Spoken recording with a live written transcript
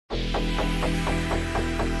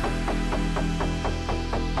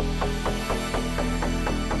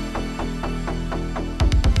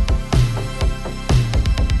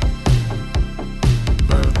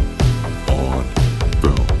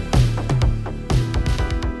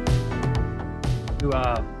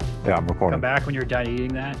Yeah, I'm recording. come back when you're done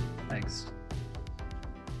eating that? Thanks.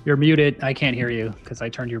 You're muted. I can't hear you because I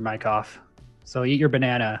turned your mic off. So eat your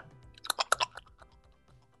banana.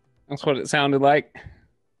 That's what it sounded like.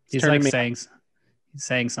 He's like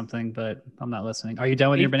saying something, but I'm not listening. Are you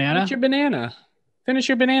done with your banana? Eat your banana. Finish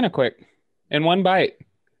your banana quick. In one bite.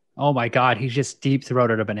 Oh my God, he just deep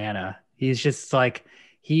throated a banana. He's just like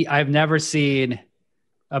I've never seen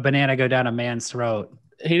a banana go down a man's throat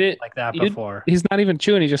He did like that before. He's not even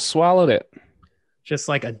chewing. He just swallowed it. Just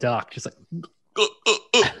like a duck. Just like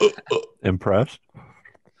Impressed?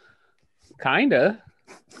 Kinda.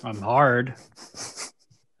 I'm hard.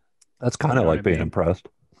 That's kind of You know like what I being mean? impressed.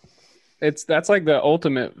 That's like the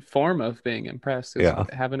ultimate form of being impressed. Is Yeah.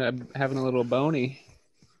 having a little bony.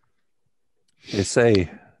 They say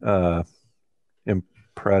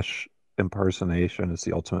impersonation is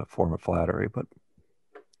the ultimate form of flattery, but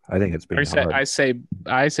I think it's being hard.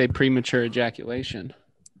 I say premature ejaculation.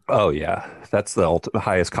 Oh yeah, that's the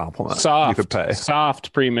highest compliment you could pay.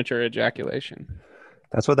 Soft premature ejaculation.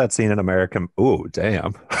 That's what that scene in American. Ooh,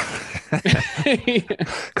 damn.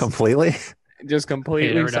 Completely. Just completely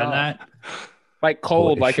Have you ever soft. done that? Like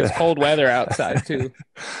cold, Holy like shit. it's cold weather outside too.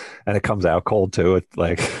 And it comes out cold too. It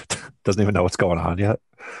like doesn't even know what's going on yet,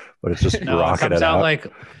 but it's just No, it rocking comes it out out. like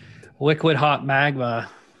liquid hot magma.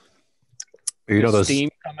 You know There's those steam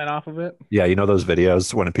coming off of it. Yeah, you know those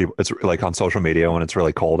videos when it's like on social media when it's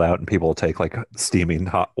really cold out and people will take like steaming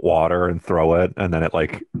hot water and throw it and then it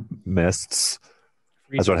like mists.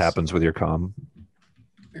 That's what Freezes. happens with your cum.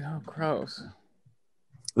 Oh, gross.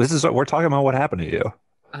 This is what we're talking about. What happened to you?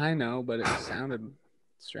 I know, but it sounded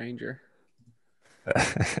stranger.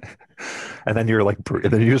 And then you're like,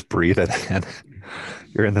 then you just breathe it in.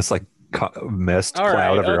 You're in this like mist All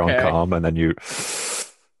cloud right, of your okay. own cum, and then you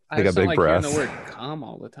I take a just don't big like breath, hearing the word "cum"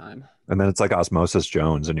 all the time. and then it's like osmosis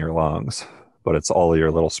Jones in your lungs, but it's all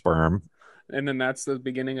your little sperm. And then that's the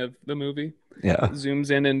beginning of the movie. Yeah, Zooms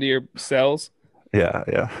in into your cells.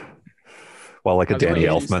 yeah. Well, like a How's it Danny easy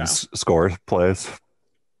Elfman score plays.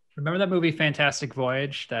 Remember that movie Fantastic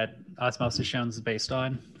Voyage that Osmosis Jones is based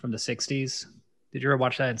on from the 60s? Did you ever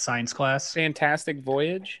watch that in science class? Fantastic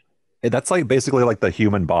Voyage. That's like basically like the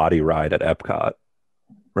human body ride at Epcot,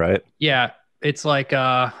 right? Yeah, it's like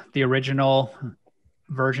the original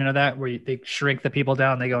version of that where they shrink the people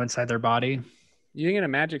down, they go inside their body. You can get a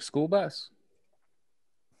magic school bus.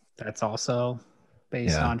 That's also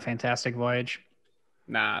based Yeah. on Fantastic Voyage.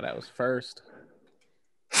 Nah, that was first.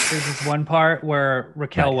 There's this one part where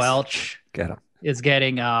Raquel Nice. Welch Get him. is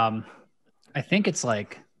getting I think it's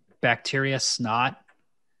like bacteria snot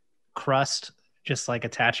crust just like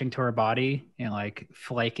attaching to her body and like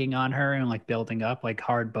flaking on her and like building up like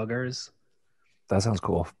hard boogers. That sounds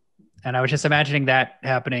cool. And I was just imagining that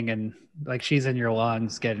happening and like she's in your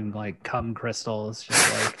lungs getting like cum crystals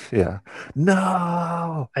just like Yeah.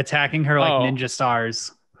 No. attacking her like Oh. ninja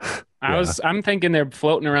stars. I'm thinking they're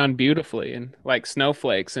floating around beautifully and like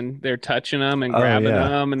snowflakes, and they're touching them and Oh, grabbing yeah.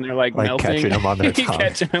 them, and they're like Like melting. catching 'em on their tongue.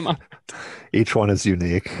 Catching them on. Each one is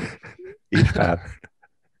unique. Each pattern.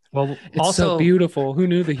 Well, It's also so beautiful. Who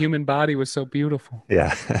knew the human body was so beautiful?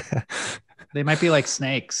 Yeah. they might be like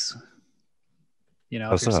snakes. You know,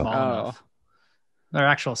 Oh, if you're so. small Oh. enough. They're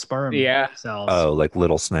actual sperm Yeah. cells. Oh, like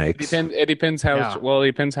little snakes. It depends how Yeah. well. It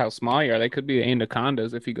depends how small you are. They could be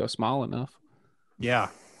anacondas if you go small enough, Yeah.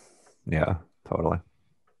 Yeah, totally.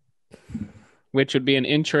 which would be an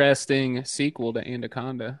interesting sequel to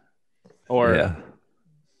Anaconda. Or Yeah.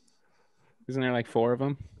 isn't there like 4 of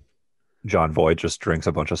them? John Voight just drinks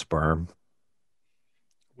a bunch of sperm.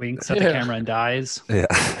 Winks at the Yeah. camera and dies. Yeah.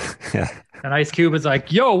 Yeah. And Ice Cube is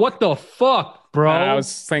like, yo, what the fuck, bro? I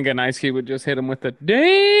was thinking Ice Cube would just hit him with the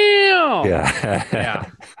damn. Yeah. Yeah.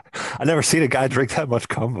 I've never seen a guy drink that much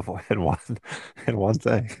cum before in one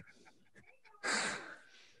thing.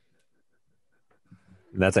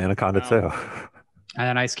 And that's Anaconda Wow. too. And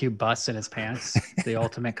then Ice Cube busts in his pants. The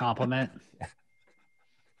ultimate compliment.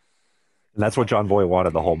 And that's what John Boy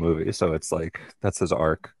wanted the whole movie. So it's like that's his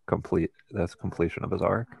arc complete. That's completion of his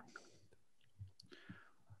arc.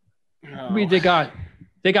 Oh. I mean, they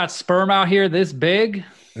got sperm out here this big.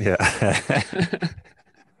 Yeah.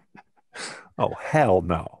 Oh hell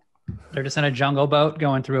no. They're just in a jungle boat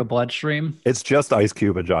going through a bloodstream. It's just Ice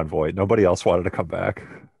Cube and John Voight. Nobody else wanted to come back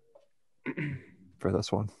for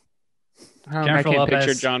this one. I Jennifer can't Lopez.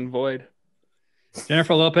 picture John Voight.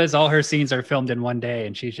 Jennifer Lopez, all her scenes are filmed in one day,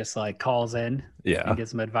 and she just like calls in Yeah. and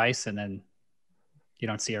gives them advice, and then you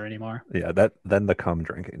don't see her anymore. Yeah, then the cum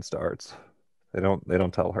drinking starts. They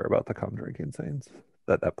don't tell her about the cum drinking scenes.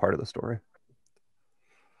 That part of the story.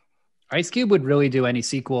 Ice Cube would really do any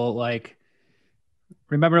sequel like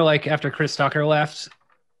Remember, like after Chris Tucker left,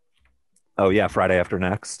 Oh yeah, Friday After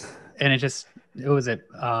Next. and it was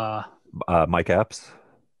Mike Epps.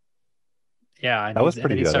 yeah, and That was and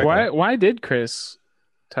pretty then he good. I started. thought. Why did Chris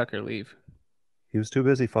Tucker leave? He was too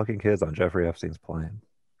busy fucking kids on Jeffrey Epstein's plane.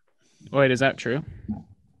 Wait, is that true?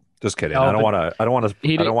 Just kidding. Oh, I don't but- want to. I don't want to.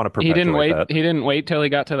 He I don't want to perpetuate that. He didn't wait till he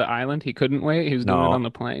got to the island. He couldn't wait. He was doing No. it on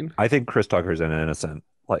the plane. I think Chris Tucker's an innocent.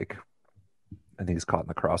 Like, I think he's caught in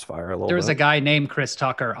the crossfire a little There was a bit. guy named Chris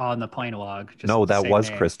Tucker on the plane log. Just No, the that same was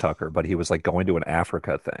name. Chris Tucker, but he was like going to an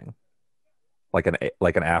Africa thing, like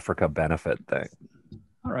an Africa benefit thing.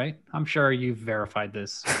 All right, I'm sure you've verified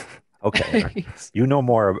this. Okay, Aaron. You know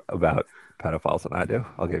more about pedophiles than I do.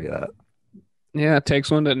 I'll give you that. Yeah, it takes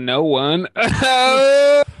one to know one.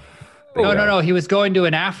 But yeah, No. He was going to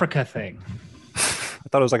an Africa thing. I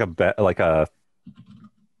thought it was like a bet, like a.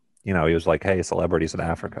 He was like, "Hey, celebrities in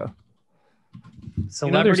Africa,"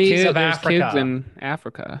 Celebrities of there's Africa. kids in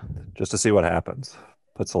Africa. just to see what happens.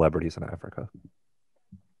 Put celebrities in Africa.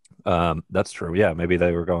 That's true. Yeah, maybe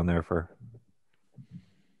they were going there for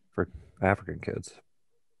African kids.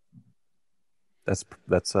 That's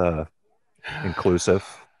inclusive.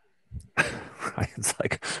 Ryan's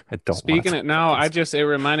like, I don't. Speaking want of no, it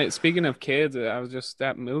reminded. Speaking of kids, I was just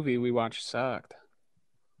that movie we watched sucked.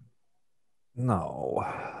 No.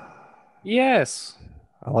 Yes.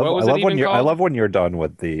 I What was it even I called? love when you're done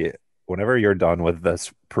with whenever you're done with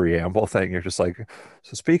this preamble thing, you're just like,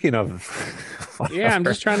 so speaking of Yeah, I'm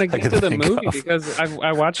just trying to I get can to the think movie of. because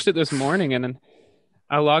I watched it this morning and then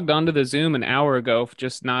I logged onto the Zoom an hour ago,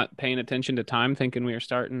 just not paying attention to time, thinking we were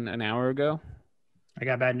starting an hour ago. I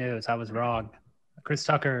got bad news. I was wrong. Chris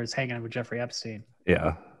Tucker is hanging out with Jeffrey Epstein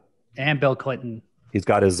Yeah. and Bill Clinton. He's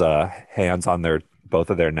got his hands on both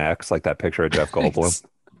of their necks, like that picture of Jeff Goldblum.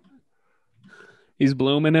 He's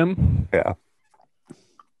blooming him. Yeah.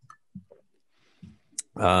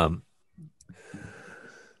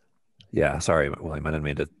 Yeah, sorry, William. I didn't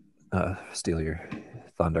mean to steal your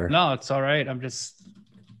thunder. No, it's all right.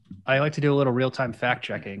 I like to do a little real-time fact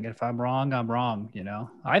checking. If I'm wrong, I'm wrong,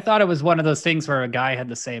 I thought it was one of those things where a guy had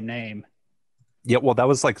the same name. Yeah, well, that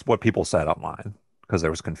was like what people said online because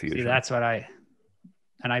there was confusion. See, that's what I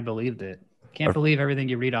believed it. Can't believe everything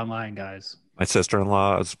you read online, guys. My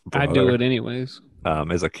sister-in-law's I brother do it anyways.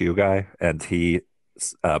 is a Q guy, and he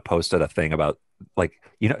posted a thing about like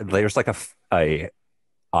there's like a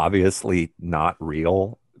obviously not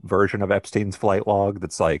real version of Epstein's flight log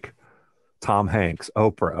that's like Tom Hanks,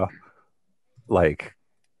 Oprah, like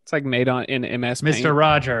It's like made on in MS Paint. Mr.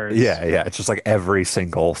 Rogers. yeah, it's just like every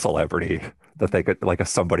single celebrity that they could like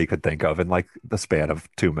somebody could think of in like the span of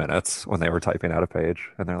 2 minutes when they were typing out a page,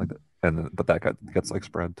 and they're like, but that gets like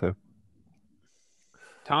spread too.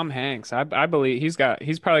 Tom Hanks. I believe he's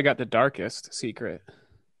probably got the darkest secret.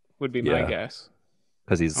 Would be my Yeah. guess.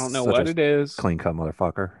 Because he's I don't know such what a it is. clean cut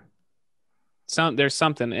motherfucker. There's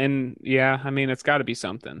something, and yeah, I mean it's got to be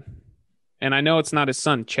something. And I know it's not his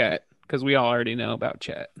son Chet because we all already know about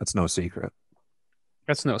Chet. That's no secret.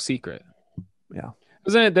 That's no secret. Yeah.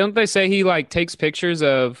 Isn't it? Don't they say he like takes pictures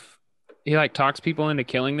of? He like talks people into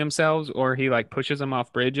killing themselves, or he like pushes them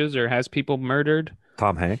off bridges, or has people murdered.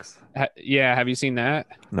 Tom Hanks? Yeah, have you seen that?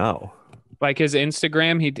 No. Like his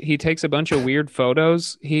Instagram, he takes a bunch of weird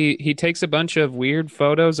photos. He takes a bunch of weird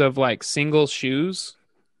photos of like single shoes.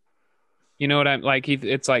 You know what I'm like?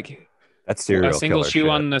 It's like That's serial a single killer shoe shit.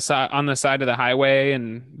 on the side of the highway,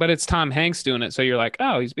 but it's Tom Hanks doing it. So you're like,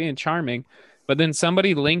 oh, he's being charming. But then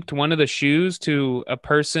somebody linked one of the shoes to a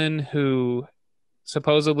person who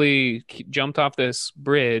supposedly jumped off this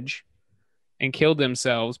bridge and killed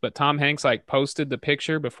themselves. But Tom Hanks like posted the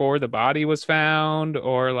picture before the body was found,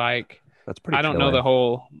 or like That's pretty I don't know chilling. the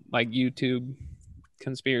whole like YouTube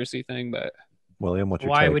conspiracy thing, but William, what's your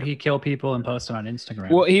Why take? would he kill people and post it on Instagram?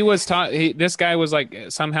 well, he was this guy was like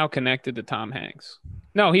somehow connected to Tom Hanks.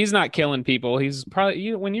 No, he's not killing people. He's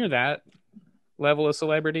probably when you're that level of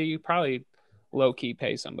celebrity, you probably low key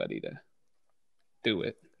pay somebody to do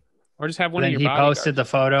it, or just have one then of he your posted the bodyguards.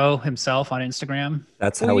 photo himself on Instagram.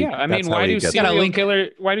 That's Well, how he. yeah, I that's mean, how why he do gets- Got a link.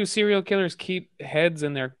 Why do serial killers keep heads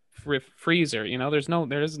in their freezer?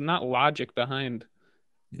 There's not logic behind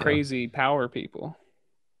Yeah. crazy power people.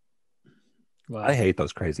 Well, I hate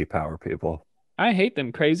those crazy power people. I hate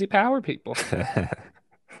them crazy power people. They're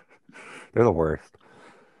the worst.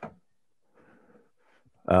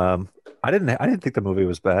 I didn't think the movie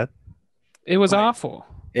was bad. It was Right. awful.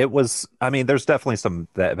 It was. I mean, there's definitely some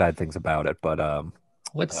bad things about it, but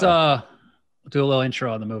let's do a little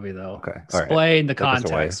intro on the movie though. Okay. All right. Explain the Take us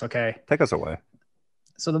away. context. Okay. take us away.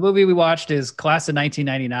 So the movie we watched is Class of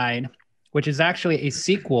 1999, which is actually a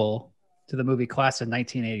sequel to the movie Class of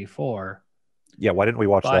 1984. Yeah, why didn't we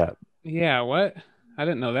watch But that? Yeah, what? I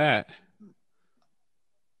didn't know that.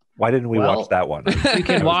 Why didn't we watch well, that one? you can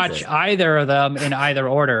That was watch great. either of them in either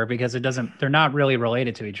order because it doesn't. They're not really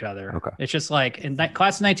related to each other. Okay. It's just like in that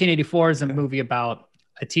Class of 1984 is a movie about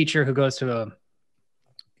a teacher who goes to a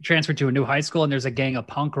transferred to a new high school, and there's a gang of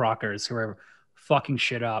punk rockers who are fucking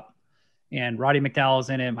shit up. And Roddy McDowell's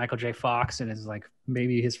in it, Michael J. Fox, and is like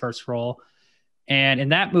maybe his first role. And in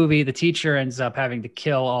that movie, the teacher ends up having to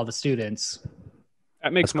kill all the students. That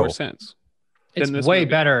That's makes more cool. sense It's than this way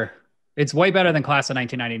movie. better. It's way better than Class of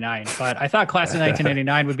 1999. But I thought Class of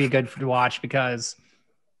 1999 would be good to watch because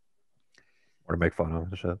Or to make fun of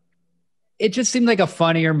the shit. it just seemed like a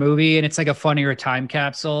funnier movie, and it's like a funnier time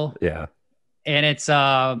capsule. Yeah. And it's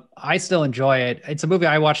I still enjoy it. It's a movie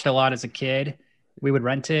I watched a lot as a kid. We would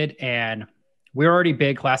rent it, and we were already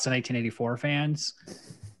big Class of 1984 fans.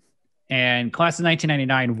 And Class of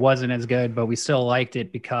 1999 wasn't as good, but we still liked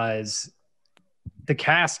it because the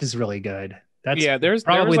cast is really good. That's Yeah, there was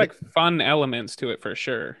probably like fun elements to it for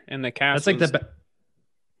sure, and the cast that's like was the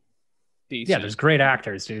decent. yeah. There's great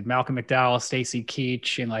actors, dude. Malcolm McDowell, Stacy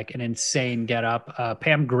Keach, in like an insane getup.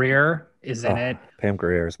 Pam Grier is in it. Pam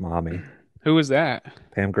Grier's mommy. Who was that?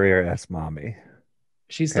 Pam Grier as mommy.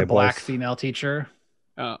 She's Okay, the black boys. female teacher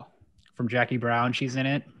Oh, from Jackie Brown. She's in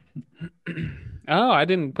it. oh, I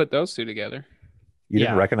didn't put those two together. You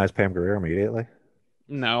didn't Yeah. recognize Pam Grier immediately?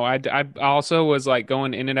 No, I also was like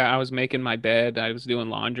going in and out. I was making my bed. I was doing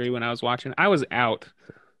laundry when I was watching. I was out.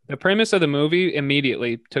 The premise of the movie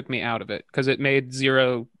immediately took me out of it because it made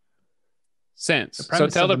zero sense. The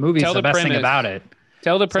premise of the movie is the best thing about it.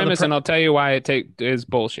 Tell the So the premise, and I'll tell you why is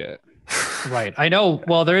bullshit. Right. I know.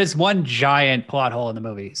 Well, there is one giant plot hole in the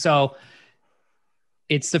movie. So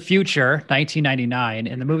it's the future, 1999,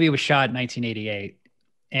 and the movie was shot in 1988.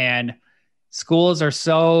 And schools are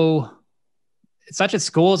so, it's not just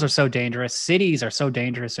schools are so dangerous, cities are so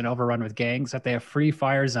dangerous and overrun with gangs that they have free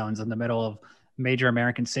fire zones in the middle of major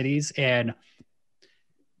American cities. And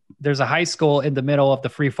there's a high school in the middle of the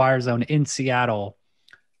free fire zone in Seattle.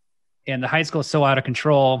 And the high school is so out of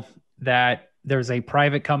control that there's a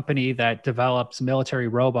private company that develops military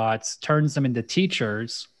robots, turns them into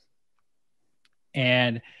teachers,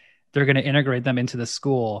 and they're going to integrate them into the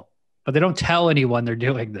school. But they don't tell anyone they're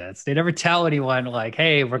doing this. They never tell anyone, like,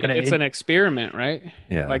 hey, we're going to. It's an experiment, right?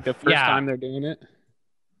 Yeah. Like the first Yeah. time they're doing it.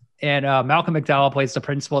 And Malcolm McDowell plays the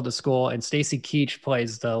principal of the school, and Stacy Keach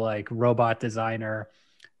plays the like robot designer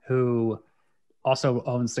who also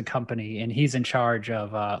owns the company, and he's in charge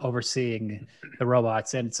of overseeing the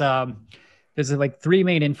robots. And it's there's like three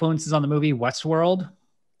main influences on the movie: Westworld,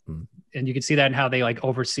 and you can see that in how they like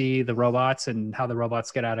oversee the robots and how the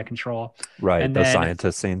robots get out of control. Right. And The then-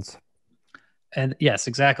 scientist scenes. And yes,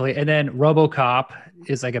 exactly. And then RoboCop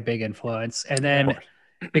is like a big influence. And then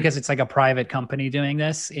because it's like a private company doing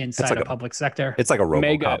this inside like a a- public sector. It's like a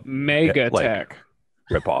RoboCop Mega like- tech.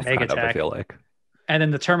 ripoff, Mega kind of, I tech. feel like. And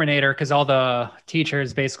then the Terminator, because all the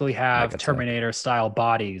teachers basically have Mega tech. Terminator style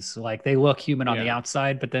bodies. Like they look human on the Yeah.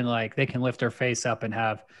 outside, but then like they can lift their face up and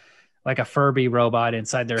have like a Furby robot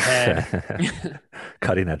inside their head.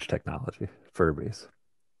 Cutting edge technology. Furbies.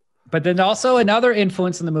 But then also another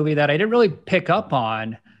influence in the movie that I didn't really pick up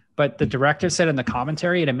on, but the director said in the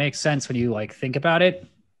commentary, and it makes sense when you like think about it.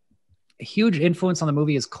 A huge influence on the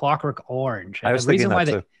movie is Clockwork Orange. And I was the reason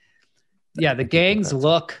thinking why that too. the gangs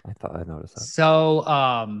look I thought I noticed that.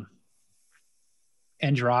 so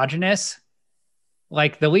androgynous.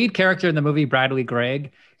 Like the lead character in the movie, Bradley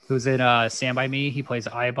Gregg, who's in Stand By Me, he plays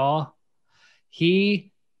Eyeball.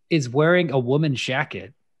 He is wearing a woman's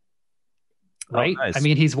jacket. Right? nice. I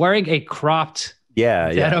mean, he's wearing a cropped Yeah,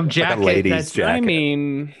 yeah. denim Like a jacket lady's that's- jacket. I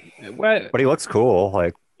mean, what? But he looks cool.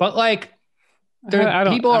 Like, but like there- I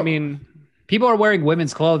don't. people I are- mean, people are wearing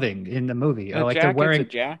women's clothing in the movie. Or a like they're jacket's wearing a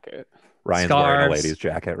jacket. Ryan's wearing a Scarves. lady's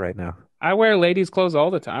jacket right now. I wear ladies' clothes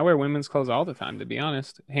all the time. I wear women's clothes all the time, to be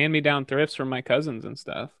honest. Hand me down thrifts from my cousins and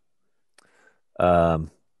stuff. that's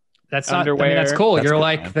not I mean, Underwear. that's cool. That's You're cool,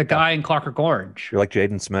 like man. the guy in Clockwork Orange. You're like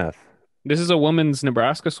Jaden Smith. This is a woman's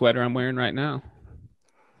Nebraska sweater I'm wearing right now.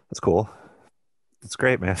 That's cool. That's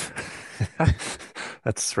great, man.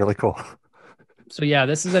 That's really cool. So yeah,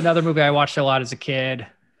 this is another movie I watched a lot as a kid,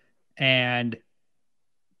 and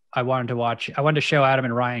I wanted to show Adam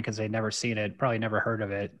and Ryan because they'd never seen it, probably never heard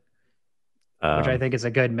of it, which I think is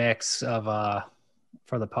a good mix of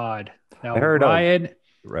for the pod. Now I heard Ryan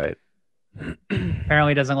right.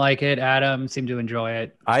 apparently doesn't like it. Adam seemed to enjoy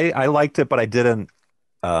it. I liked it, but I didn't.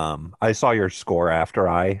 I saw your score after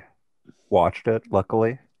I watched it,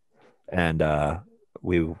 luckily, and I'm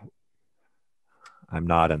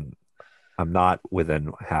not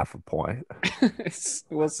within half a point.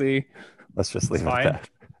 We'll see. Let's just It's leave it at fine. that.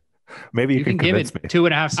 Maybe you You can can give convince it me.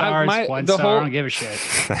 2.5 stars, My one the star. I whole don't give a shit.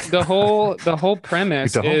 the whole You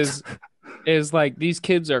premise don't? is like these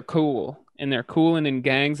kids are cool and they're cooling in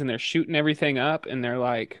gangs and they're shooting everything up and they're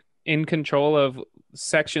like in control of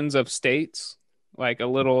sections of states, like a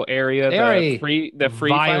little area, They are a the free fire.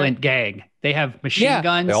 violent gang. They have machine Yeah. They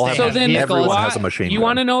guns. all They have So have then everyone vehicles. has a why machine you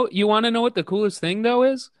want gun. to know what the coolest thing though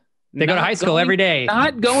is? They go to high Not school going every day.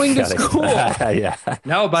 not going to Yeah, they, school. yeah.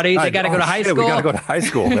 No, buddy, they got to go to high Shit, we gotta school. go to high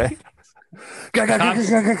school, man. Cops,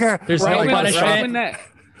 there's Right no when Gotta right stop, when punishment. that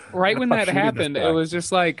right when stop that shooting this happened, it guy. was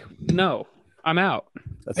just like, no, I'm out.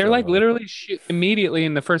 That's They're so like funny. literally immediately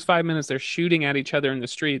in the first 5 minutes, they're shooting at each other in the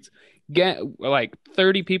streets, get like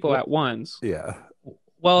 30 people at once. Yeah.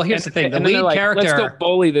 Well, here's the thing: the And then they're lead like, let's go character,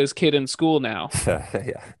 bully this kid in school now. Yeah.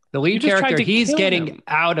 the You lead just tried character, to he's kill getting him.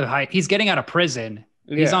 out of he's getting out of prison.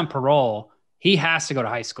 He's Yeah. on parole. He has to go to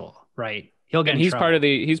high school, right? He'll get And in he's trouble.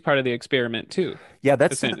 part of the experiment too. Yeah,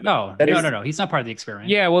 that's Essentially. No, That no, is- no, no. He's not part of the experiment.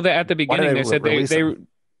 Yeah, well, at the Why do beginning they they said release him?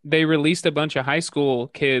 they released a bunch of high school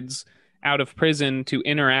kids out of prison to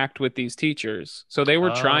interact with these teachers. So they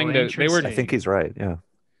were Oh, trying to they were I think he's right. Yeah.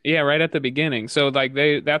 yeah, right at the beginning. So like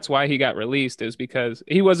that's why he got released, is because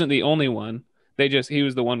he wasn't the only one. He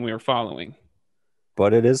was the one we were following.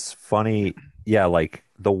 But it is funny. Yeah, like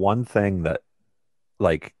the one thing that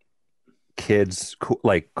like kids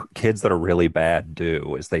that are really bad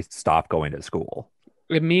do is they stop going to school.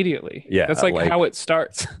 Immediately. Yeah, That's like how it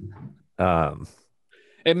starts. Um,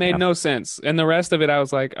 It made Yeah. no sense. And the rest of it I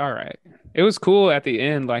was like, all right. It was cool at the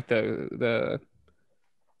end, like the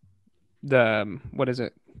what is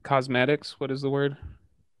it? Cosmetics? What is the word?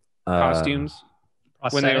 Costumes.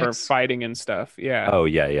 When they were Prosthetics. fighting and stuff. Yeah. Oh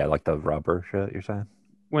yeah, like the rubber shit you're saying.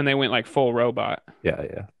 When they went like full robot.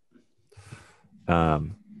 Yeah.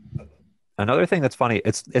 Another thing that's funny,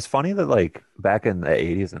 it's funny that like back in the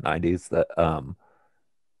 80s and 90s that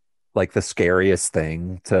like the scariest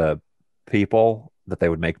thing to people that they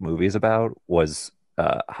would make movies about was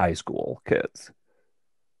high school kids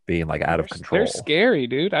being like out of control. They're scary,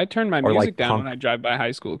 dude. I turn my Or, music like, down punk. when I drive by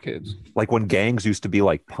high school kids. Like when gangs used to be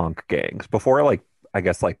like punk gangs before, like I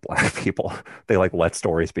guess like black people, they like let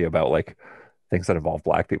stories be about like things that involve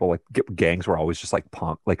black people. Like gangs were always just like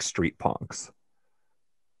punk, like street punks,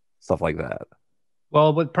 stuff like that.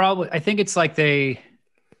 Well, but probably I think it's like they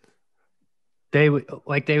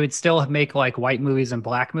would still make like white movies and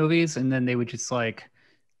black movies, and then they would just like,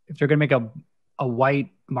 if they're gonna make a white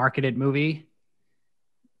marketed movie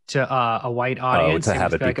to a white audience, to they would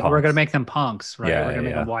have just it be be like, we're gonna punks. make them punks, right? Yeah, We're gonna make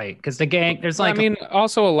yeah. them white because the gang. There's like, I mean,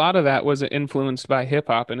 also a lot of that was influenced by hip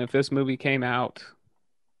hop. And if this movie came out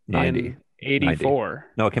 90. in 84,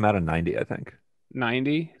 No, it came out in 90, I think.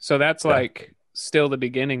 90, so that's Yeah. like still the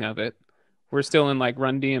beginning of it. We're still in like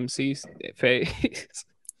Run DMC phase.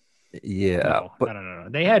 Yeah, no, but no.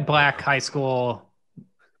 They had black high school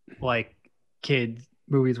like kid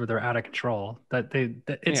movies where they're out of control.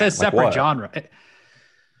 It's Yeah. a separate what? genre.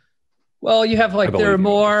 Well, you have like believe there are you.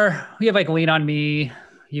 more. You have like Lean on Me.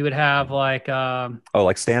 You would have like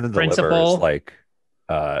like Stand and Deliver Principal. is like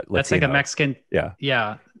that's like a Latino. Mexican. Yeah.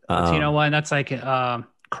 Yeah, Um, Latino one. That's like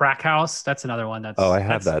Crack House. That's another one. Oh, I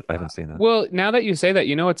have that. I haven't seen that. Well, now that you say that,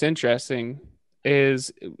 you know what's interesting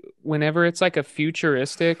is whenever it's like a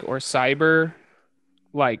futuristic or cyber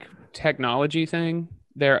like technology thing,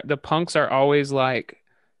 the punks are always like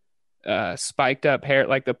spiked up hair,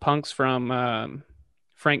 like the punks from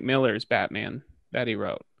Frank Miller's Batman that he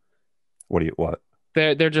wrote. What?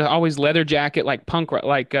 They're just always leather jacket, like punk,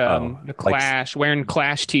 like the like- Clash, wearing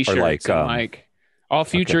Clash t-shirts, like, and like all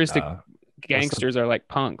futuristic Fucking, gangsters are like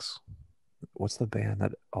punks. what's the band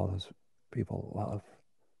that all those people love?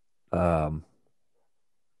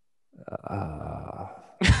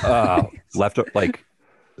 Left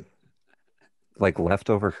like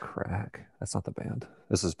leftover crack. That's not the band.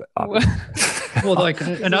 This is obvious. Well, like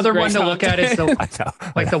another one great to look at is I the.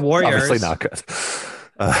 know. Like the It's Warriors. obviously not good.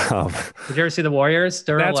 Did you ever see the Warriors?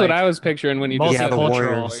 They're That's like, what I was picturing when you just Yeah, said the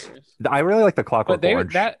Warriors. I really like the Clockwork But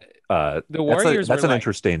Orange. the Warriors That's were an like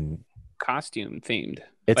interesting. costume themed.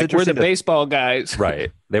 It's Like we're the interesting to- baseball guys.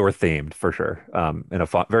 Right. They were themed for sure. In a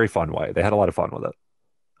very fun way. They had a lot of fun with it.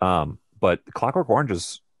 But Clockwork Orange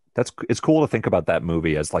it's cool to think about that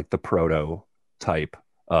movie as like the prototype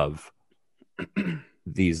of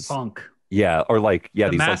these punk. yeah, or like The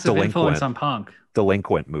these like massive influence on punk,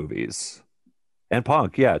 delinquent movies. And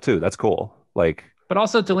punk, yeah, too. That's cool. Like but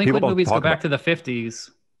also delinquent don't movies go talk back about- to the 50s.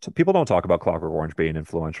 so people don't talk about Clockwork Orange being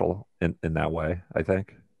influential in that way, I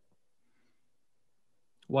think.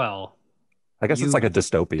 Well, I guess it's like a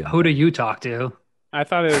dystopian. who do you talk to? I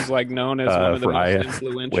thought it was like known as one of the Ryan most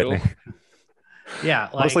influential. Whitney. Yeah,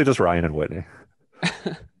 Mostly like just Ryan and Whitney.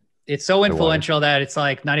 it's so And Whitey, influential that it's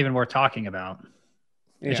like not even worth talking about.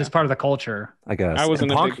 It's Yeah. just part of the culture. I I guess.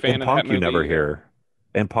 wasn't a big In fan of that Punk, you movie never either. hear.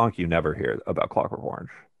 In Punk, you never hear about Clockwork Orange.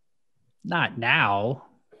 Not now,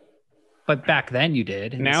 but back then you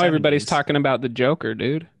did in the Now everybody's 70s. talking about the Joker,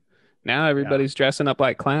 dude. Now Yeah. everybody's dressing up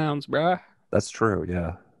like clowns, bruh. That's true.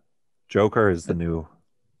 Yeah, Joker is the new.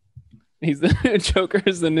 He's the Joker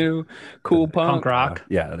is the new cool Punk punk. rock.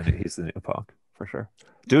 Yeah, he's the new Punk for sure,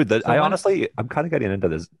 dude. So I when honestly, I'm kind of getting into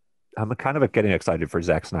this. I'm kind of getting excited for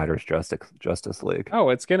Zack Snyder's Justice League. Oh,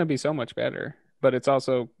 it's gonna be so much better. But it's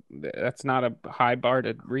also that's not a high bar to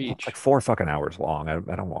Well, it's like reach. 4 fucking hours long. I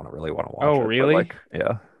don't really want to watch Oh, it, but really? like,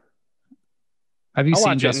 yeah, have you I'll seen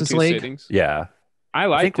watch it in Justice two League? sittings. yeah. I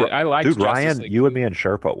I think, liked it. I liked dude, Justice Ryan, League you and too. me and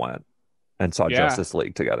Sherpa went and saw Yeah, Justice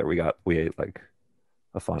League together. We ate like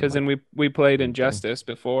a fun because like then we played food thing. Injustice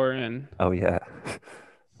before, and Oh yeah, that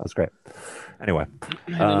was great. Anyway,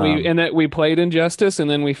 then we um, and then we played Injustice, and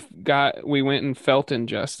then we went and felt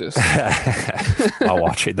Injustice. while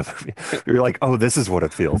watching the movie, you're like, oh, this is what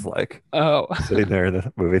it feels like Oh, sitting there in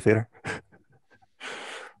the movie theater.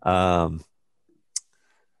 Um,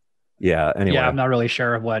 yeah. Yeah, Anyway, I'm not really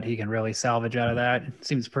sure what he can really salvage out of that. It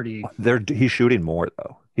seems pretty. he's shooting more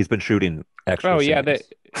though. He's been shooting extra oh yeah, scenes,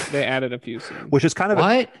 they added a few scenes. which is kind of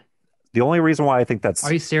What? the only reason why I think Are you that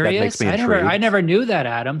makes serious? me I intrigued. never knew that,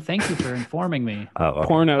 Adam. Thank you for informing me. Oh, okay.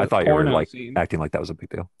 Porno I thought you were porno like scene. acting like that was a big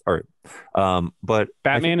deal. All right. But I think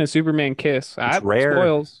Batman and Superman kiss. it's rare.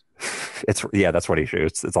 Spoils. It's yeah, that's what he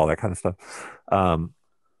shoots. It's all that kind of stuff. Um,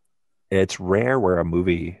 it's rare where a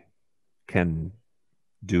movie can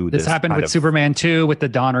do This this happened kind with of. Superman 2 with the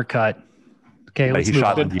Donner cut. Okay, let's he move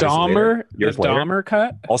shot The on. years later. Years later. Dahmer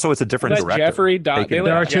cut. Also, it's a different Let director. Jeffrey taking they it let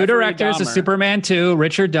There are back. two Jeffrey directors of Dahmer. Superman 2,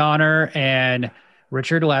 Richard Donner and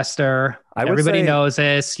Richard Lester. I would Everybody say knows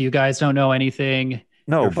this. You guys don't know anything.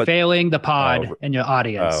 no, You're but failing the pod oh, and your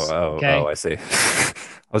audience. Okay. I see.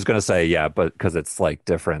 I was gonna say yeah, but because it's like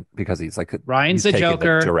different because he's like Ryan's he's the taking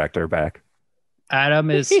Joker. the director back. Adam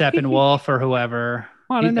is Steppenwolf or whoever.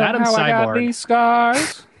 Want to know Adam's how I got Cyborg. these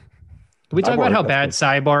scars? Can we talk about Cyborg, how that's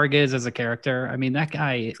bad Cyborg is as a character? I mean, that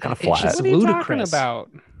guy, it's kinda it's flat. just What are you talking ludicrous. about?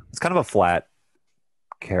 It's kind of a flat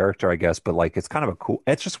character, I guess, but like it's kind of a cool.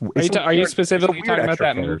 It's just. It's Are you weird, specifically it's a weird talking about extra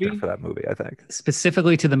that character movie? for that movie? I think.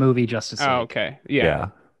 Specifically to the movie Justice League. Oh, okay. Yeah.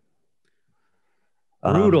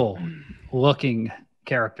 Brutal looking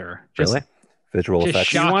character. Just, Really? Visual just effects.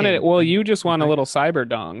 shocking. You just want a little cyber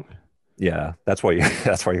dong. Yeah, that's why you.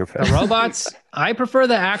 That's why you're. The robots, I prefer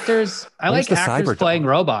the actors. I Where's like the actors Cyberdog? playing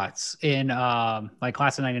robots in like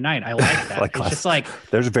Class of 99. I like that. Like It's Class- just like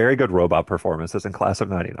There's very good robot performances in Class of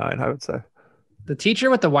 '99. I would say the teacher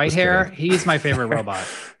with the white Just hair, kidding. he's my favorite robot.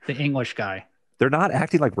 The English guy. they're not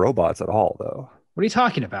acting like robots at all, though. What are you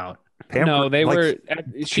talking about? Pam, No, they like, were.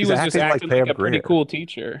 She she's was just acting like acting like Pam a pretty Grier. cool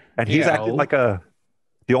teacher. and he's Yeah. acting like a.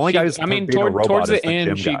 The only guy who's I mean, being a robot towards is the gym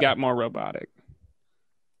end, she guy. got more robotic.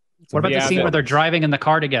 What about Yeah, the scene that- where they're driving in the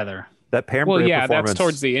car together? that Pam Well, Grier yeah, performance. that's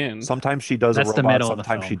towards the end. Sometimes she does That's a the robot, middle of the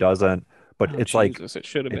sometimes film. she doesn't. But Oh, it's like Jesus, it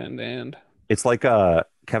should have been the end. it's like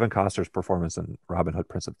Kevin Costner's performance in Robin Hood,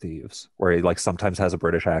 Prince of Thieves, where he like sometimes has a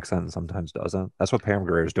British accent and sometimes doesn't. That's what Pam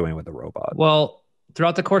Grier is doing with the robot. Well,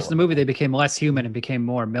 throughout the course of the movie, they became less human and became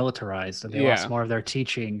more militarized, and they Yeah. lost more of their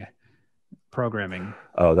teaching programming.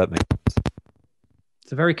 Oh, that makes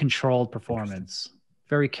It's a very controlled performance,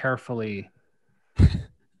 very carefully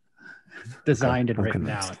designed and I'm written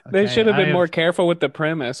convinced. out. They okay? should have been I more careful with the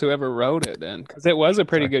premise, whoever wrote it, then, because it was a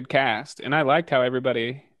pretty Sorry. good cast, and I liked how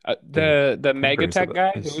everybody. The Pam Grier's Megatech the-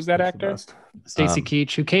 guy, is- who was that is the actor? best. Stacey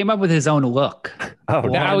Keach, who came up with his own look, Oh,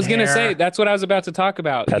 Well, no. I was gonna hair. say that's what I was about to talk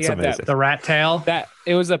about. He That's had amazing. the rat tail. That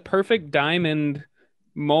it was a perfect diamond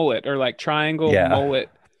mullet or like triangle Yeah. mullet,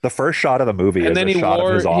 The first shot of the movie and is then a he shot of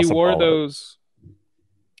wore his awesome wore mullet. those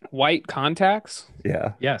white contacts.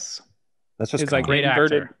 Yeah, Yes, that's just It's like cum. great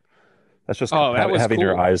inverted. actor. That's just Oh, that was having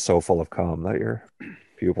your cool. eyes so full of cum that your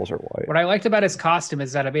pupils are white. What I liked about his costume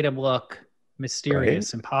is that it made him look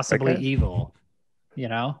mysterious and possibly Okay. evil. You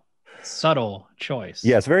know, subtle choice.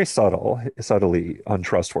 Yeah, it's very subtly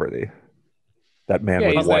untrustworthy. That man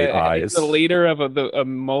Yeah, with white eyes. he's the leader of a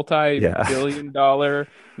multi-billion-dollar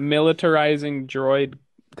militarizing droid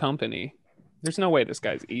company. There's no way this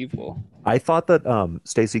guy's evil. I thought that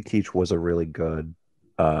Stacy Keach was a really good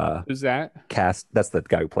Who's that? cast. That's the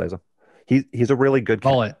guy who plays him. He's a really good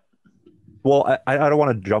Mullet. Well, I don't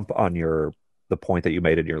want to jump on the point that you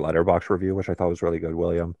made in your letterbox review, which I thought was really good,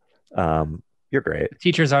 William. You're great.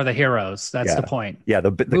 Teachers are the heroes. That's Yeah. the point. Yeah,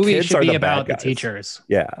 the Movie kids should are be the about bad the guys. teachers.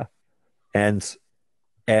 Yeah, and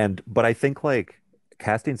but I think like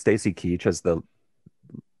casting Stacy Keach as the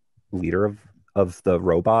leader of the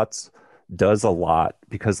robots does a lot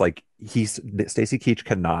because like Stacy Keach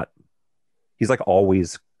cannot he's like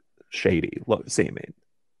always shady seeming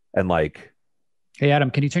and like Hey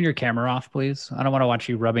Adam, can you turn your camera off, please? I don't want to watch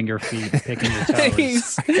you rubbing your feet, picking your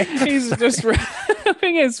toes. he's just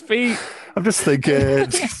rubbing his feet. I'm just thinking,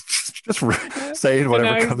 just saying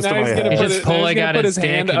whatever comes to my head. He's just pulling out his his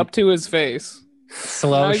hand dick up to his face,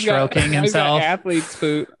 slow stroking He's got himself. athlete's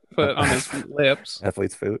foot on his lips.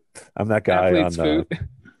 Athlete's foot. I'm that guy Athlete's on foot.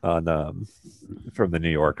 on from the New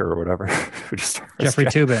Yorker or whatever. Who just Jeffrey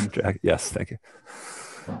Toobin. Yes, thank you.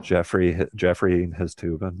 Jeffrey and his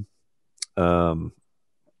Toobin. I'm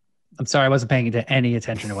sorry, I wasn't paying any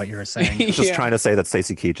attention to what you were saying. Just trying to say that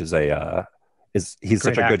Stacy Keach he's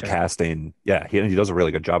such a good casting. Yeah, he does a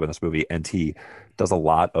really good job in this movie, and he does a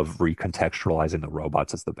lot of recontextualizing the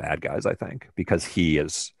robots as the bad guys. I think because he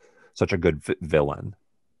is such a good villain.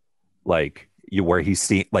 Like where he's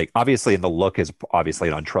seen, like obviously, in the look is obviously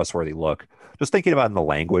an untrustworthy look. Just thinking about in the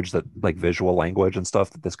language that like visual language and stuff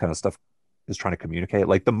that this kind of stuff is trying to communicate.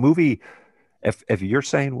 Like the movie, if you're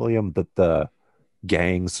saying, William, that the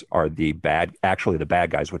gangs are actually the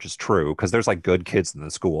bad guys, which is true because there's like good kids in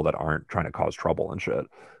the school that aren't trying to cause trouble and shit.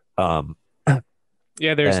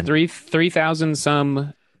 Yeah, there's 3,000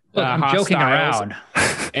 some. Look, I'm joking around.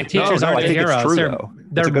 And teachers aren't the heroes.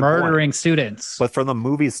 They're murdering students. But from the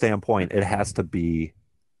movie standpoint, it has to be.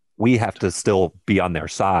 We have to still be on their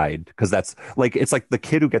side because that's like it's like the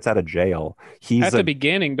kid who gets out of jail. He's at the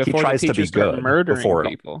beginning before he tries the teachers start murdering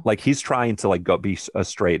people. Like he's trying to like go be a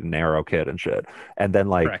straight and narrow kid and shit. And then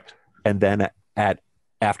like, Correct. and then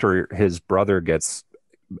after his brother gets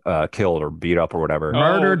killed or beat up or whatever,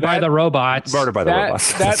 murdered by the robots.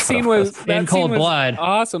 That scene was in cold blood.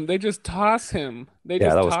 Awesome. They just toss him. They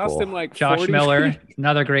just tossed him like Josh 40 Miller, feet.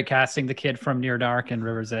 another great casting. The kid from Near Dark and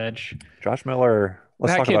River's Edge. Josh Miller.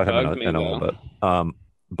 Let's talk about him in a little bit.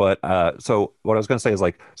 So what I was going to say is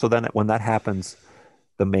like, so then when that happens,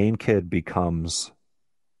 the main kid becomes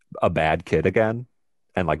a bad kid again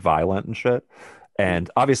and like violent and shit. And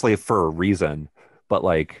obviously for a reason, but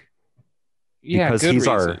like, because he's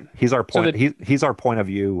our point, he's our point of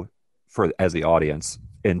view as the audience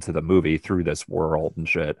into the movie through this world and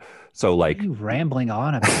shit. So like, what are you rambling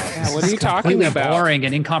on about? Yeah, what are you talking about? Boring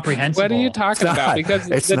and incomprehensible. What are you talking about? Because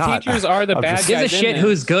the teachers are the bad guys. Gives a shit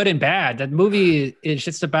who's good and bad. That movie is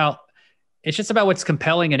just about. It's just about what's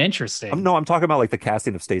compelling and interesting. I'm talking about like the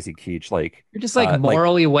casting of Stacy Keach. Like you're just like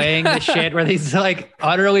morally weighing the shit where these like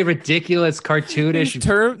utterly ridiculous,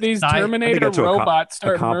 cartoonish these Terminator robots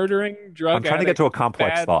start murdering drug. I'm trying to get to a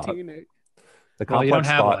complex thought. The complex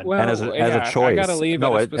thought, and as a choice. I gotta leave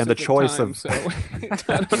and the choice time, so I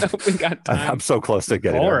don't know if we got time. I'm so close to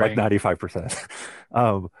getting there, like 95%.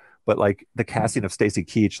 But like the casting of Stacy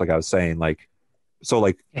Keach, like I was saying, like so,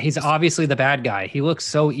 like he's obviously the bad guy. He looks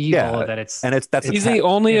so evil that he's the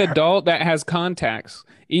only adult that has contacts.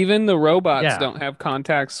 Even the robots don't have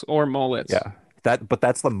contacts or mullets. Yeah, but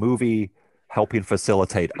that's the movie helping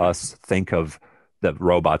facilitate us think of the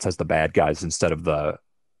robots as the bad guys instead of the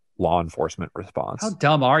law enforcement response. How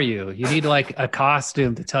dumb are you? You need like a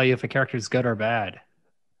costume to tell you if a character is good or bad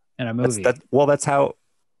in a movie. That's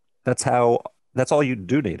all you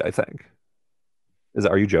do need, I think.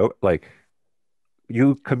 Are you joke? Like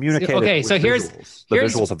you communicate. Okay, so here's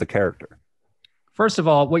visuals of the character. First of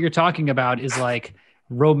all, what you're talking about is like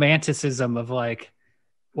romanticism of like,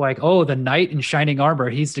 oh, the knight in shining armor,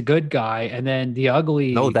 he's the good guy, and then the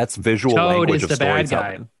ugly. No, that's visual language of storytelling.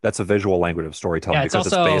 Bad guy. That's a visual language of storytelling because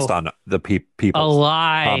it's based on the people. A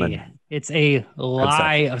lie. It's a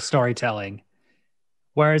lie of storytelling.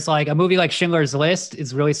 Whereas like a movie like Schindler's List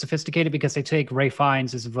is really sophisticated because they take Ray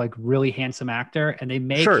Fiennes as like really handsome actor and they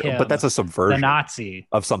make him but that's a subversion the Nazi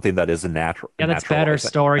of something that is a natural. Yeah, that's better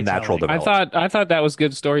storytelling. Natural development. I thought that was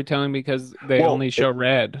good storytelling because they only show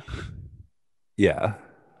red. Yeah.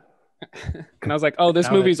 And I was like, oh,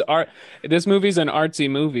 this movie's an artsy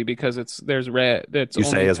movie because there's red. You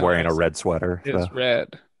say is wearing a red sweater. It's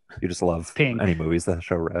red. You just love pink. Any movies that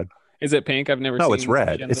show red. Is it pink? I've never seen. No, it's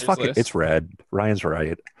red. It's red. Ryan's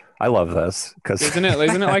right. I love this because isn't it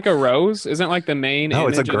like a rose? Isn't like the main? No,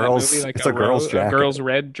 it's a girl's. Movie, like it's a girl's jacket. A girl's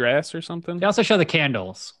red dress or something. They also show the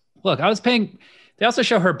candles. Look, they also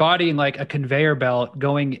show her body in like a conveyor belt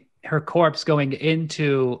her corpse going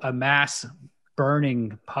into a mass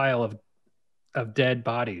burning pile of dead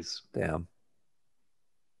bodies. Damn,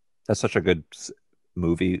 that's such a good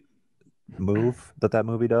movie move that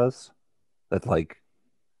movie does. That like.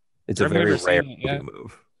 It's a very rare movie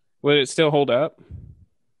move. Would it still hold up?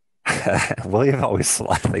 William always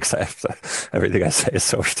thinks everything I say is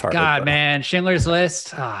so retarded. God, But man, Schindler's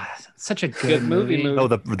List. Ah, such a good Good movie, movie. no,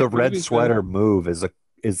 movie. the Good red movie's good. sweater move is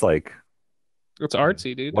like It's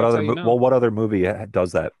artsy, dude. what That's how other you know. well what other movie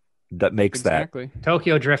does that makes that? Exactly.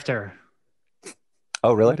 Tokyo Drifter.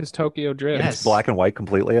 Oh, really? What is Tokyo Drift? It's Yes. black and white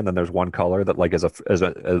completely, and then there's one color that like is as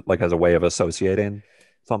a way of associating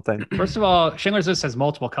something. First of all, Schindler's List has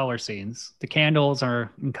multiple color scenes. The candles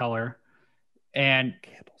are in color, and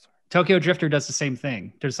Tokyo Drifter does the same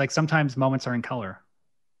thing. There's like sometimes moments are in color,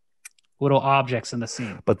 little objects in the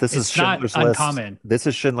scene. But this is It's not Schindler's List. uncommon. This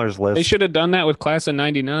is Schindler's They List. should have done that with Class of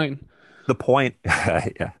 '99. The point,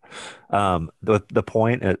 yeah. The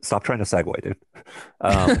point. Stop trying to segue, dude.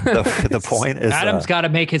 The point is Adam's got to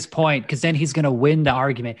make his point because then he's going to win the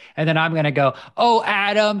argument. And then I'm going to go, oh,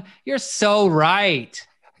 Adam, you're so right.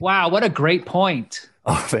 Wow, what a great point.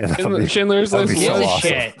 oh man, Schindler's that would List be so Gives a awesome.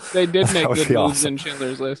 shit. They did That make would good be moves awesome. in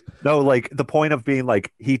Schindler's List. No, like the point of being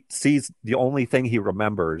like he sees the only thing he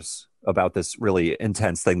remembers about this really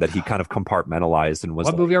intense thing that he kind of compartmentalized and was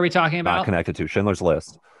What like, movie are we talking not about? connected to. Schindler's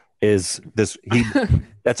List is this he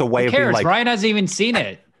that's a way Who of being cares? like, Ryan hasn't even seen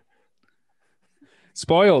it.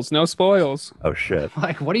 Spoils, no spoils. oh shit.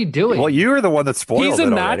 Like, what are you doing? Well, you're the one that spoiled He's a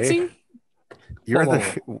it already. Nazi. You're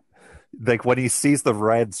the like when he sees the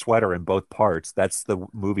red sweater in both parts, that's the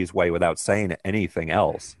movie's way without saying anything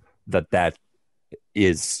else. That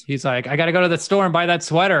is He's like, I got to go to the store and buy that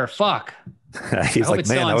sweater. Fuck. he's hope like, it's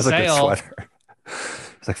man, still that on was a good sale." sweater.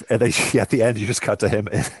 It's like, and then at the end, you just cut to him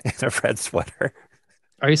in a red sweater.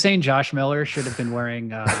 Are you saying Josh Miller should have been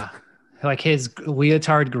wearing like his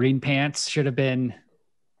leotard green pants should have been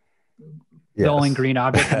the only Yes. green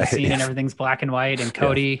object in the scene Yeah. and everything's black and white, and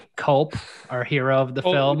Cody Culp, our hero of the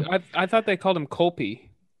Oh, film. I thought they called him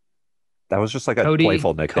Colpy, That was just like a Cody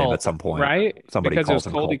playful nickname Culp, at some point. right? Somebody Because it calls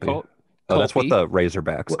was him Colby Colby. Oh, that's what Colpy. the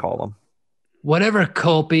Razorbacks call him. Whatever,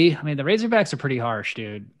 Culpy. I mean, the Razorbacks are pretty harsh,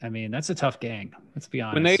 dude. I mean, that's a tough gang. Let's be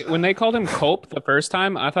honest. When they called him Culp the first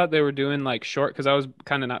time, I thought they were doing like short because I was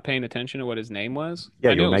kind of not paying attention to what his name was. Yeah,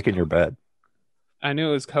 I you knew were it was making your bed. I knew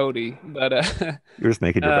it was Cody, but You're just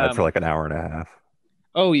making your bed for Um, like an hour and a half.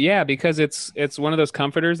 oh yeah, because it's one of those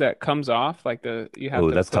comforters that comes off like you have Oh,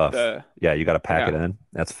 to that's put tough. the Yeah, you got to pack Yeah. it in.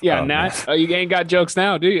 That's yeah. oh, Now man. you ain't got jokes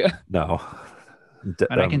now, do you? No.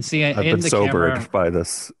 And I can see it I've in been the sobered camera. by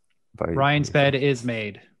this. By Ryan's bed is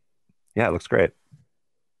made. Yeah, it looks great.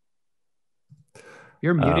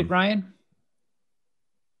 You're muted, Um, Ryan?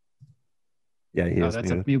 Yeah, he Oh, is that's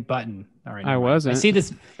muted. a mute button. All right. I never mind. wasn't. I see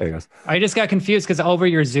this. There he goes. I just got confused because over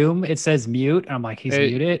your Zoom it says mute. I'm like, he's Hey.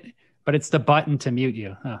 muted, but it's the button to mute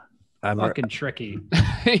you. Huh. I'm Fucking tricky.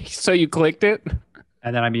 So you clicked it.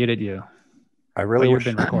 And then I muted you. I But really you've wish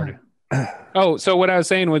been recorded. Oh, so what I was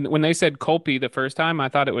saying when they said Colpy the first time, I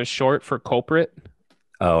thought it was short for culprit.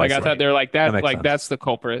 Oh, Like I I see. thought they were like that, That makes like sense. that's the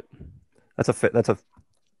culprit. That's a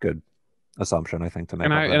good assumption, I think, to make.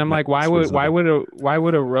 And up and that I'm like, why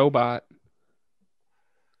would a robot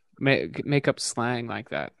make up slang like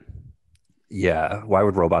that? Yeah, why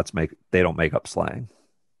would robots make? They don't make up slang.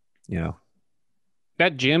 You know,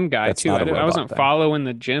 That gym guy That's too. not a I robot wasn't thing. following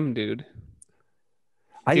the gym dude.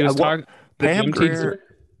 I, He was well, talking. The Pam gym Grier. teacher.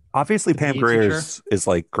 Obviously, The Pam PE Grier teacher. is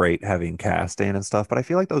like great having casting and stuff, but I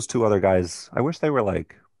feel like those two other guys. I wish they were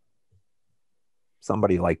like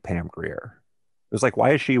somebody like Pam Grier. It was like,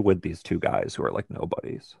 why is she with these two guys who are like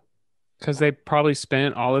nobodies? Because they probably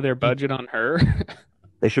spent all of their budget on her.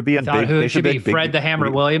 They should be in Thought big. who They should be in big- Fred the Hammer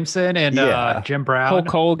big- Williamson and Yeah. Jim Brown. Hulk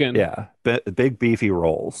Hogan. Yeah, big beefy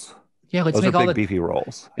roles. Yeah, let's Those make are all big the. beefy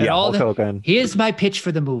roles. and Yeah, all Hulk the- Hogan. Here's my pitch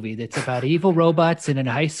for the movie. That's about evil robots in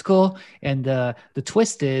a high school, and the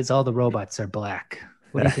twist is all the robots are black.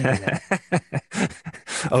 What do you think of that?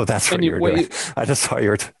 Oh, that's what And you you- were wait, doing. I just saw you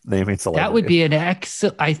were naming celebrities. That would be an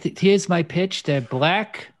excellent. Here's my pitch: they're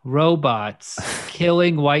black robots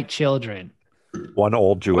killing white children. one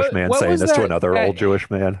old Jewish What- man what saying was this to that- another that- old Jewish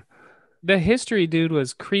man. The history dude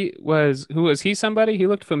was who was he? Somebody he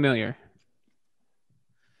looked familiar.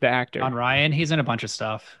 The actor. John Ryan, he's in a bunch of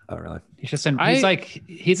stuff. Oh, really? He's just in. I-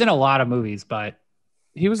 He's in a lot of movies, but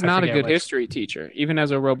He was I not a forget good which. history teacher, even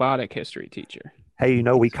as a robotic history teacher. Hey, you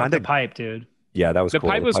know, we fuck kind the of pipe, dude. yeah, that was The cool.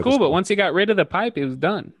 pipe was cool, but once he got rid of the pipe, it was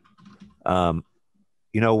done.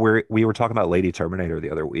 You know, we were talking about Lady Terminator the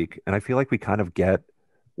other week, and I feel like we kind of get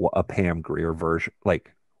a Pam Grier version,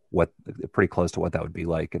 like what pretty close to what that would be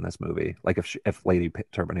like in this movie. Like if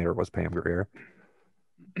Terminator was Pam Grier,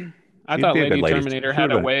 I She'd thought be a good Lady lady. Terminator She had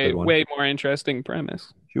would've a been a good one. way more interesting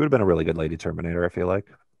premise. she would have been a really good Lady Terminator. I feel like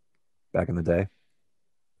back in the day,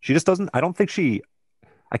 she just doesn't. I don't think she.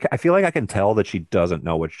 I feel like I can tell that she doesn't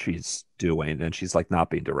know what she's doing, and she's like not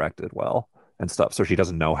being directed well. and stuff, so she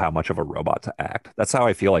doesn't know how much of a robot to act. That's how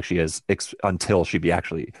I feel like she is until she be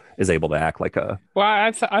actually is able to act like Well,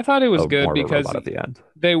 I thought it was good more of a because robot at the end.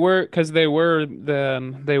 they were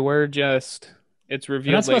just it's They're not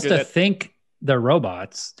revealed supposed later to that think they're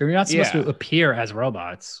robots. They're not supposed to yeah, appear as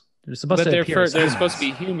robots. They're supposed but to appear as they're supposed to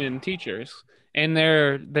be humans. human teachers, and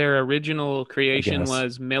their original I creation guess.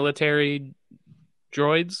 was military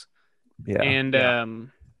droids, Yeah, and Yeah.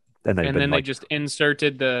 and they've and been then they like just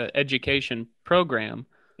inserted the education program.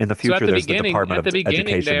 in the So future. There's the Department at the of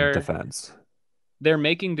beginning, Education and Defense. they're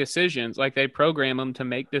making decisions. Like they program them to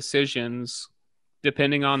make decisions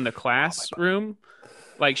depending on the Oh my God. classroom.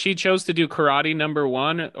 Like she chose to do karate number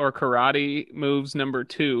 1 or karate moves number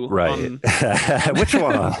 2 Right. on Which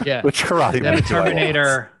one? Yeah. Which karate They have a move do I want?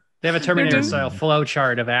 Terminator. They have a They're Terminator just style flow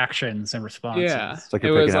chart of actions and yeah. responses. It's like It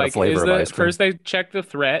you're was picking out a like is flavor of the ice cream. first they check the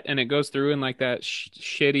threat and it goes through in like that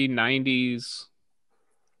shitty 90s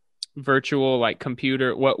virtual like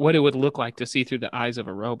computer what it would look like to see through the eyes of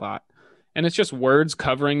a robot. And it's just words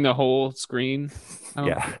covering the whole screen. I don't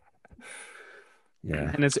Yeah.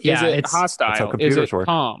 Yeah. And is Yeah, it it's That's how hostile? Is computers it work.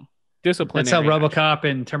 calm? Disciplinary that's how action? RoboCop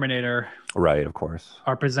and Terminator Right, of course.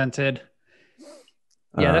 are presented.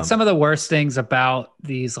 Yeah, that's Um, some of the worst things about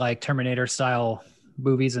these like Terminator style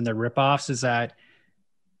movies and the ripoffs is that,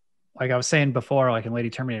 like I was saying before, like in Lady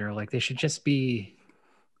Terminator, like they should just be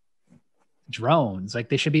drones. Like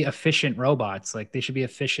they should be efficient robots. Like they should be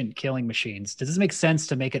efficient killing machines. Does this make sense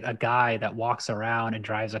to make it a guy that walks around and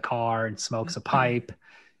drives a car and smokes a pipe?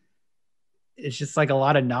 It's just like a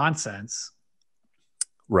lot of nonsense.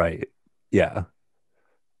 right. Yeah.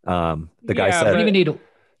 The guy Yeah, You don't said even need.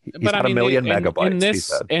 he's but I got a mean, million in megabytes, he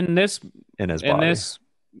said, in his in body. this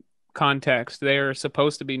context, they're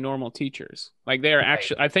supposed to be normal teachers. Like they are Right.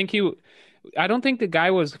 actually. I don't think the guy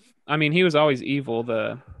was. I mean, he was always evil.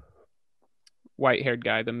 The white-haired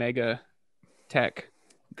guy, the mega tech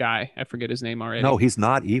guy. I forget his name already. No, he's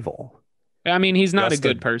not evil. I mean, he's not a Just a-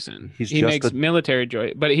 good person. he's He just makes a- military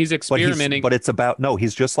joy, but he's experimenting. But it's about no,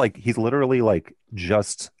 he's just like he's literally like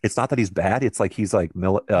just it's not that he's bad, it's like he's like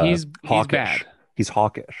He's hawkish. bad. He's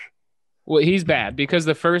hawkish. Well, he's bad because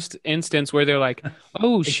the first instance where they're like,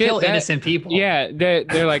 "Oh They shit, kill that innocent people. yeah,"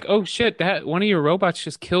 they're like, "Oh shit, that one of your robots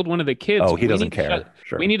just killed one of the kids. Oh, he We doesn't need to care. shut-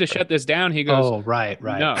 Sure. We need to shut this down." He goes, Oh, right.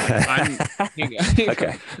 "No, I'm."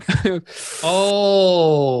 Okay.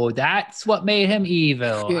 Oh, that's what made him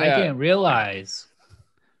evil. I Yeah. didn't realize.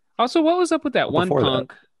 Also, what was up with that Well, one before that,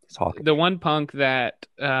 punk? He's hawkish. The one punk that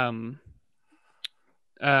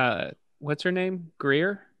what's her name?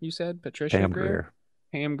 Greer, you said? Patricia Pam Greer? Grier.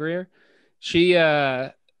 Pam Greer. She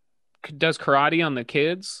does karate on the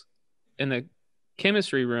kids in the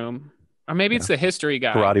chemistry room. Or maybe it's the history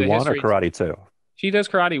guy. Karate the 1 or history- Karate 2? She does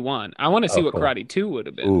karate 1. I want to see Oh, what cool. karate 2 would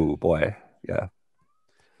have been. Ooh, boy. Yeah.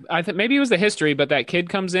 I think maybe it was the history, but that kid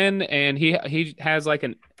comes in and he has like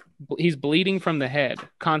he's bleeding from the head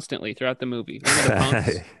constantly throughout the movie. Remember the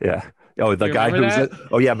punks? Yeah. Oh, the You guy remember who's that?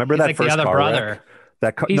 oh yeah, remember He's that like the first other car brother. wreck?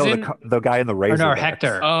 That He's no, in- the guy in the Or razor. no,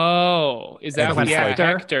 Hector. Hector. Oh, is that And he's yeah, like-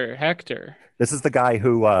 Hector. This is the guy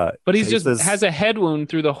who But he's just chases- has a head wound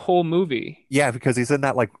through the whole movie. yeah, because he's in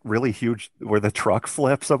that like really huge where the truck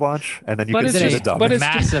flips a bunch and then you But can it's see It's the just- a dummy. but it's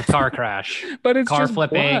massive car crash. But it's Car just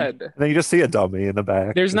flipping. blood. And then you just see a dummy in the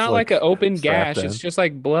back. There's just, not like an open strapped gash. in. It's just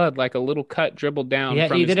like blood, like a little cut dribbled down Yeah,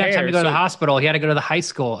 from he his didn't have time hair. to go to the So- hospital. He had to go to the high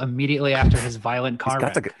school immediately after his violent car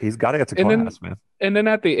wreck. He's got to get to And then- class, man. And then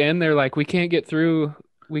at the end, they're like, we can't get through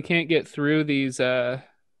these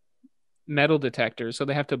metal detectors. So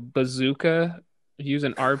they have to bazooka, use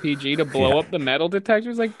an RPG to blow Yeah. up the metal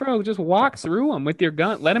detectors. Like, bro, just walk through them with your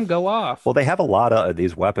gun. Let them go off. Well, they have a lot of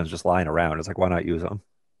these weapons just lying around. It's like, why not use them?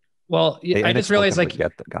 Well, They I just realized, like,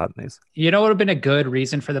 inexplicably gotten these. you know what would have been a good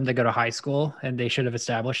reason for them to go to high school, and they should have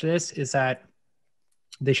established this, is that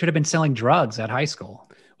they should have been selling drugs at high school.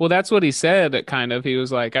 Well, that's what he said, kind of. He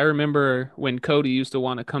was like, I remember when Cody used to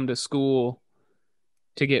want to come to school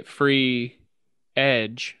to get free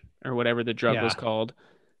Edge or whatever the drug Yeah. was called.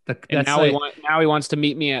 The, And that's now like, he wants to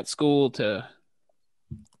meet me at school to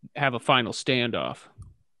have a final standoff.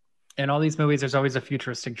 in all these movies, there's always a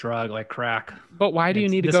futuristic drug like crack. But why do you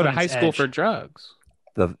It's- need to this go to one high is school Edge. for drugs?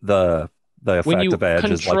 The When you effective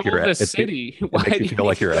edge is control like you're the it city, it why makes do you you feel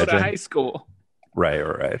like need you're to go to edging. high school?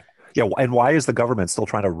 Right. Yeah, and why is the government still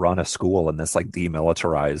trying to run a school in this like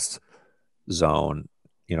demilitarized zone?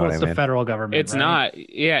 You know Well, what it's I the mean? federal government. It's right? not.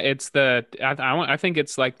 Yeah, it's I think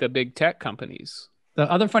it's like the big tech companies. The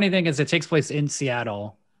other funny thing is it takes place in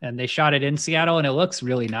Seattle, and they shot it in Seattle, and it looks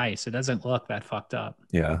really nice. It doesn't look that fucked up.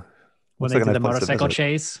 Yeah. When Looks they like a did the nice place to motorcycle visit.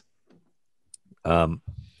 chase,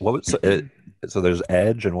 What was so there's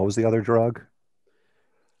Edge and what was the other drug?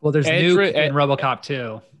 Well, there's Edge Nuke re- in Ed- RoboCop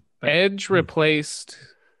 2. But Edge replaced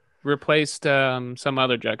some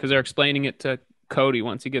other drug because they're explaining it to Cody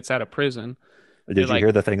once he gets out of prison. They're Did you like,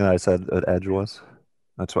 hear the thing that I said that Edge was?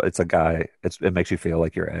 That's what it's a guy. It makes you feel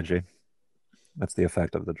like you're edgy. That's the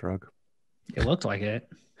effect of the drug. it looked like it.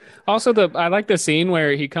 also I like the scene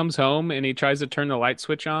where he comes home and he tries to turn the light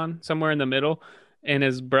switch on somewhere in the middle, and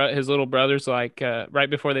his little brother's like right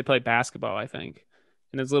before they play basketball, I think,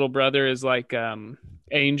 and his little brother is like Mom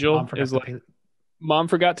Angel forgot is to like, pay. Mom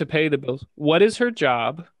forgot to pay the bills. What is her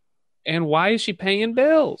job, and why is she paying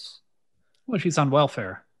bills? Well, she's on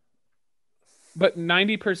welfare. But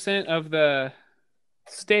 90% of the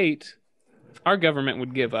state, our government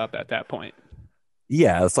would give up at that point.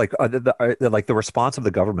 Yeah, it's like like the response of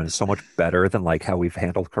the government is so much better than like how we've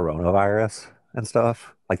handled coronavirus and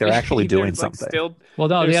stuff. Like they're actually They're, doing like, something. still, Well,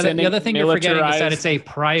 no, they're the sending other thing you're forgetting is that it's a militarized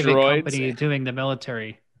private droids. company doing the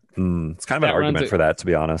military. It's kind of an That runs argument it. for that, to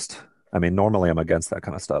be honest. I mean, normally I'm against that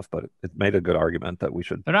kind of stuff, but it made a good argument that we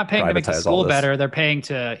should They're not paying to make the privatize all school this. better. They're paying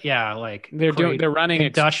to, like They're running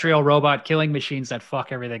industrial robot killing machines that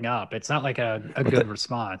fuck everything up. It's not like a good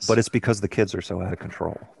response. But it's because the kids are so out of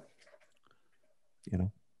control. You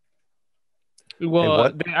know?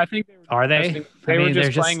 Well, I think Are they? testing- They were they're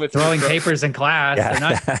just playing with throwing throw- papers in class. They're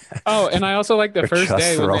not. Oh, and I also like the They're first just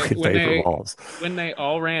day throwing when paper balls. they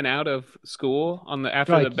all ran out of school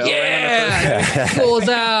after They're the like, bell rang on the first day. school's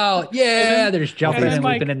out. Yeah, they're just jumping And then and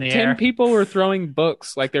like leaping in the 10 air. people were throwing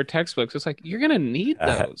books, like their textbooks. It's like, you're gonna need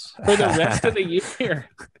those for the rest of the year.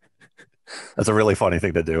 That's a really funny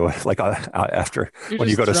thing to do. Like after You're when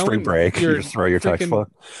you just go to spring throwing break, you your just throw your freaking textbook.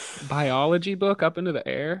 biology book up into the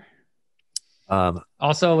air.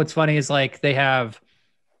 Also, what's funny is like they have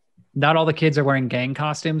not all the kids are wearing gang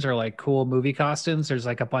costumes or like cool movie costumes. There's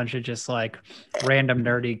like a bunch of just like random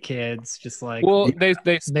nerdy kids, just like Well, they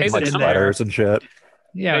Mixed say Like in the there. sweaters and shit.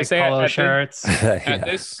 yeah, they like say polo at the- shirts. at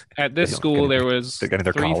Yeah. this school there was they're getting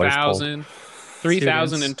their collars pulled.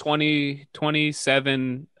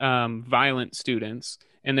 3,027 violent students,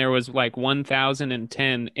 and there was like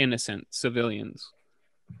 1,010 innocent civilians.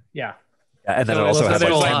 Yeah, Yeah, and then So it also so has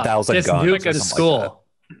there's like like- 10,000 just guns. nuke or the something school. Like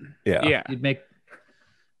that. Yeah. You'd make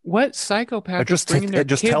What psychopath Just, is bringing their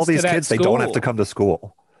just kids tell these to that kids they don't have to school? come to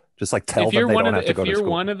school. Just like tell If them you're they one don't of have to go if to you're school.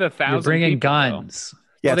 one of the you're thousand bringing people, guns.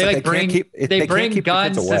 Yeah, Well, they it's like they can't bring keep, they can't bring keep the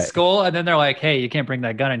kids guns to away. school, and then they're like, "Hey, you can't bring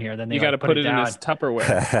that gun in here." Then they you got to like, put it in down. his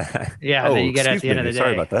Tupperware. Yeah, and then you get at excuse the end of me, the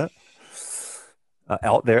sorry day. about that.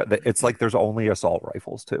 Out there, it's like there's only assault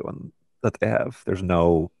rifles too, and that they have. There's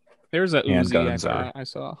no, There's a Uzi Handguns I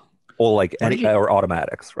saw. well, like What any did you- or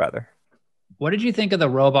automatics rather. What did you think of the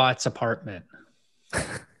robot's apartment?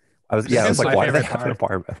 I was This is like, my why do they favorite have an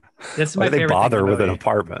part. apartment? This is Why my do they favorite thing bother in the with an movie.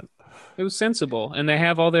 apartment? It was sensible, and they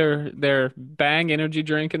have all their Bang energy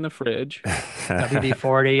drink in the fridge.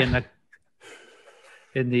 WD-40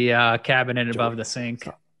 in the cabinet above the sink.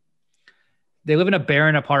 They live in a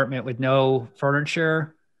barren apartment with no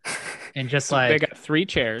furniture and just They like got 3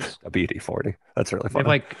 chairs. WD-40. That's really they have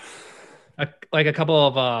funny. like a couple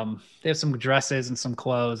of they have some dresses and some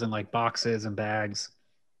clothes and like boxes and bags.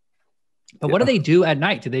 But what do Yeah. they do at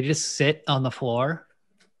night? Do they just sit on the floor?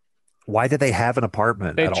 Why do they have an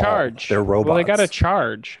apartment They at charge. all? They're robots. Well, they got to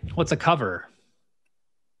charge, What's a cover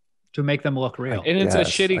to make them look real? and it's a Yes,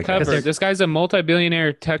 shitty I cover. guess. This guy's a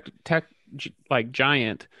multi-billionaire tech like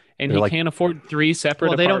giant, and They're he like- can't afford 3 separate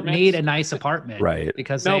Well, they don't apartments. need a nice apartment, Right.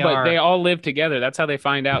 Because No, they but are. they all live together. That's how they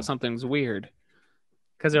find out something's weird.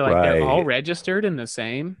 Because they're like they're all Right. registered in the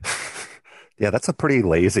same. Yeah, that's a pretty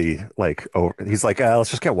lazy, like, he's like,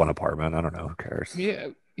 let's just get one apartment. I don't know. Who cares? Yeah,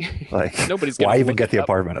 Like, nobody's gonna why even look get it the up.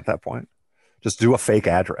 apartment at that point? Just do a fake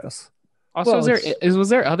address. Also, Well, was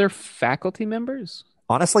there other faculty members?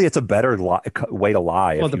 Honestly, it's a better way to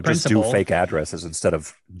lie Well, if the you just do principal- fake addresses instead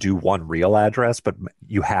of do one real address, but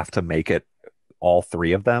you have to make it all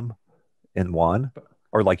 3 of them in one,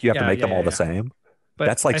 or like you have to Yeah, make them yeah, all the yeah. same. But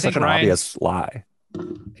That's like I such think an Ryan- obvious lie.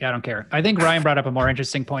 Yeah, I don't care. I think Ryan brought up a more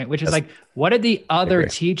interesting point, which is Yes. like, what did the other agree.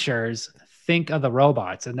 teachers think of the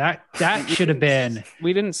robots? And that should have been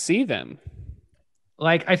We didn't see them.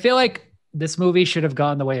 like, I feel like this movie should have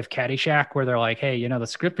gone the way of Caddyshack, where they're like, hey, the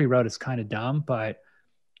script we wrote is kind of dumb, but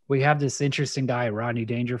we have this interesting guy, Rodney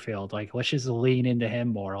Dangerfield. Like, let's just lean into him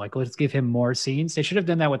more. Like, let's give him more scenes. They should have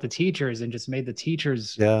done that with the teachers and just made the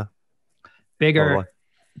teachers Yeah. bigger Totally.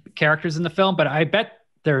 characters in the film. But I bet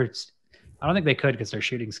I don't think they could because their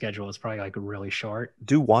shooting schedule is probably like really short.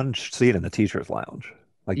 Do one scene in the teacher's lounge.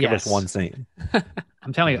 Like, give us Yes. one scene.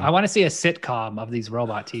 I'm telling you, I want to see a sitcom of these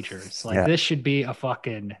robot teachers. Like Yeah. this should be a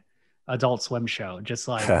fucking Adult Swim show. Just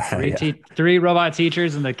like Yeah. three robot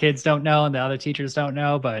teachers, and the kids don't know, and the other teachers don't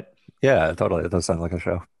know. But Yeah, totally. It does sound like a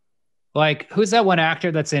show. Like, who's that one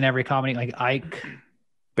actor that's in every comedy? Like Ike.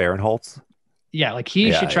 Barinholtz. Yeah, like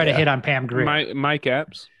he should Yeah, try to yeah. hit on Pam Grier. Mike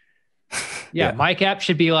Epps. Yeah, Mike Epps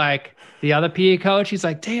should be like the other PE coach. He's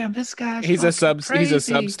like, damn, this guy's He's crazy. a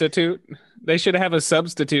substitute. They should have a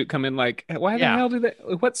substitute come in. Like, why the hell do they?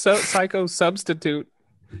 What psycho substitute?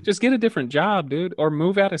 Just get a different job, dude, or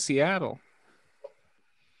move out of Seattle.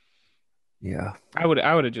 Yeah. I would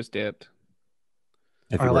have just dipped.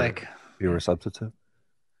 If Or you were, like if you were a substitute.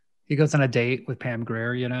 he goes on a date with Pam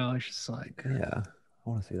Grier, you know, it's just like, Yeah, I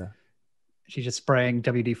want to see that. she's just spraying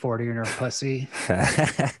WD-40 in her pussy.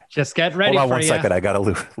 Just get ready. Hold on for one ya. second. I gotta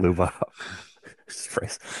lube up.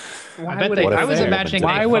 Why would I was imagining.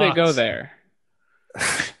 Why would it go there?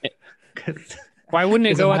 Why wouldn't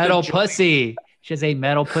it It's go a at metal the pussy. She has a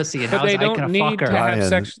metal pussy, and But how's they Ike don't gonna need fuck to her? have Ryan.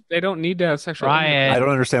 sex. They don't need to have sexual. Ryan. I don't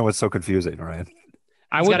understand what's so confusing, Ryan.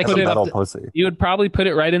 I He's would gotta put keep it. up Metal the- pussy. You would probably put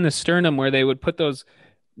it right in the sternum where they would put those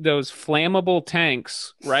flammable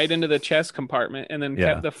tanks right into the chest compartment, and then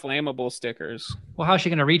kept the flammable stickers. Well, how's she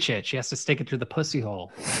gonna reach it? She has to stick it through the pussy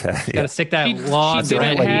hole. She's Yeah. gotta stick that She long didn't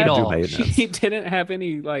red have- needle. Maintenance. She didn't have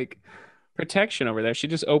any like protection over there. She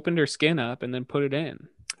just opened her skin up and then put it in.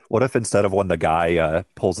 What if instead of when the guy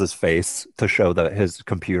pulls his face to show his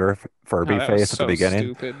computer Furby Oh, that was face at the so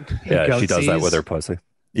beginning? stupid. Yeah, she does that with Goatsies. her pussy.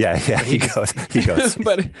 Yeah, he goes. He goes.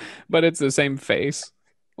 but it's the same face.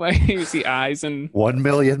 Like you see eyes and 1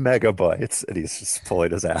 million megabytes, and he's just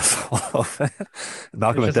pulling his asshole off.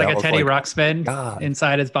 Malcolm It's just like McDowell a was Teddy like, Ruxpin God.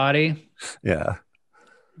 inside his body. Yeah,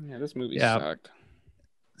 yeah, this movie Yeah. sucked.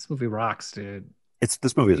 This movie rocks, dude.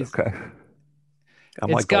 this movie is okay. I'm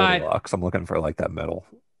It's like got- Goldilocks. I'm looking for like that middle.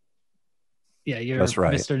 Yeah, you're That's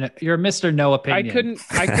right. You're Mr. No Opinion.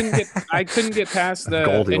 I couldn't get past the and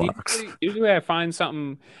Goldilocks. usually I find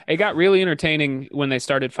something. It got really entertaining when they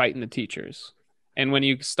started fighting the teachers, and when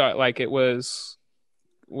you start like it was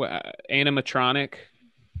animatronic.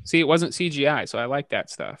 See, it wasn't CGI, so I like that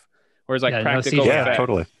stuff. Whereas like Yeah, no practical CGI. Yeah, effects.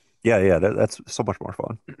 totally. Yeah. That's so much more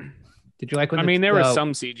fun. Did you like when I mean, there was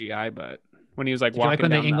some CGI, but when he was like Did you like walking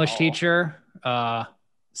when the down English hall, teacher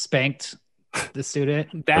spanked the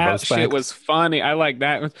student? that both shit spanked. was funny. I like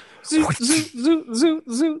that. Zoot, zoot, zoot, zoot,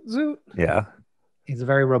 zoot, zoot. Yeah, He's a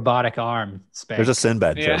very robotic arm spank. there's a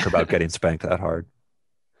Sinbad Yeah. joke about getting spanked that hard.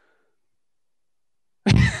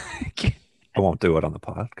 I won't do it on the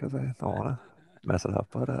pod because I don't want to mess it up.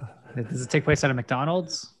 But Does it take place at a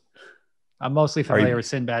McDonald's? I'm mostly familiar with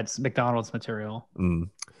Sinbad's McDonald's material.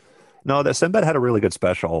 no, that Sinbad had a really good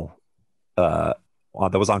special that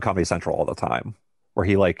was on Comedy Central all the time, where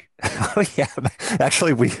he like, oh yeah,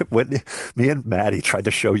 actually me and Maddie tried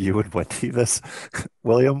to show you and Wendy this,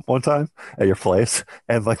 William, one time at your place,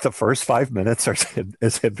 and like the first 5 minutes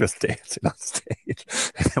is him just dancing on stage,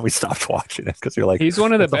 and then we stopped watching it because you're like, He's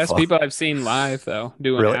one of the what best fuck? people I've seen live, though.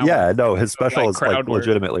 Doing Really? Alan. Yeah, no, his special like is like crowd work.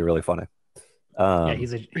 legitimately really funny. Yeah,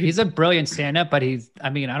 he's a brilliant stand-up, but I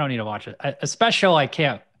don't need to watch it. A special, I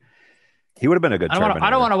can't. He would have been a good. I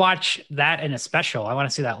don't want to watch that in a special. I want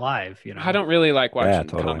to see that live. You know, I don't really like watching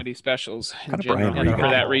totally. comedy specials in Kinda general Brian for Regan.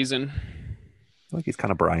 that reason. like he's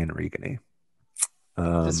kind of Brian Regan-y.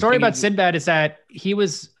 The story about Sinbad is that he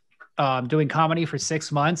was doing comedy for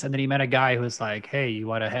 6 months, and then he met a guy who was like, "Hey, you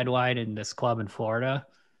want to headline in this club in Florida?"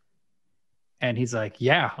 And he's like,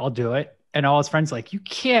 "Yeah, I'll do it." And all his friends are like, "You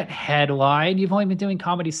can't headline. You've only been doing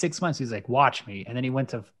comedy 6 months." He's like, "Watch me." And then he went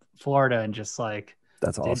to Florida and just like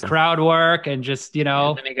That's did awesome. crowd work and just And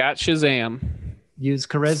then he got Shazam. used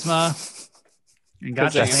charisma and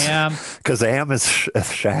got Kazam. Shazam. Kazam is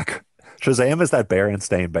Shaq. Shazam is that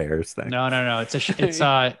Berenstain Bears thing. No.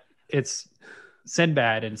 It's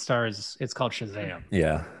Sinbad and stars. It's called Shazam.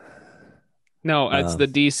 Yeah, No, it's the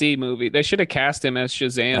DC movie. They should have cast him as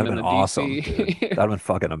Shazam that'd in been the awesome. DC. Dude. That'd been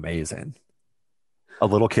fucking amazing. A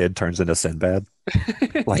little kid turns into Sinbad.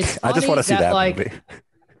 Like It's I just funny want to see that, that like, movie.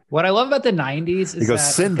 What I love about the 90s is He goes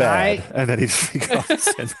that Sinbad, guy- and then he goes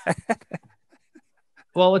Sinbad.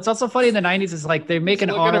 well, what's also funny in the 90s is like they make an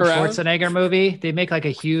looking Arnold around. Schwarzenegger movie. They make like a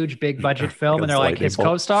huge big budget film and they're like Lightning his bolt.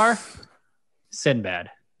 co-star, Sinbad.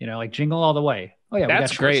 You know, like Jingle All the Way. Oh yeah,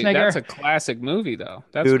 That's we got great. Schwarzenegger That's a classic movie, though.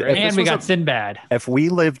 That's Dude, great. if and this we was got a- Sinbad. If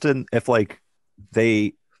like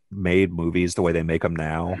they made movies the way they make them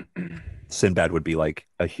now, Sinbad would be like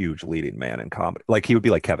a huge leading man in comedy. Like he would be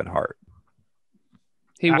like Kevin Hart.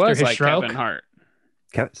 He After was his like stroke? Kevin Hart.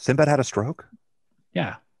 Sinbad had a stroke.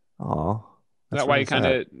 Yeah. Oh, Is that why he kind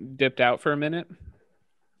of dipped out for a minute?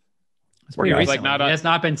 It's pretty guy. recent. Like, not he on- has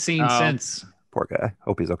not been seen Oh. since. Poor guy.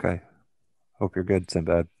 Hope he's okay. Hope you're good,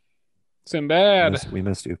 Sinbad. Sinbad. We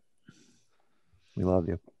missed you. We love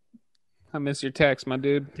you. I miss your text, my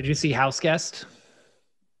dude. Did you see House Guest?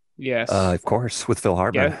 Yes. Of course, with Phil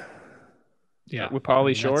Hartman. Yeah. Yeah, with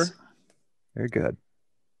Pauly that's- Shore. Very good.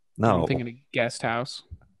 I'm No. thinking of Guest House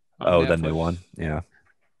on Oh, the Netflix. new one. Yeah.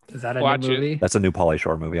 Is that a Watch new it. movie? That's a new Pauly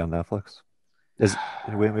Shore movie on Netflix.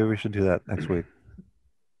 Maybe we should do that next week.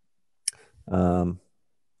 Um,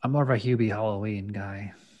 I'm more of a Hubie Halloween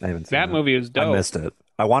guy. I haven't seen That that. movie is I dope. missed it.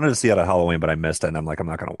 I wanted to see it at Halloween, but I missed it, and I'm like, I'm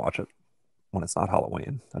not going to watch it when it's not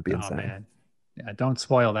Halloween. That'd be Oh insane. man, yeah, don't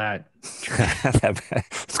spoil that.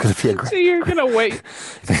 It's going to be a So great. you're gonna wait.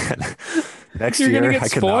 Man, next You're gonna year, get I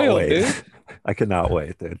cannot spoiled, wait. dude. I cannot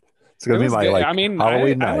wait, dude. It's It going to be was my good. like I mean,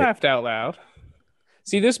 Halloween I night. laughed out loud.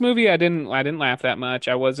 See, this movie, I didn't laugh that much.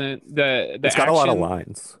 I wasn't the It's got a lot of action.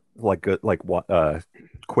 lines, like good, like what,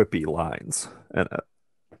 quippy lines. And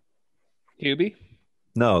Hubie.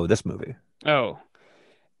 no, this movie. Oh,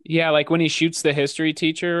 yeah, like when he shoots the history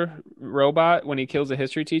teacher robot, when he kills the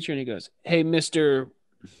history teacher, and he goes, "Hey, Mister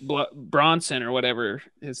Bronson, or whatever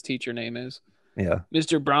his teacher name is, Yeah.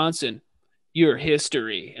 Mister Bronson, your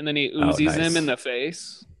history," and then he Oh, oozes him nice. in the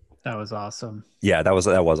face. That was awesome. Yeah, that was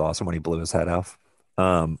awesome when he blew his head off.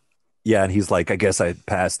 Yeah, and he's like, I guess I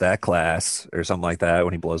passed that class or something like that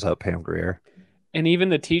when he blows up Pam Grier. And even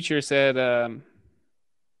the teacher said,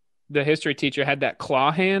 the history teacher had that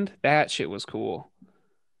claw hand. That shit was cool.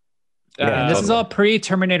 Yeah, And this is totally. all pre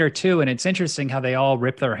Terminator 2, and it's interesting how they all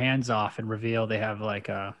rip their hands off and reveal they have like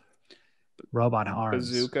robot arms.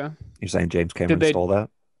 Bazooka, You're saying James Cameron they- stole that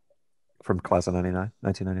from class of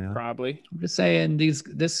 1999? probably. I'm just saying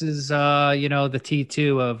this is the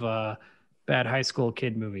T2 of bad high school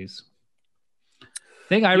kid movies.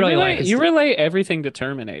 Thing I really like is you relate everything to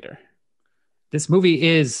Terminator. this movie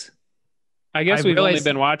is, I guess I we've only realized-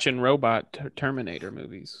 been watching robot Terminator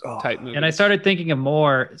movies, Oh. type movies. and I started thinking of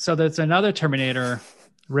more. So there's another Terminator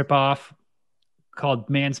ripoff called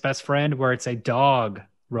Man's Best Friend, where it's a dog Ooh,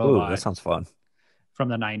 robot that sounds fun. from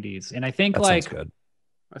the 90s. And I think That like sounds good.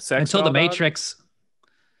 a sex until doll the dog? Matrix,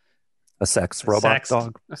 A sex A robot sexed-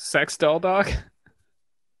 dog? A sex doll dog.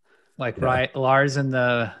 like Yeah. right, Lars and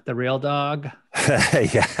the real dog,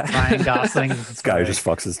 Yeah. Ryan Gosling. This guy who just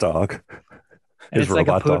fucks his dog. and His it's like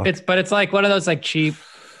a robot dog. it's like one of those like cheap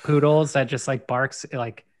poodles that just like barks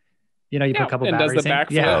like you put Yeah, a couple and does batteries the in.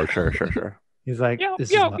 backflip. Yeah, Oh, sure. he's like, Yo,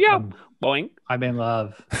 this yo, is yo. I'm, Boing. I'm in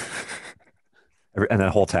love. And the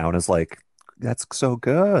whole town is like, that's so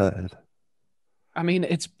good. I mean,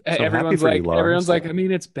 it's happy everyone's for you, like Lars. everyone's like. I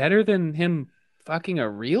mean, it's better than him fucking a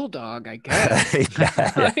real dog, I guess.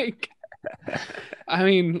 Yeah. Like, I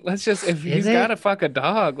mean, let's just if he's it? got to fuck a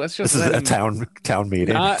dog, let's just This is let a him town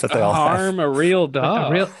meeting not that they all have. harm a real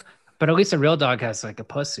dog. But at least a real dog has like a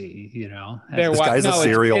pussy, They're This wa- guy's a no,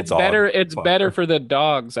 serial it's dog better. It's fucker. better for the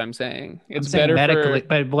dogs. I'm saying I'm it's saying better medically, for.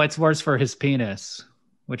 but what's worse for his penis?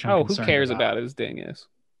 Which I'm Oh, who concerned cares about his dingus?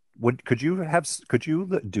 Could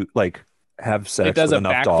you do like have sex It does with a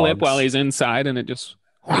enough backflip dogs? while he's inside, and it just.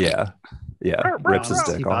 Yeah. Rips his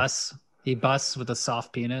He dick off. busts. He busts with a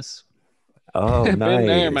soft penis. Oh, nice. Been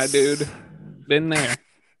there, my dude. Been there.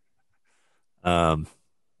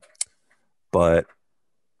 But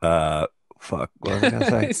fuck. What was I gonna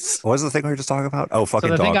say? Nice. What was the thing we were just talking about? Oh, fucking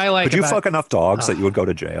the thing dogs. I like Could you about- fuck enough dogs that you would go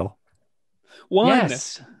to jail? One.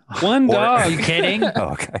 Yes. One Or- dog. Are you kidding?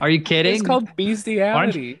 Oh, okay. Are you kidding? It's called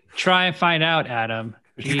bestiality. Try and find out, Adam.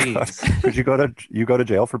 Jeez. Could you go to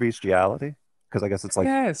jail for bestiality? Because I guess it's like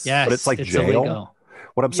Yes. Yes, But it's like jail? illegal.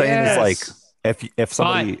 what I'm saying is like Yes. if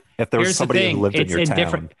somebody if there was Here's the somebody thing. who lived in It's your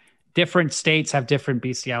town, different states have different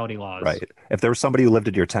bestiality laws. right? If there was somebody who lived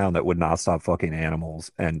in your town that would not stop fucking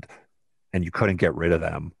animals and you couldn't get rid of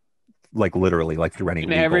them, like literally, like through any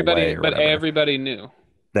And legal everybody, way or but whatever, everybody knew.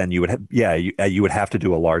 then you would have, you would have to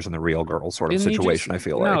do a Lars and the Real Girl sort of Didn't you situation. just- I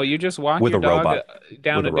feel no, like you just walk With your a dog robot.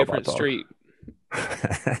 down With a a robot different dog. street.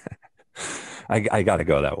 I got to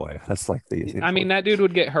go that way. That's like the easy. I mean, that dude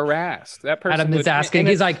would get harassed. That person Adam is would, asking. and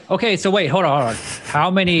He's it- like, okay, so wait, hold on. How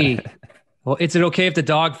many? Well, is it okay if the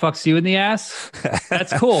dog fucks you in the ass?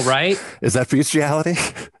 That's cool, right? Is that bestiality?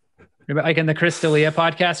 Remember, like in the Chris D'Elia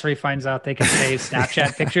podcast, where he finds out they can save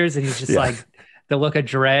Snapchat pictures, and he's just Yeah. like the look of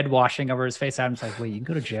dread washing over his face. Adam's like, wait, you can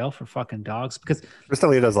go to jail for fucking dogs because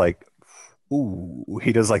Crystal does like, ooh.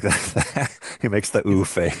 He does like that. He makes the ooh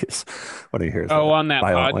face when he hears. Oh, that on that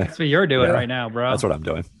violently. that's what you're doing Yeah. right now, bro. That's what I'm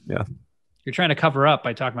doing. Yeah, You're trying to cover up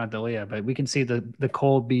by talking about D'Elia, but we can see the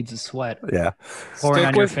cold beads of sweat yeah. pouring Stick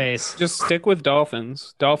on your with- face. just stick with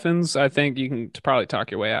dolphins. Dolphins, I think you can probably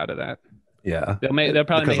talk your way out of that. Yeah. They'll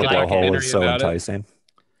probably Because make the a blowhole documentary is so about it. enticing.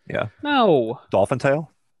 Yeah. No, Dolphin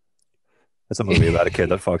Tail. It's a movie about a kid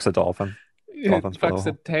that fucks a dolphin. Dolphins fucks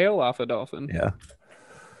the blowhole. tail off a dolphin. Yeah.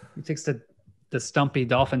 He takes the stumpy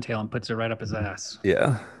dolphin tail and puts it right up his ass.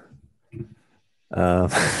 Yeah. Um,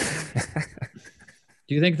 Do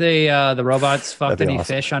Do you think the robots That'd fucked be any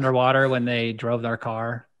awesome. fish underwater when they drove their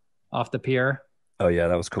car off the pier? Oh yeah,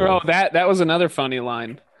 that was Oh, cool. that was another funny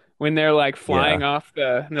line when they're like Yeah, flying off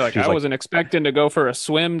and they're like, she's I like, wasn't expecting to go for a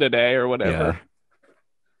swim today or whatever. yeah,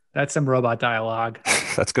 That's some robot dialogue.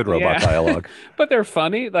 that's good robot Yeah. dialogue. But they're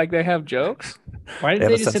funny, like they have jokes. Why They didn't have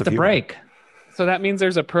they a just sense hit of the humor. brake? So that means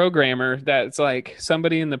there's a programmer that's like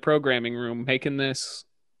somebody in the programming room making this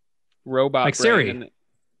robot Like brain, Siri.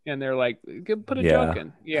 and they're like, Put a joke Yeah,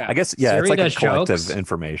 in." Yeah. I guess yeah, it's Siri like a does collective jokes.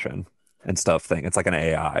 information and stuff thing. It's like an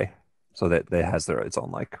AI, so that it has its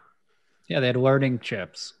own like. Yeah, they had learning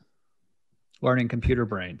chips, learning computer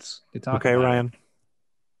brains. They talk Okay, about it. Ryan,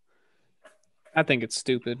 I think it's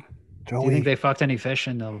stupid. Do you think Joey. they fucked any fish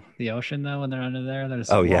in the ocean though when they're under there? They're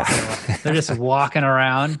just Oh yeah, walking around. They're just walking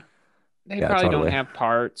around. They yeah, probably don't totally. have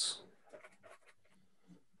parts.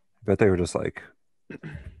 Bet they were just like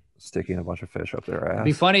sticking a bunch of fish up their It'd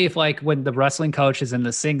be ass. funny if like when the wrestling coach is in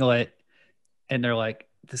the singlet and they're like,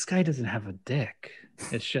 this guy doesn't have a dick.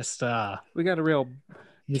 It's just We got a real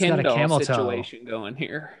he's Ken got a doll camel toe. situation going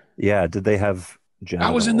here. Yeah, did they have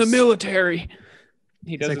I was in the genitals? military.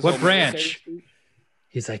 He does like, his "What whole military branch?" speech.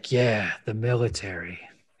 He's like, yeah, the military.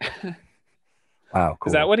 Wow, cool.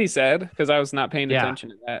 Is that what he said? Because I was not paying Yeah. attention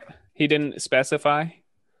to that. He didn't specify.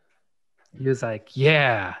 He was like,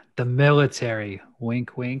 yeah, the military.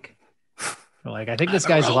 Wink, wink. We're like, I think this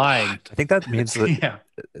I'm a guy's robot. lying. I think that means that Yeah.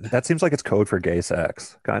 that seems like it's code for gay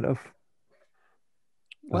sex, kind of.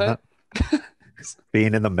 Doesn't What? it?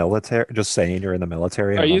 Being in the military, just saying you're in the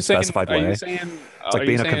military in Are an you saying? unspecified Are way. you saying? It's like are being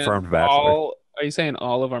you a saying confirmed bachelor. Are you saying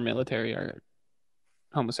all of our military are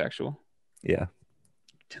homosexual? Yeah,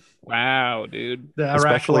 Wow, dude. The Iraq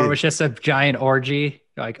Especially- War was just a giant orgy.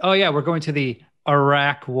 Like, oh yeah, we're going to the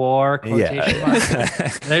Iraq War quotation marks. yeah.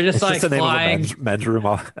 They're just It's like the name flying. of a men's room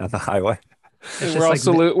on the highway. It's We're all just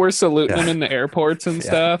like we're saluting Yeah. them in the airports and Yeah.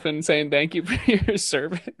 stuff and saying thank you for your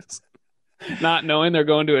service. Not knowing they're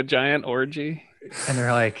going to a giant orgy. and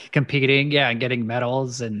they're like competing, yeah, and getting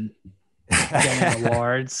medals and getting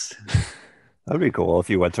awards. That'd be cool if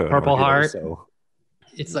you went to an Purple orgy that Heart. was So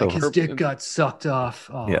It's like his dick got sucked off.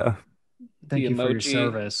 Oh, yeah, thank The you for your emoji.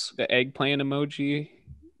 service. The eggplant emoji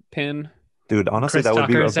pin. dude. Honestly, Chris that would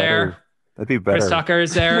be a Tucker's better. there. That'd be better. Chris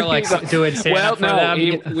Tucker's there, like doing stand Well, up for no,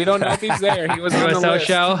 them. we don't know if he's there. He was on the USO list.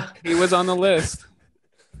 show. He was on the list.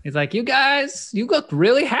 He's like, you guys, you look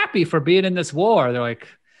really happy for being in this war. They're like,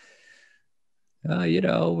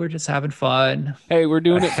 we're just having fun. Hey, we're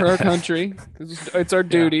doing it for our country. It's our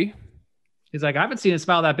duty. He's like, I haven't seen a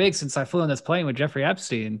smile that big since I flew on this plane with Jeffrey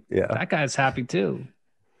Epstein. Yeah, That guy's happy too.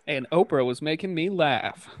 And Oprah was making me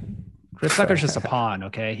laugh. Chris Tucker's just a pawn,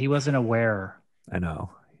 okay? He wasn't aware. I know.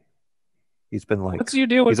 He's been like, What's your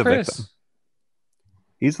deal with he's a Chris? victim.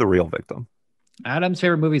 He's the real victim, Adam's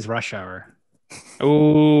favorite movie is Rush Hour.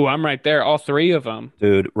 Oh, I'm right there. All three of them.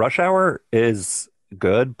 dude. Rush Hour is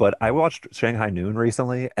good, but I watched Shanghai Noon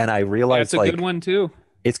recently, and I realized That's a like good one too.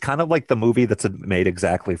 it's kind of like the movie that's made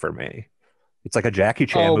exactly for me. It's like a Jackie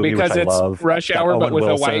Chan Oh, movie, because which I it's love. Rush Got Hour, but Owen with a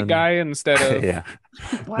Wilson. white guy instead of. Yeah,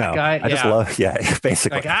 Black no, guy. I just love. Yeah,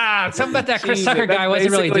 basically. Like, something about that Chris Jesus, Tucker guy that's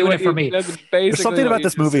wasn't really basically doing what it for me. That's There's basically something what about you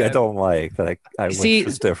this just movie I said. don't like that I See, wish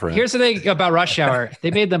was different. Here's the thing about Rush Hour.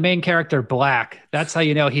 They made the main character black. That's how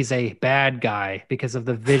you know he's a bad guy because of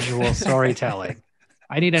the visual storytelling.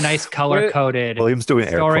 I need a nice color coded William's doing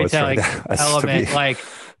air quotes right storytelling now. As to element be- like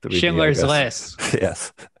to be me, I Schindler's guess. List.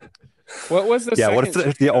 Yes. What was the Yeah. What second?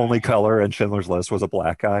 if the only color in Schindler's List was a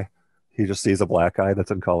black guy? He just sees a black guy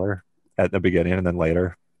that's in color at the beginning and then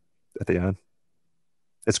later at the end.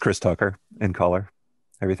 It's Chris Tucker in color.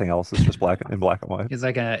 Everything else is just black and white. He's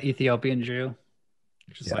like an Ethiopian Jew.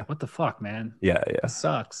 Just Yeah. like, what the fuck, man? Yeah, yeah. This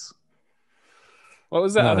sucks. What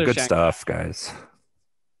was the other Good Shanghai? stuff, guys.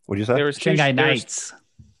 What'd you say? There was two Shanghai there was- Nights.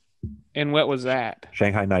 And what was that?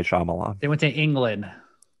 Shanghai Night Shyamalan. They went to England.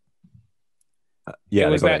 Yeah, it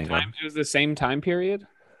they was go to that England. time. It was the same time period.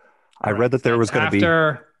 I read that there was going to be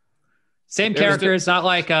After same There was characters, not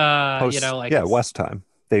like post, like West time.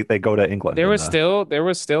 They go to England. There in was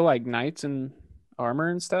the- still like knights in armor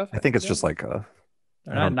and stuff. I think it's just like a.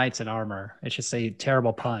 they're not knights in armor. It's just a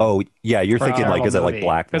terrible pun. Oh yeah, you're For a thinking like, terrible is it like movie.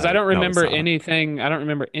 Black? because I Knight? don't No, it's remember not. anything. I don't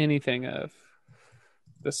remember anything of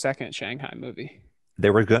the second Shanghai movie.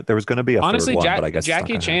 There was going to be a Honestly, third one, but I guess it's not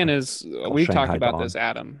Jackie gonna Chan happen. is. We've talked Shanghai about Dawn. this,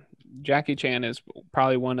 Adam. Jackie Chan is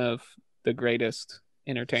probably one of the greatest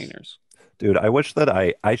entertainers. Dude, I wish that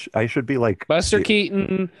I should be like Buster see-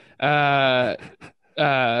 Keaton, whoever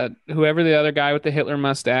the other guy with the Hitler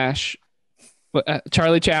mustache,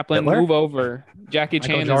 Charlie Chaplin, Hitler? move over. Jackie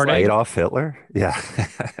Michael Chan Jordan. is Adolf Hitler. Yeah,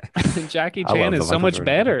 like Jackie I love Chan the is so Michael much Jordan.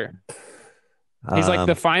 better. He's like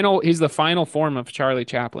Um, he's the final form of Charlie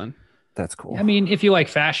Chaplin. that's cool. I mean, if you like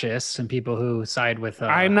fascists and people who side with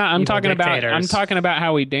I'm evil talking about dictators,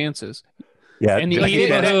 how he dances. Yeah, And like he,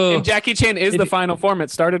 people who, and Jackie Chan is if, the final form.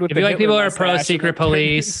 It started with if the you like Hitler people who are mustache pro and secret then turned into-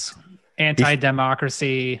 police,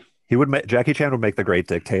 anti-democracy, he would make Jackie Chan would make the great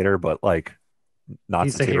dictator, but like not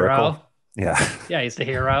he's the satirical. hero. Yeah, Yeah, he's the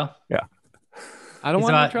hero. yeah. I don't He's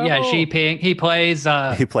want no about trouble. yeah, Xi Jinping. He plays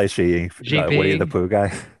He plays Winnie the GP. Pooh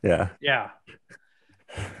guy. Yeah, Yeah.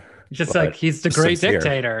 Just but like he's the just great sincere.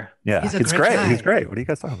 dictator. Yeah, He's a he's great great. guy. He's great. What are you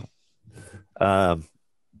guys talking about?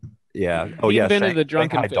 Yeah. Oh He yeah. invented the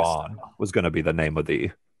drunken Shanghai fist. Dawn was going to be the name of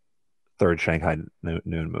the third Shanghai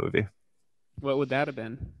Noon movie. What would that have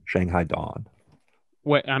been? Shanghai Dawn.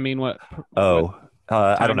 What I mean, what? Oh,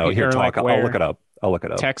 I don't know. time Here, or, talk. like, I'll look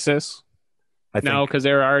it up. Texas? I No, think because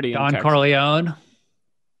they're already in Don Texas. Corleone.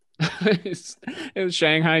 It was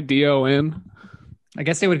Shanghai DON. I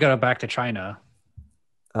guess they would go back to China.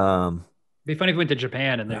 um It'd be funny if we went to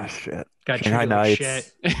Japan and then shit. got Shanghai treated like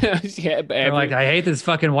Nights. shit. Yeah, They're like, I hate this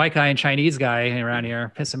fucking white guy and Chinese guy around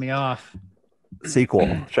here, pissing me off.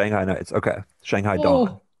 Sequel. Shanghai Nights. Okay. Shanghai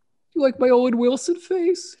Dawn. You like my Owen Wilson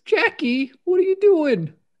face? Jackie, what are you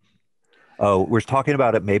doing? Oh, we're talking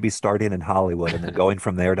about it maybe starting in Hollywood and then going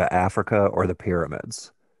from there to Africa or the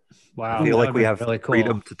pyramids. Wow. I feel that like would we be have really cool.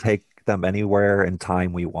 freedom to take them anywhere and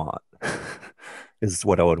time we want. Is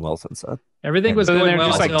what Owen Wilson said. Everything was So then going they're well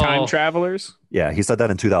just like until- time travelers. Yeah, he said that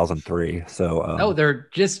in 2003. So No, they're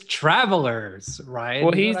just travelers, right?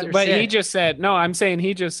 Well, You don't understand. he just said no. I'm saying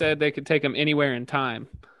he just said they could take them anywhere in time,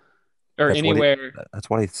 or That's what he- anywhere. that's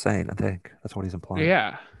what he's saying. I think that's what he's implying.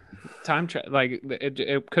 Yeah, like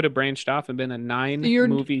it could have branched off and been a 9 You're-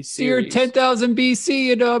 movie So you're series. 10,000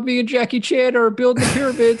 BC and me and Jackie Chan are building the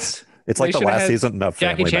pyramids. It's like They the should've last had season of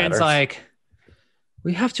Jackie Family Chan's Matters. like,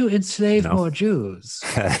 we have to enslave No. more Jews.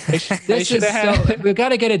 They This should is have so, we got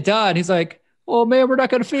to get it done. He's like, oh man, we're not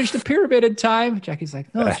going to finish the pyramid in time. Jackie's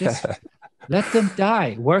like, no, just let them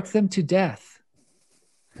die, work them to death,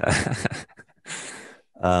 because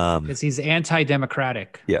he's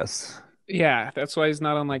anti-democratic. Yes. Yeah, that's why he's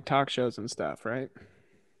not on like talk shows and stuff, right?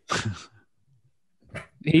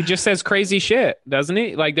 He just says crazy shit, doesn't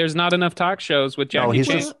he? Like, there's not enough talk shows with Jackie No, he's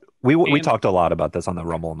Chan. just we And- talked a lot about this on the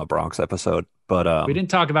Rumble in the Bronx episode, but We didn't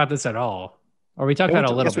talk about this at all, or we talked Yeah,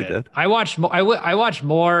 about it a little yes, we bit. did. I watched. I watched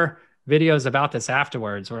more videos about this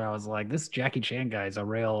afterwards, where I was like, this Jackie Chan guy is a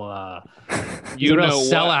real, he's You a real know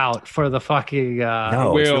what? sellout for the fucking no, it's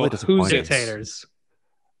Will, really who's disappointing. it? dictators.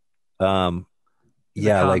 He's a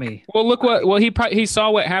Yeah, like commie. Well, look what. Well, he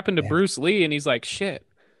saw what happened to Bruce Lee, and he's like, shit,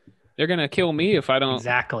 they're gonna kill me if I don't.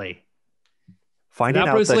 Exactly. finding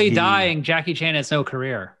Without out Bruce that Lee he, dying, Jackie Chan has no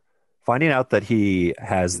career. finding out that he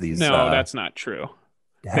has these No, that's not true.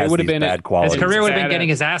 has it would've these been- bad his qualities. His career would have been Badass. getting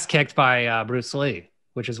his ass kicked by Bruce Lee,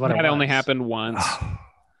 which is what That it was. only happened once.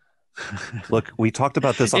 Look, we talked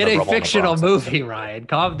about this on In the a Rumble in the fictional Bronx movie, Ryan.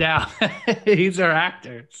 Calm down. These are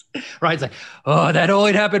actors. Ryan's like, oh, that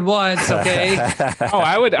only happened once, okay? episode. Oh,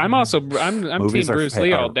 I'm team Movies are Bruce fa-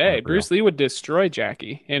 Lee are- all day. are Bruce Lee would destroy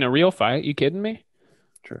Jackie in a real fight. You kidding me?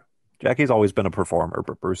 True. Jackie's always been a performer,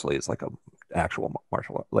 but Bruce Lee is like a actual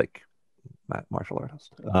martial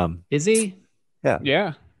artist. Is he?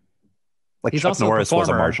 Yeah. Like He's Chuck also a Norris was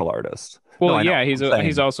a performer. martial artist. Well, No, I know. yeah, I'm he's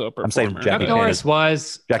saying- also a performer. I'm saying Chuck Jackie Chan Norris is-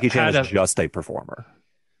 was. Jackie Chan had is a- just a performer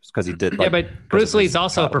because he did. yeah, Like, but because Bruce of Lee's his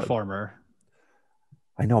also a childhood. performer.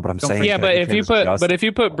 I know, but I'm Don't saying. Yeah, but Jackie if Chan you is put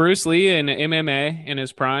just- Bruce Lee in MMA in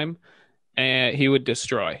his prime, he would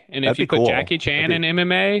destroy. And if That'd you be put cool. Jackie Chan That'd in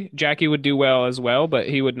MMA, Jackie would do well as well, but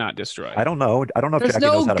he would not destroy. I don't know. I don't know if There's Jackie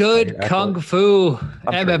knows no how to good fight, actually. kung fu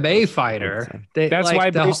I'm sure MMA it's fighter. insane. That's like, why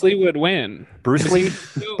the- Bruce Lee would win. Bruce Lee,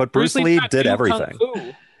 but Bruce Lee did not did do everything. Kung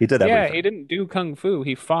fu. He did Yeah, everything. he didn't do kung fu.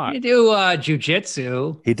 He fought. You do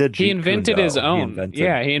jujitsu. He did. He Jeet invented Kune his Do. own.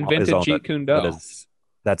 Yeah, he his invented own Jeet Kune Do.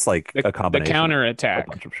 That's like The a combination. counter of a attack.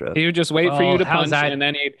 bunch of shit. He would just wait for Oh, you to how's punch, that? and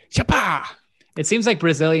then he'd chapa. It seems like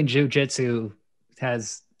Brazilian jiu-jitsu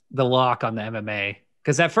has the lock on the MMA.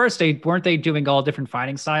 Because at first they weren't doing all different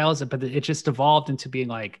fighting styles, but it just evolved into being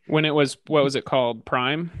like, When it was, what was it called?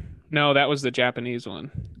 Prime? No, that was the Japanese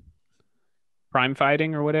one. Prime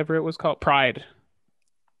fighting or whatever it was called. Pride.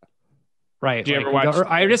 right. Did you like ever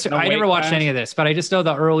watch I never weight watched class? any of this, but I just know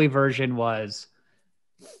the early version was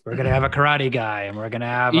we're gonna have a karate guy and we're gonna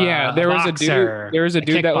have Yeah, there was boxer, a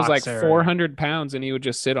dude that was like kickboxer. 400 pounds, and he would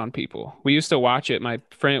just sit on people. We used to watch it. My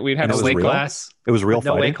friend, we'd have And a it was weight real? class. It was real With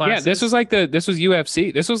no weight fighting. class. Yeah, this was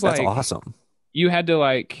UFC. This was That's like awesome. you had to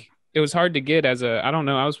like. It was hard to get as a. I don't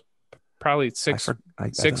know. I was probably sixth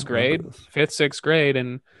Sixth grade, fifth, sixth grade,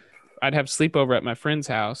 and I'd have sleepover at my friend's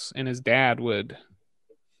house, and his dad would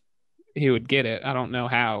he would get it. I don't know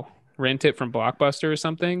how. Rent it from Blockbuster or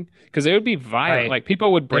something because it would be violent. Right. Like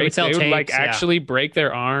people would They would break, sell they would like tapes. Yeah. actually break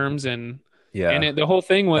their arms and Yeah, the whole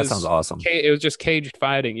thing that sounds was awesome. it was just caged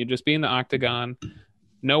fighting. You'd just be in the octagon,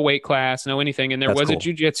 no weight class, no anything. And there That's was a cool.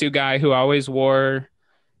 jujitsu guy who always wore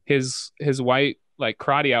his white like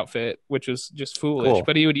karate outfit, which was just foolish. Cool.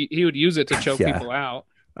 But he would use it to choke Yeah. people out.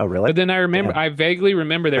 Oh, really? But then Damn. I vaguely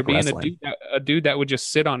remember there Like being wrestling. a dude that would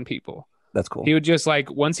just sit on people. That's He cool. would just like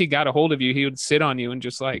once he got a hold of you, he would sit on you and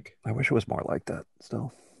just like I wish it was more like that.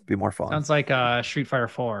 Still, be more fun. Sounds like Street Fighter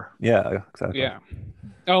 4. Yeah, exactly. yeah.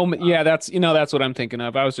 Oh yeah, that's what I'm thinking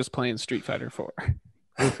of. I was just playing Street Fighter 4.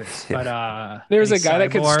 Rufus. Yeah. But There's any a guy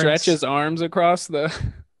that could cyborgs? stretch his arms across the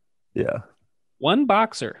Yeah. one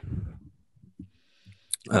boxer.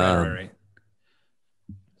 Right.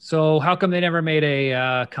 So how come they never made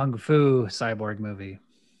a kung fu cyborg movie?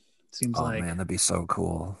 Seems Oh like man, that'd be so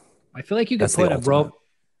cool. I feel like you could That's the put ultimate.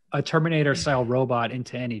 a Terminator style robot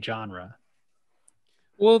into any genre.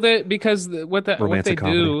 Well, because what they Romantic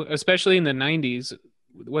comedy. do, especially in the '90s,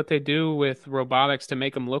 what they do with robotics to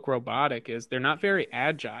make them look robotic is they're not very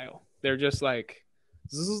agile. They're just like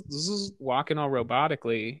walking all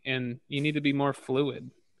robotically, and you need to be more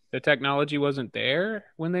fluid. The technology wasn't there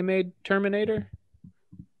when they made Terminator.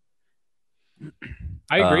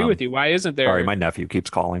 I agree with you. Why isn't there? Sorry, my nephew keeps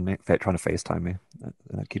calling me, trying to FaceTime me,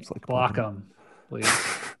 and it keeps like Block bugging me. him, please.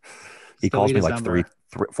 He Still calls need me his like number.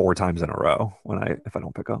 four times in a row if I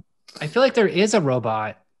don't pick up. I feel like there is a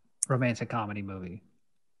robot romantic comedy movie.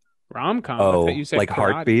 Rom-com. I Oh, thought you said like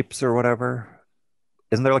heart karate. beeps or whatever.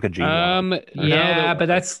 Isn't there like a G one? Yeah, No, but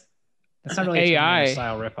that's not really a AI. Terminator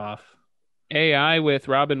style ripoff. AI with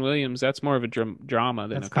Robin Williams. That's more of a drama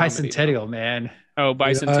than That's a comedy. Bicentennial, man. Oh,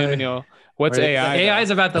 Bicentennial. What's The AI? AI is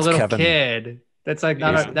about the That's little Kevin. kid. That's like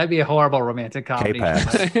not Yeah. that'd be a horrible romantic comedy.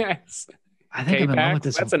 K-Pax. Yes. I think I'm in love with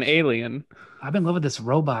this. That's an alien. I've been in love with this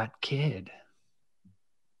robot kid.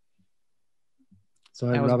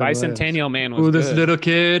 Sorry, That was Robin Williams. Bicentennial Man was Ooh, this good. little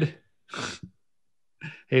kid.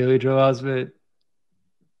 Haley Joel Osment.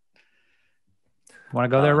 Want to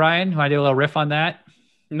go there, Ryan? Want to do a little riff on that?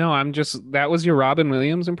 No, that was your Robin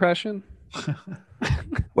Williams impression?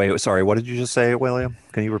 Wait, sorry. What did you just say, William?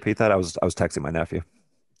 Can you repeat that? I was texting my nephew.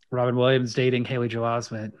 Robin Williams dating Haley Joel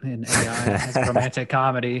Osment in AI as a romantic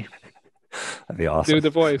comedy. That'd be awesome. Do the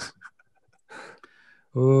voice.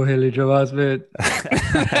 Oh, Haley Joel Osment.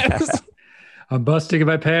 I'm busting in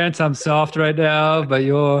my pants. I'm soft right now, but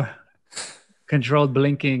your controlled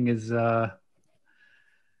blinking is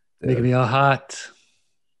making me all hot.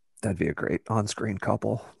 That'd be a great on-screen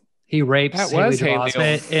couple. He rapes That Haley was Joel Haley.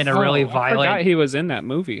 Osment in a really I forgot violent. he was in that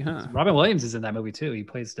movie, huh? Robin Williams is in that movie too. He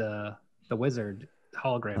plays the wizard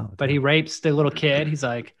hologram, Oh, but he rapes the little kid. He's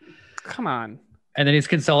like, Come on. and then he's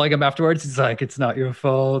consoling him afterwards. He's like, "It's not your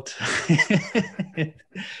fault.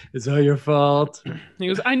 It's not your fault." He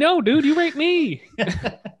goes, I know, dude, you raped me.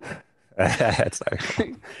 That's not-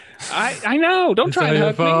 I know. Don't It's try not to your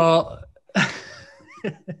hug me. fault.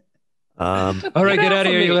 All right, Get get off out of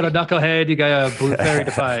of here, you me. little knucklehead. You got a blue fairy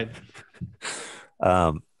defied.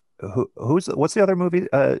 what's the other movie?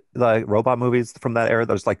 Like robot movies from that era?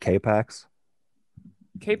 There's like K-Pax.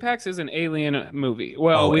 K-Pax is an alien movie.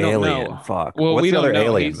 Well, Oh, we don't Alien. know. Fuck. Well, What's we the don't other know.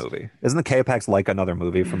 Alien movie? Isn't the K-Pax like another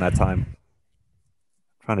movie from that time?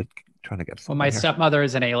 Trying to get Well, something my here. stepmother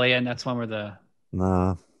is an alien. That's one where the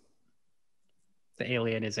Nah.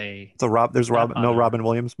 alien is a It's there's no Stepmother. Robin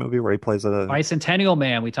Williams movie where he plays a bicentennial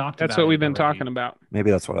man. We talked That's about what it we've been already. talking about.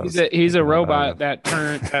 maybe that's what I was He's a thinking robot about.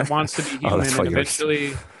 that wants to be Oh, human, that's and what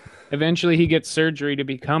yours. eventually he gets surgery to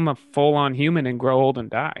become a full-on human and grow old and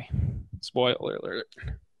die. Spoiler alert.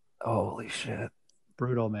 Holy shit.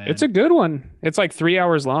 Brutal, man. It's a good one. It's like 3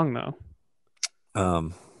 hours long though,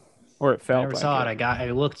 or it I felt never like saw it. it.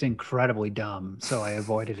 I looked incredibly dumb, so I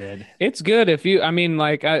avoided it. It's good if you. I mean,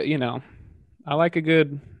 like I like a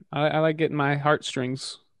good. I like getting my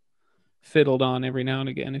heartstrings fiddled on every now and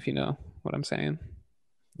again. If you know what I'm saying.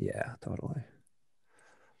 Yeah, totally.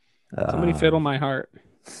 Somebody fiddle my heart.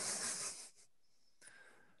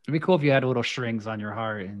 It'd be cool if you had little strings on your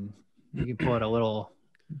heart and you could put a little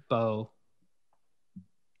bow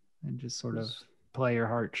and just sort of play your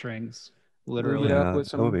heartstrings, literally. Lube it up Yeah, with that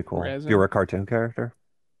some would be cool. resin. If you were a cartoon character.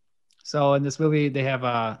 So in this movie, they have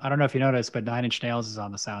I don't know if you noticed, but Nine Inch Nails is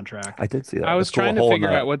on the soundtrack. I did see that. I was It's cool. trying to Hole in figure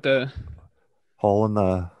the- out what the. hole in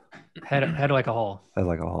the Head like a hole. I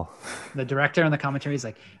like a hole. The director in the commentary is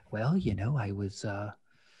like, well, I was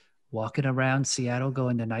walking around Seattle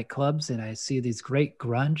going to nightclubs and I see these great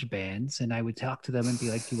grunge bands and I would talk to them and be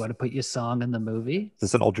like, "Do you want to put your song in the movie?" Is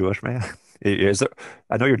this an old Jewish man? Is it?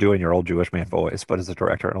 I know you're doing your old Jewish man voice, but is the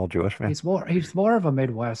director an old Jewish man? He's more of a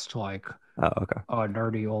Midwest like Oh, okay.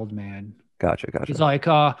 nerdy old man. Gotcha, He's gotcha.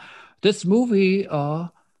 like, this movie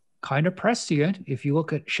kind of prescient. If you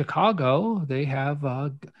look at Chicago, they have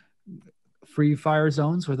free fire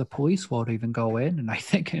zones where the police won't even go in. And I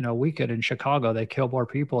think in a weekend in Chicago, they kill more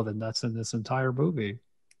people than that's in this entire movie.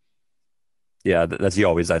 Yeah, that's he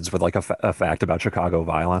always ends with like a fact about Chicago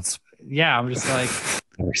violence. Yeah, I'm just like,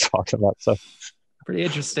 We talked about stuff. pretty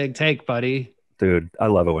interesting take, buddy. Dude, I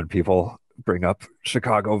love it when people bring up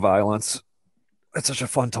Chicago violence. It's such a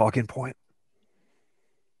fun talking point.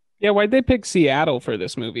 Yeah, why'd they pick Seattle for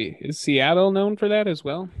this movie? Is Seattle known for that as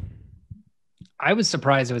well? I was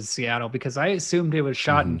surprised it was Seattle because I assumed it was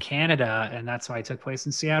shot in Mhm. Canada and that's why it took place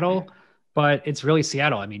in Seattle. But it's really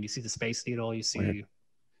Seattle. I mean, you see the Space Needle, you Weird.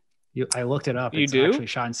 see I looked it up. You It's do? actually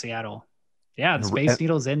shot in Seattle. Yeah, the And- Space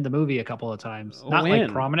Needle's in the movie a couple of times. Not like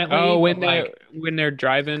When? prominently. Oh, but like when they're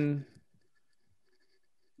driving,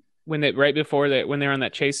 when they right before that, when they're on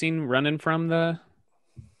that chase scene, running from the,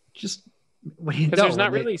 just when you because know, there's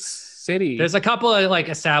not when they- really city. there's a couple of like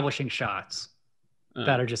establishing shots Uh,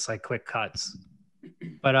 that are just like quick cuts.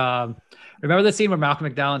 But remember the scene where Malcolm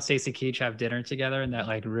McDowell and Stacey Keach have dinner together in that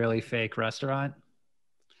like really fake restaurant?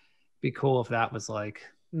 Be cool if that was like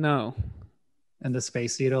no. in the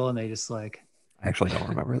Space Needle and they just like I actually don't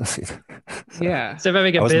remember this either. So, Yeah. instead of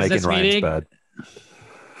having I a was making business Ryan's meeting. bed.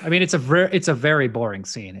 I mean, it's a very boring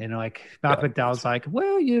scene, and like Malcolm McDowell's like,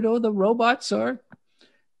 well, the robots are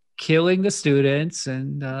killing the students,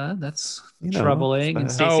 and that's troubling. And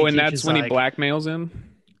it's Stacey Oh, and Keach that's is when he like, blackmails him.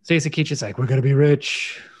 Stacey Keach is like, we're gonna be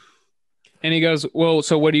rich. And he goes, "Well,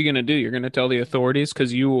 so what are you going to do? You're going to tell the authorities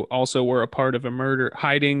because you also were a part of a murder,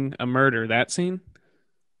 hiding a murder." That scene?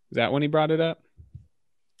 Is that when he brought it up?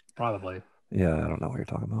 Probably. Yeah, I don't know what you're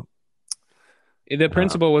talking about. The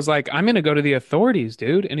principal was like, "I'm going to go to the authorities,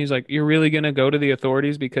 dude." And he's like, "You're really going to go to the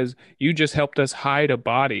authorities because you just helped us hide a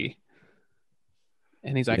body."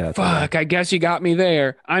 And he's like, Yeah, that's okay. "Fuck, I guess you got me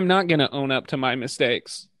there. I'm not going to own up to my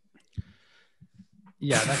mistakes."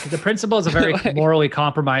 Yeah, the principal is a very Like- morally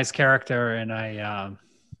compromised character, and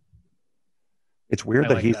It's weird I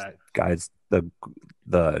that like he's that.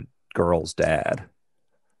 the girl's dad.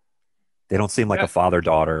 They don't seem like Yeah. a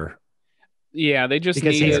father-daughter. Yeah, they just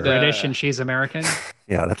because he's needed British and she's American.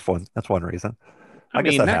 Yeah, that's one reason. I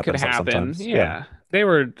guess mean, that that could happens happen. sometimes. Yeah. They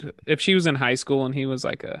were, if she was in high school and he was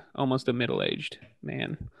like almost a middle-aged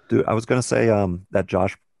man. Dude, I was gonna say that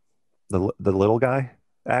Josh, the little guy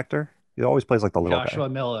actor, he always plays like the little Joshua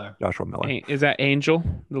guy. Miller. Joshua Miller. Is that Angel,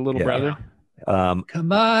 the little Yeah. brother?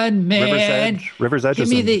 Come on, man. River's Edge Give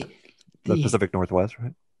is me in the the Pacific Northwest,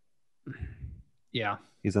 right? yeah.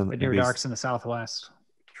 He's in. The Deer he's- Dark's in the Southwest.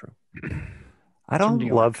 True. I don't New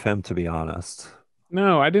York. love him, to be honest.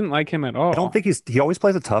 No, I didn't like him at all. I don't think he always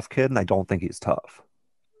plays a tough kid, and I don't think he's tough.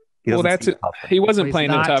 He Well, doesn't that's seem it. tough. He wasn't He's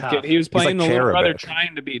playing the not tough tough. kid. He was like playing the little brother cherubic.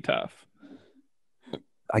 trying to be tough.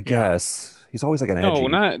 I guess he's always like an No, edgy.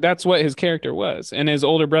 not that's what his character was. And his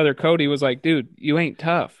older brother Cody was like, "Dude, you ain't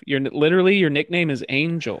tough. Your nickname is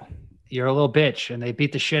Angel." You're a little bitch, and they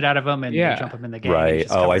beat the shit out of him and Yeah. they jump him in the game. Right. He's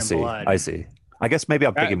just Oh, covered I in see. blood. I see. I guess maybe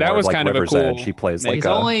I'm thinking That more was of like kind of a River's cool- Edge. He plays like He's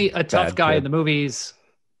only a tough bad guy kid. in the movies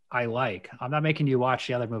I like. I'm not making you watch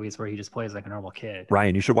the other movies where he just plays like a normal kid.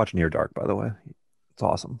 Ryan, you should watch Near Dark, by the way. It's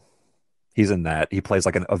awesome. He's in that. He plays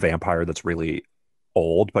like a vampire that's really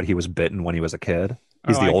old, but he was bitten when he was a kid.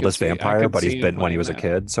 He's Oh, the I could oldest see- I vampire, could but he's see him bitten when he playing was a that.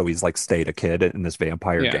 kid. So he's like stayed a kid in this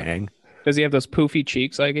vampire Yeah. gang. Does he have those poofy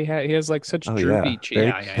cheeks like he had? He has like such Oh droopy yeah, cheeks. very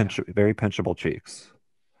Yeah. very pinchable cheeks.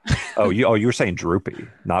 You were saying droopy,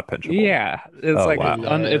 not pinchable. Yeah, it's Oh, like wow.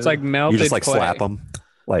 it's like melted. You just like clay. slap him,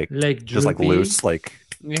 like Like just like droopy. loose, like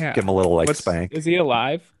Yeah, give him a little like What's- spank. Is he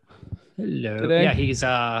alive? Hello. Today? Yeah, he's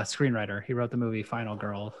a screenwriter. He wrote the movie Final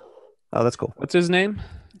Girl. Oh, that's cool. What's his name?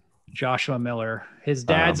 Joshua Miller. His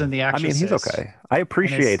dad's in The I mean, Exorcist. he's okay. I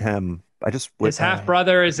appreciate him. I just His half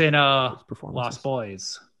brother is in his performances. Lost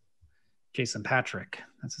Boys. Jason Patrick.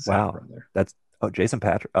 That's his Wow. half brother. That's Jason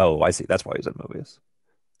Patrick. Oh, I see. That's why he's in movies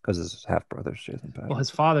because his half brother's Jason Patrick. Well, his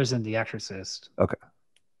father's in The Exorcist. Okay.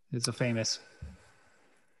 He's a famous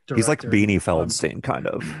He's like director. Beanie Feldstein, kind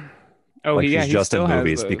of. Oh, Like yeah, she's he just in still has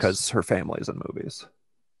movies those. because her family's in movies.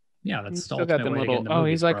 Yeah, He's that's the still got ultimate them way to get little. into Oh,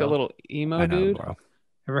 movies, he's like bro. a little emo I know, dude. bro.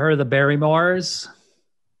 Ever heard of the Barrymores?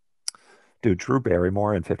 Dude, Drew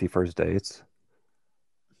Barrymore in 50 First Dates.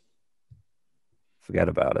 Forget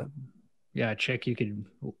about it. Yeah, a chick you could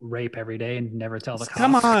rape every day and never tell the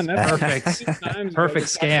Come cops. on, that's Perfect. times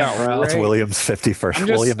Perfect ago we talked scam, about bro. That's rape. William's 51st. I'm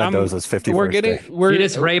William just Mendoza's we're 51st getting day. we're You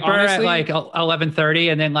just rape her at honestly like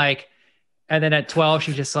 11:30, and then at 12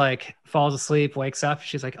 she just like falls asleep, wakes up.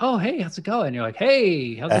 She's like, "Oh, hey, how's it going?" And you're like,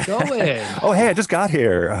 "Hey, how's it going?" Oh, hey, I just got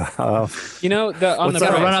here. the on What's the You gotta up?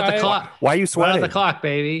 bright run out the side, clock. Why are you Run out the sweating? clock,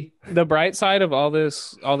 baby. the bright side of all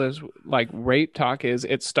this like rape talk is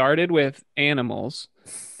it started with animals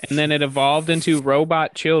and then it evolved into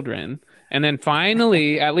robot children. And then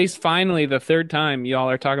finally, at least finally, the third time y'all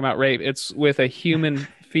are talking about rape, it's with a human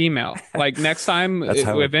female. Like next time, That's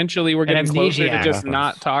how it eventually we're An getting closer to amnesiac. just not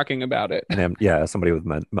happens. talking about it. And yeah, somebody with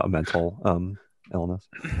a mental illness.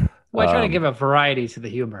 Well, I try to Um, give a variety to the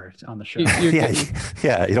humor on the show. You're yeah, getting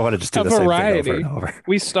yeah, you don't want to just do a the same thing over variety. and over.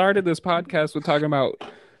 We started this podcast with talking about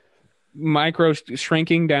micro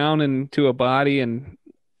shrinking down into a body and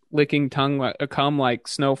licking tongue like a cum like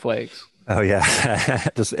snowflakes. Oh yeah,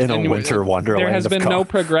 just in a And winter there wonderland has of been no cum.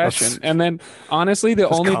 progression. And then honestly,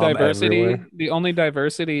 Just cum everywhere. the only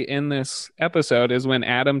diversity in this episode is when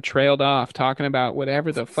Adam trailed off talking about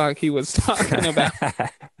whatever the fuck he was talking about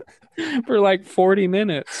for like 40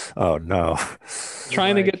 minutes, Oh no.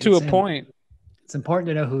 trying to Like, get to a point. it's important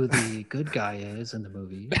to know who the good guy is in the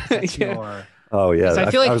movie. That's Yeah. your. Oh yeah. Because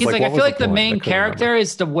I feel like was he's like I what feel was like the point? I main couldn't remember. character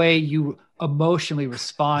is the way you emotionally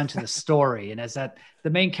respond to the story, and as that the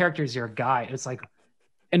main character is your guy. It's like,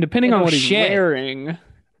 And depending on Oh, what he's shit. wearing,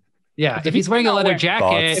 yeah, If if he's wearing a not leather wearing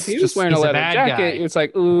jacket, if he was Just- wearing a he's a leather bad jacket, guy. it's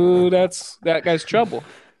like, ooh, that guy's trouble.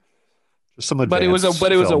 Just some But it was a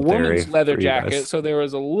film woman's theory leather for you jacket, guys. so there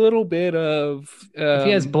was a little bit of If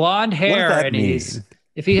he has blonde What hair does that and mean?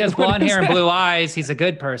 if he has What blonde is hair and that? blue eyes, he's a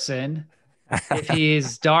good person. If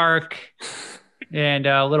he's dark and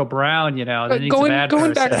a little brown, then he's a bad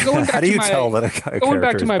going person. back going back How do to you my tell that a going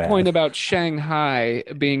back character to is my bad? point about Shanghai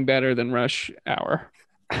being better than Rush Hour.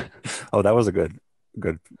 Oh, that was a good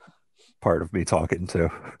part of me talking too.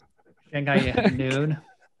 Shanghai at noon.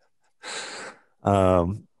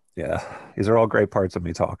 Yeah, these are all great parts of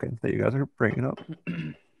me talking that you guys are bringing up.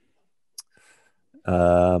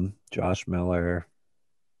 Josh Miller.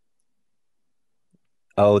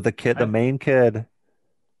 Oh, the main kid.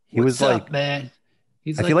 He What's was up, like, man?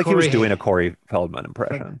 He's I feel like he was Corey doing a Haim. Corey Feldman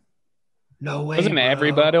impression. No way, Wasn't bro.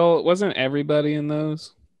 everybody in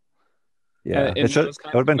those? Yeah, In it those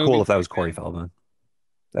would have been kinds of cool movies if that was back Corey then? Feldman,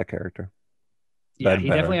 that character. Yeah, Been he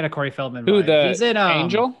better. definitely had a Corey Feldman Who vibe. He's in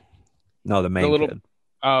Angel? No, the The main little kid.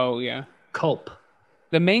 Oh yeah. Culp.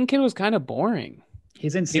 The main kid was kind of boring.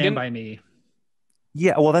 He's in He Stand didn't- by Me.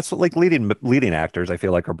 Yeah, well, that's what, like leading actors. I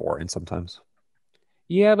feel like are boring sometimes.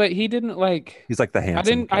 Yeah, but he didn't like He's like the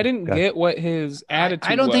handsome. I didn't guy. get what his attitude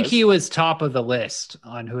I don't think was. he was top of the list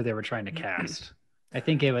on who they were trying to cast. I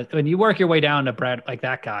think it was when you work your way down to Brad, like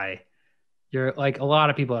that guy. You're like a lot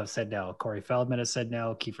of people have said no. Corey Feldman has said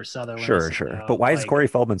no. Kiefer Sutherland. has said Sure. no. But why is Like, Corey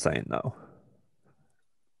Feldman saying no?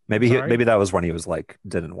 Sorry? Maybe that was when he was like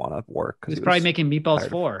didn't want to work because He's probably making Meatballs tired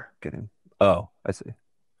of 4. getting. Oh, I see.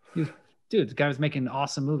 Dude, the guy was making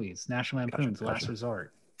awesome movies. National Lampoon's Gotcha. Last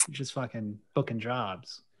Resort. He's just fucking booking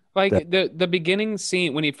jobs. Like the beginning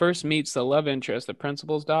scene when he first meets the love interest, the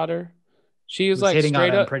principal's daughter, she is He's like hitting on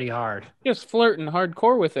straight him up pretty hard. just flirting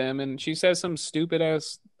hardcore with him, and she says some stupid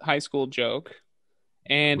ass high school joke,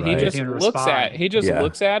 and he Right. just Doesn't even looks respond. at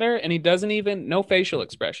looks at her, and he doesn't even no facial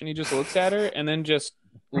expression. He just looks at her and then just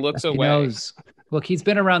looks He away. knows. Look, he's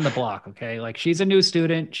been around the block. Okay, like she's a new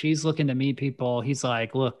student. She's looking to meet people. He's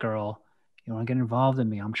like, "Look, girl, you want to get involved in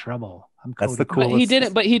me? I'm trouble. I'm That's Cody." the But coolest.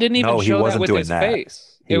 he didn't even No, he show that wasn't with doing his that.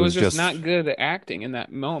 face. He It was was just just- not good acting in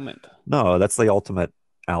that moment. No, that's the ultimate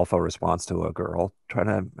alpha response to a girl trying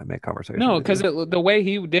to make conversation. No, with because you. the way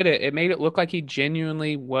he did it, it made it look like he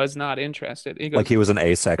genuinely was not interested. He goes, Like he was an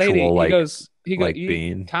asexual, lady, like he goes, like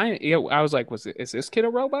being. Yeah, I was like, is this kid a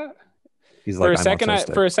robot? He's For like a I'm second,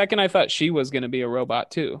 autistic. for a second, I thought she was going to be a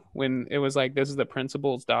robot too. When it was like, this is the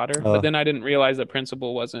principal's daughter, Oh. but then I didn't realize the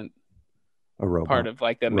principal wasn't a robot. part of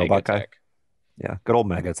like the Robot guy? Megatech. Yeah, good old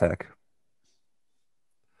Megatech,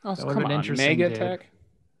 Oh, That would've come been on, interesting, dude. Megatech.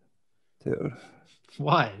 dude.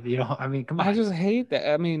 What? I mean, come on. I just hate that.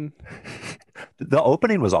 I mean, The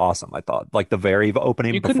opening was awesome. I thought, like the very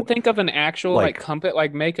opening. you couldn't before- think of an actual like- company,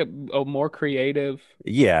 like make a more creative.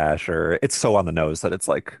 Yeah, sure. It's so on the nose that it's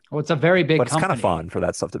like, Well, it's a very big but it's kind company, of fun for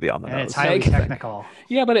that stuff to be on the and nose. it's highly I think. technical.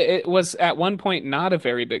 Yeah, but it was at one point not a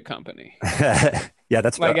very big company. Yeah,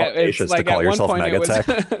 that's Like audacious to call at one yourself point it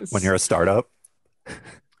Megatech was when you're a startup.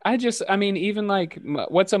 I mean, even like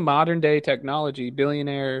what's a modern day technology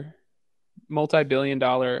billionaire,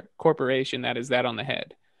 multi-billion-dollar corporation that is that on the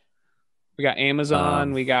head? We got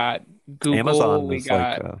Amazon, we got Google. Amazon We is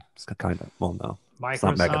like got it's kind of well, no, it's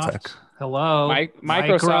not Microsoft. Megatech. Hello.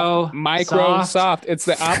 Microsoft. Microsoft. It's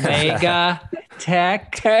the opposite. Mega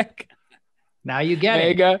Tech. Tech. Now you get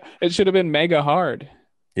it. Mega. It should have been mega hard.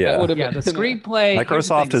 That Yeah, would have Yeah, the been. screenplay. Here's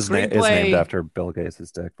the thing, Microsoft the is named screenplay after Bill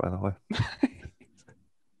Gates' dick, by the way.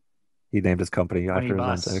 He named his company when he after his own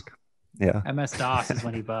busts. dick. Yeah, MS DOS is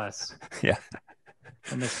when he busts. yeah.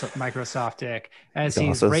 From this Microsoft dick as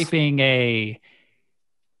he's DOSes. raping a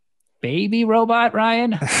baby robot.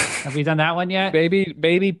 Ryan, have we done that one yet?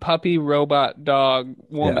 Baby puppy robot dog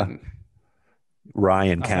woman.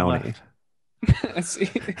 Ryan Nothing County. I see.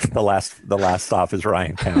 The last stop is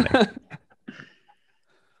Ryan County.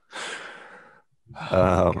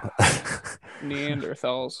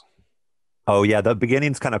 Neanderthals. Oh yeah, the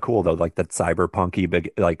beginning's kind of cool though, like that cyberpunky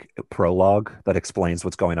big like prologue that explains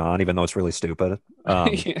what's going on, even though it's really stupid.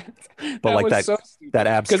 Yeah. But like was that so stupid.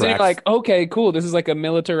 that Because then you're abstract, like, okay, cool. This is like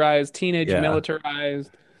a teenage Yeah. militarized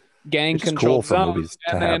gang it's just controlled cool for zone. movies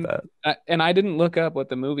to And have then, that. and I didn't look up what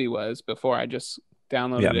the movie was before. I just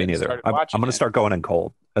downloaded Yeah, it me and neither. started I'm watching gonna it. start going in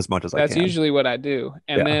cold as much as I That's can. usually what I do.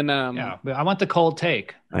 And Yeah. then Yeah, but I want the cold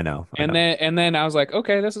take. I know. and then I was like,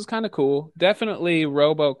 okay, this is kind of cool. Definitely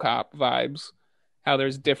RoboCop vibes. How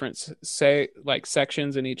there's different like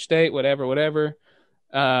sections in each state, whatever.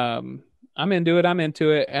 I'm into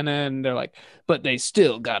it. And then they're like, but they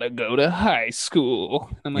still gotta go to high school.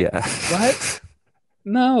 I'm like, Yeah. what?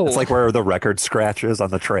 No. It's like where the record scratches on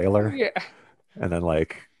the trailer, Yeah. and then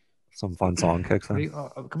like some fun song kicks in.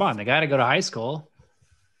 Come on, they got to go to high school.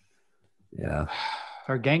 Yeah.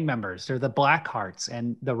 They're gang members. They're the Black Hearts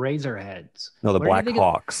and the Razorheads. No, the Where do you Black think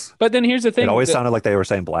Hawks. But then here's the thing. It always the- sounded like they were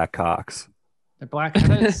saying Black Cocks. They're black.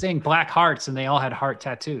 They're saying Black Hearts, and they all had heart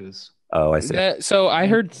tattoos. Oh, I see. so I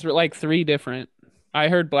heard like three different. I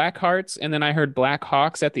heard Black Hearts, and then I heard Black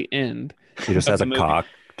Hawks at the end. He just of has the a movie. cock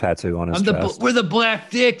tattoo on his chest. We're the Black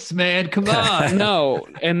Dicks, man. Come on. No,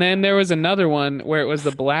 and then there was another one where it was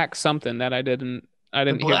the black something that I didn't hear.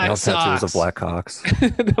 Black No tattoos of socks. Black Cocks.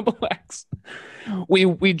 The blacks.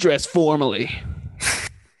 We dress formally.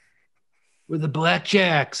 We're the Black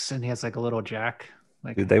Jacks, and he has like a little jack.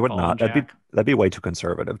 Like Dude, they would bone not. jack. That'd be way too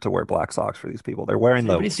conservative to wear black socks for these people. They're wearing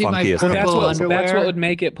the Everybody see my funkiest. purple things. underwear? That's what would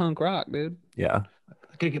make it punk rock, dude. Yeah, I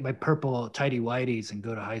gotta get my purple tidy whities and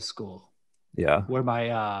go to high school. yeah. Wear my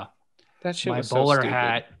That shit my was so bowler stupid.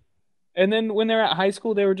 hat. And then when they're at high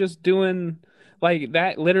school, they were just doing like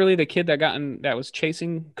that. Literally, the kid that was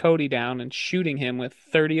chasing Cody down and shooting him with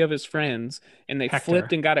 30 of his friends, and they Hector.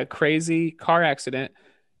 flipped and got a crazy car accident.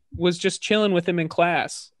 Was just chilling with him in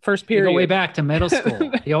class. First You period. go way back to middle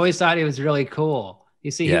school. He always thought he was really cool.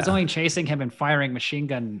 You see, he was Yeah. only chasing him and firing machine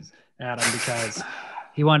guns at him because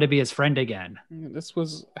he wanted to be his friend again. This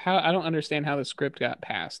was how I don't understand how the script got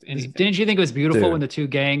passed. Anything. Didn't you think it was beautiful Dude. when the two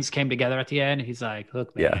gangs came together at the end? He's like,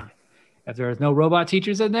 look, man, Yeah. if there's no robot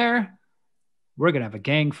teachers in there, we're going to have a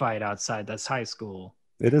gang fight outside this high school.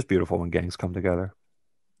 It is beautiful when gangs come together.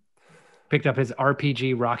 Picked up his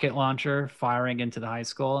RPG rocket launcher, firing into the high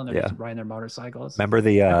school, and they're Yeah. just riding their motorcycles. Remember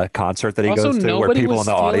the concert that he Also, goes to, where nobody people was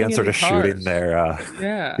in the stealing audience are any just cars. shooting their.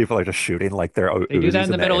 Yeah. People are just shooting like their. They do that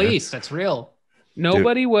in the Middle air. East. That's real.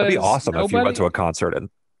 Nobody was. That'd be awesome if you nobody- went to a concert and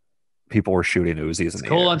people were shooting Uzis It's in the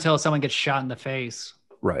cool air. until someone gets shot in the face.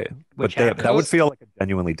 Right. Which But that would happens. feel like a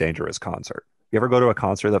genuinely dangerous concert. You ever go to a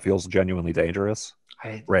concert that feels genuinely dangerous?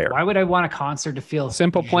 Rare. Why would I want a concert to feel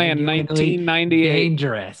Simple Plan, genuinely 1998.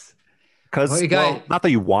 dangerous? Because Well, you got- not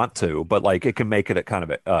that you want to, but like it can make it a kind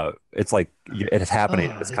of it's like it's happening.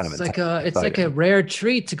 It's kind of like it's like a exciting. rare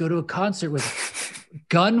treat to go to a concert with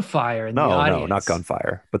gunfire in the no, audience. not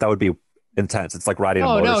gunfire, but that would be intense. It's like riding a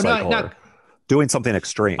Oh, no, motorcycle not- or doing something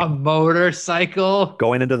extreme. A motorcycle.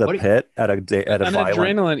 Going into the What do you- pit at a An violent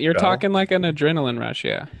adrenaline. You're show. talking like an adrenaline rush,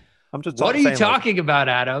 yeah. I'm just What are you saying, like, talking about,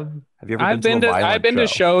 Adam? have you ever I've been to a violent I've been to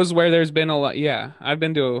show? shows where there's been a lot. Yeah, I've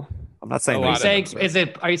been to. I'm not saying a that lot you of Saying, didn't, is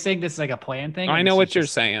it? Are you saying this is like a plan thing? or I this know is what you're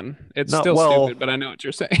just- saying. It's No, still well- stupid, but I know what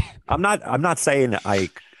you're saying. I'm not saying I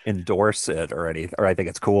endorse it or anything, or I think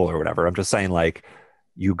it's cool or whatever. I'm just saying like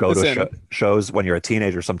you go Listen. to shows when you're a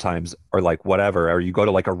teenager sometimes, or like whatever, or you go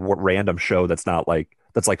to like a random show that's not like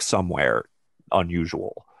that's like somewhere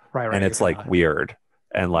unusual, Right, and it's you're like not- weird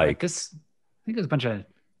and like this. I think there's a bunch of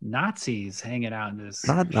Nazis hanging out in this.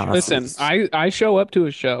 Not show. Nazis. Listen, I show up to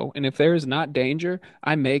a show, and if there is not danger,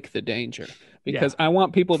 I make the danger because I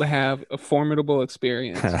want people to have a formidable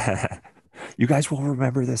experience. you guys will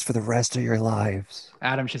remember this for the rest of your lives.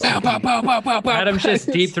 Adam's just Pow, pow, pow, pow, pow, pow. Adam's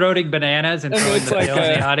just deep throating bananas and And throwing it's the like pills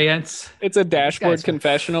in the a- audience. It's a dashboard guy's-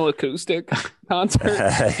 confessional acoustic concert.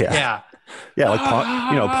 yeah. Yeah, Like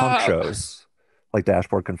punk shows, like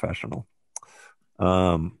Dashboard Confessional.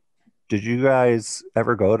 Did you guys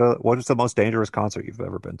ever go to what is the most dangerous concert you've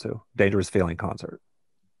ever been to? Dangerous feeling concert,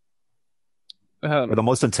 or Um, the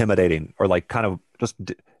most intimidating, or like kind of just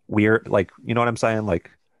weird, like you know what I'm saying? Like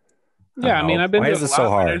I don't yeah, I mean, know. I've been Why to is a this so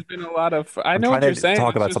lot where there's hard? been a lot of. I I'm know trying what you're to saying. talk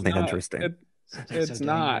It's about just something not. interesting. Something so It's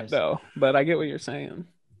not dangerous. though. But I get what you're saying.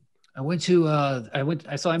 I saw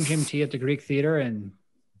MGMT at the Greek Theater, and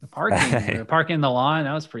the parking in the lawn,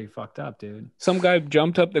 that was pretty fucked up, dude. Some guy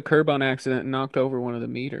jumped up the curb on accident and knocked over one of the It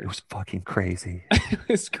was meters. fucking crazy.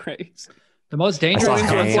 It's crazy. The most I saw dangerous Coins were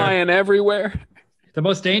Hang. concert, flying everywhere. the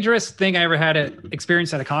most dangerous thing I ever had to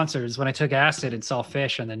experience at a concert is when I took acid and saw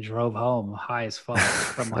Fish and then drove home high as fuck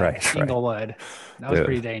from like Right. Inglewood. That was Dude,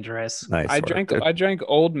 pretty dangerous. nice work, dude. I drank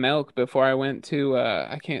old milk before I went to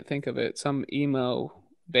I can't think of it, some emo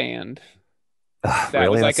band. Ugh, That really?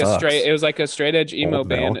 was That like a sucks. straight edge emo Old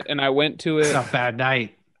band milk. and I went to It's it. a bad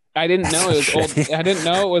night. I didn't That's know so it was old. shitty. I didn't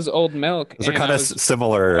know it was old milk Those are and kind of I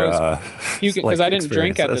similar, was puking because like I didn't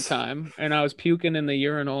drink at the experiences. time and I was puking in the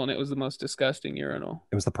urinal and it was the most disgusting urinal.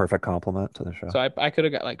 It was the perfect compliment to the show. So I could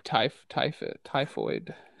have got like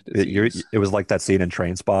typhoid disease. It was like that scene in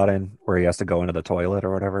Train Spotting where he has to go into the toilet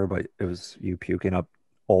or whatever, but it was you puking up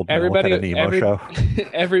old milk at Everybody, an emo every show.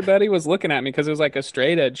 everybody was looking at me because it was like a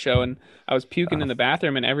straight edge show, and I was puking Uh, in the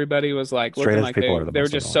bathroom, and everybody was like Straight looking edge like people are the they were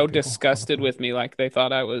most just annoying so people. disgusted with me, like they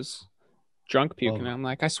thought I was drunk puking. Well, I'm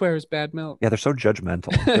like, I swear it's bad milk. Yeah, they're so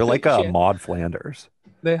judgmental. They're like Yeah, Maud Flanders.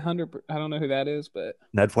 they 100. I don't know who that is, but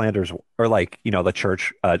Ned Flanders, or like, the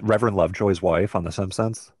church, Reverend Lovejoy's wife on The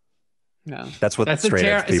Simpsons. no. That's what that's a straight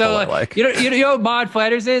edge people so are like. you know what Maud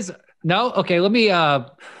Flanders is? No? Okay, let me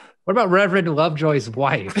what about Reverend Lovejoy's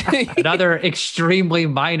wife? Another extremely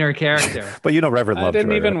minor character. But Reverend I didn't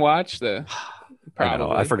Lovejoy, even right? watch the. I know. I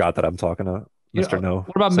Probably, forgot that I'm talking to You Mr. know, No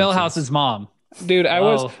what about Simpson. Millhouse's mom? dude. I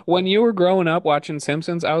was Oh, when you were growing up watching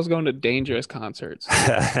Simpsons. I was going to dangerous concerts.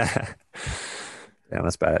 Yeah,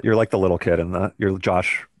 that's bad. You're like the little kid you're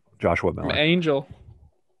Joshua I'm Miller. Angel.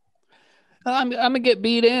 I'm gonna get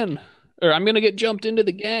beat in, or I'm gonna get jumped into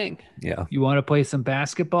the gang. Yeah. you want to play some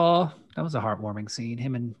basketball? That was a heartwarming scene.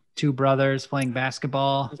 Him and two brothers playing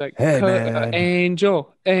basketball. It's like Hey, man.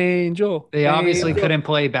 Angel, Angel. They obviously Angel. couldn't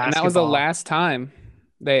play And that was the basketball. last time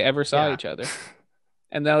they ever saw Yeah. each other.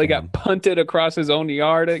 And then he Damn. got punted across his own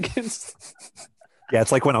yard against Yeah,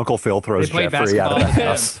 it's like when Uncle Phil throws They play Jeffrey out of the basketball.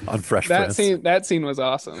 house on Fresh that Prince. scene. That scene was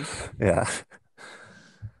awesome. Yeah.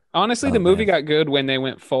 Honestly, Oh, the movie man. got good when they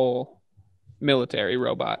went full military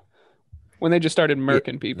robot. When they just started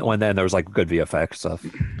murking people. When then there was like good VFX stuff.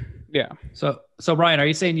 Yeah. So Ryan, are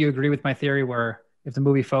you saying you agree with my theory where if the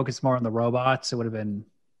movie focused more on the robots, it would have been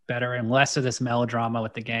better and less of this melodrama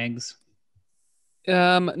with the gangs?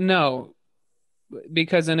 No,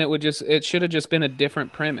 because then it should have just been a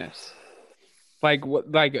different premise. Like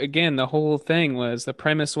again, the whole thing was the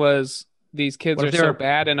premise was these kids What are if they so were-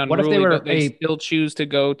 bad and what if they unruly, were but they still choose to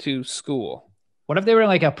go to school. What if they were in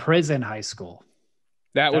like a prison high school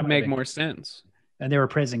That would would make be- more sense. and they were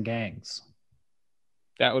prison gangs?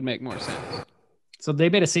 That would make more sense. So they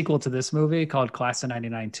made a sequel to this movie called Class of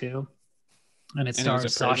 '99 2, and it And it was a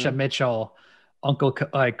stars Sasha prison? Mitchell,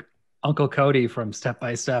 Uncle Cody from Step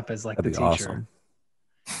by Step as like That'd the be teacher. awesome.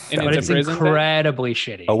 And But it's it's a prison thing? incredibly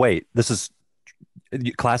shitty. Oh wait, this is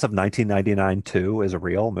Class of 1999 2 is a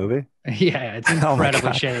real movie? Yeah, it's Oh my incredibly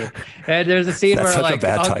God. shitty. And there's a scene That's where such like a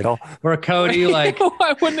bad Unc- title. where Cody like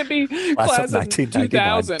Why wouldn't it be Class class of of 1999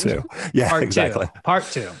 2000? 2. Yeah, part exactly. part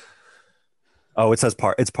two. Oh, it says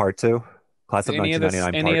it's part 2. Class of Any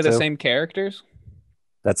 1999 of part the 2. same characters?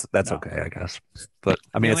 That's No. okay, I guess. But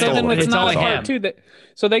I mean, They it's only still have- It's it's not only hard him. too.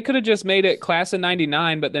 So they could have just made it Class of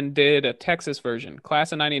 '99, but then did a Texas version.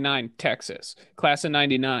 Class of '99, Texas. Class of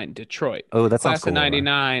 '99, Detroit. Oh, that sounds Class cool. of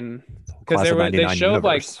 '99, because Class of 99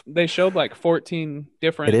 universe. they showed like 14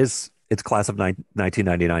 different. It is. It's Class of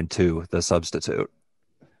 1999 2, The Substitute.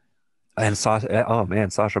 And Sasha, oh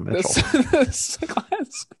man, Sasha Mitchell. this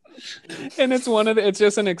class, and it's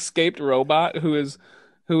just an escaped robot who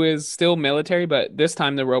is still military, but this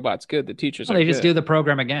time the robot's good. The teachers Well, are they just good. do the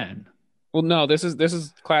program again. Well, no, this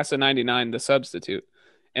is Class of '99, The Substitute,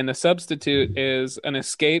 and the Substitute is an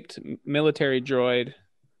escaped military droid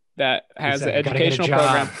that has said, the "I gotta get a educational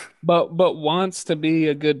job." program, but wants to be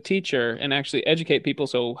a good teacher and actually educate people.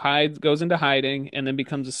 So goes into hiding and then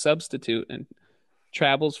becomes a substitute and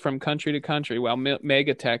travels from country to country while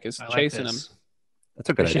Megatech is I like chasing him. this. That's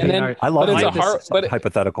a good They should idea. be then- our- I love but it's these a heart- but it-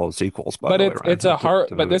 hypothetical sequels. By But the way, Ryan, it's a heart.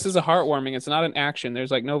 to But this movies. is a heartwarming. It's not an action. There's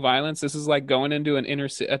like no violence. This is like going into an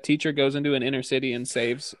a teacher goes into an inner city and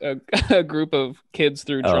saves a group of kids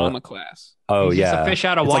through drama class. Oh He's just yeah, a fish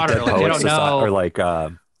out of It's water. Dead Like, they Poets don't Society- know. or like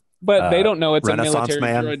But they don't know it's a Renaissance military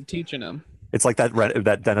Man. droid teaching them. It's like that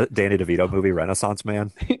Danny DeVito movie Renaissance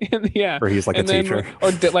Man, Yeah, where he's like a and then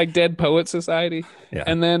teacher. like Dead Poet Society, Yeah.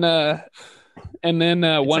 and then It's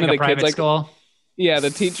one like of a the kids private like school. yeah the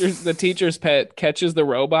teacher's pet catches the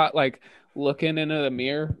robot like looking into the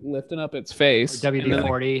mirror, lifting up its Or face, and then like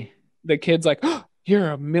WD-40. the kid's like, oh,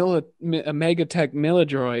 "You're a Megatech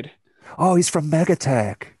Milladroid," Oh, he's from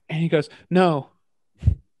Megatech. and he goes, "No,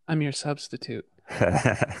 I'm your substitute."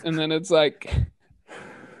 And then it's like,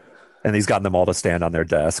 And he's gotten them all to stand on their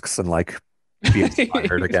desks and like be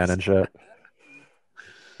inspired again and shit.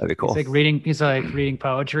 That'd be He's cool. like reading. He's like reading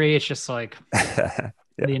poetry. It's just like Yeah.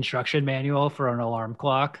 the instruction manual for an alarm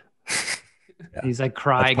clock. Yeah. He's like That's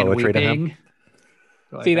crying and poetry to him. weeping.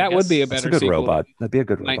 Like, see, I that would be a guess That's a better good sequel to robot. That'd be a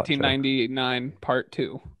good robot show. 1999 Part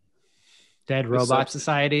Two. Dead With Robot substance.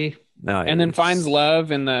 Society. No, And then finds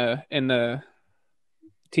love in the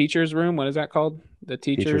teacher's room. What is that called? The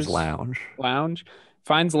Teacher's teacher's Lounge. lounge.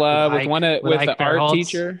 Finds love with With the Ike art Barinholtz.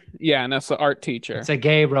 teacher. Yeah, and that's the art teacher. It's a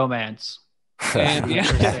gay romance. And yeah,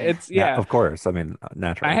 Interesting. it's yeah. Of course. I mean,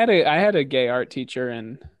 naturally. I had a gay art teacher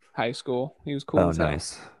in high school. He was cool Oh, as hell.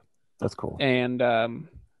 nice. That's cool. And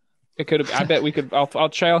it could have. I bet we could. I'll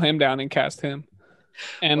trail him down and cast him.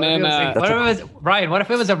 And What if then it was like- what if it was Ryan? What if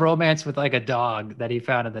it was a romance with like a dog that he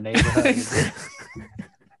found in the neighborhood?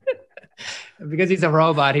 Because he's a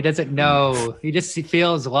robot, he doesn't know. He just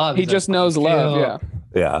feels love. he He's just like, knows love. "Feel."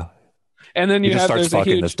 Yeah. Yeah. And then He you just have starts there's a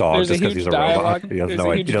fucking huge this dog there's just a because huge he's a dialogue. robot. He doesn't There's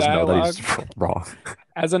know a it. huge He doesn't know that dialogue. he's wrong.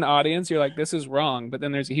 As an audience, you're like, this is wrong. But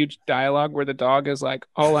then there's a huge dialogue where the dog is like,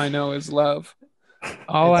 all I know is love.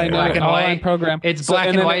 All It's I know, black and all white. I'm programmed. It's So- black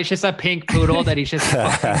and then white. It's just a pink poodle that he's just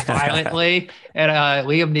fucking violently. And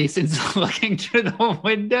Liam Neeson's looking through the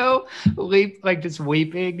window, just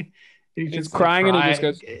weeping. He's just crying and he just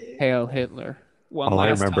crying. goes, Hail Hitler. One All I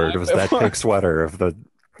last remembered time was that before- pink sweater of the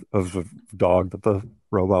dog that the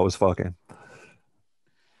robot was fucking.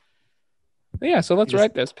 Yeah, so let's He just-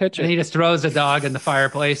 write this. Pitch And he it. just throws the dog in the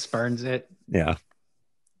fireplace, burns it. Yeah.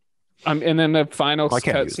 And then the final I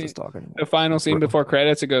can't cut use scene, this dog anymore. the final scene before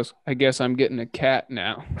credits, it goes, I guess I'm getting a cat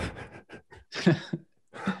now.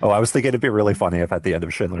 Oh, I was thinking it'd be really funny if at the end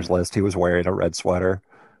of Schindler's List he was wearing a red sweater.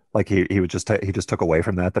 Like he would just he just took away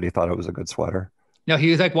from that he thought it was a good sweater. No,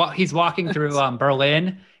 he was like he's walking through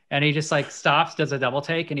Berlin, and he just like stops, does a double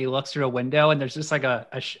take, and he looks through a window, and there's just like a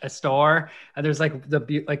store, and there's like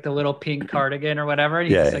the little pink cardigan or whatever, and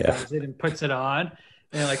he Yeah, just like yeah. goes in and puts it on,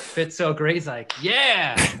 and it like fits so great. He's like,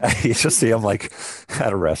 yeah. You just see him like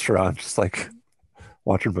at a restaurant, just like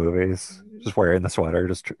watching movies, just wearing the sweater,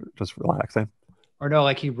 just relaxing. Or no,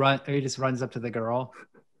 like he just runs up to the girl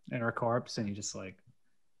in her corpse, and he just like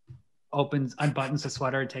unbuttons the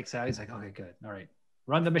sweater and takes it out. He's like, okay, good, all right,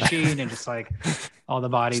 run the machine, and just like all the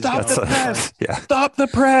bodies. Stop go. the press! Yeah. Stop the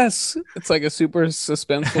press! It's like a super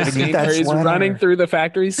suspenseful need scene that where he's sweater. running through the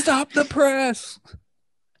factory. Stop the press!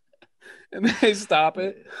 And then they stop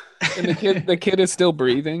it, and the kid is still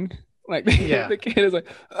breathing. Like Yeah. the kid is like,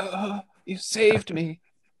 "You saved me,"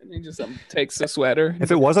 and he just takes the sweater.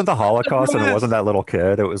 If it wasn't the Holocaust and it wasn't that little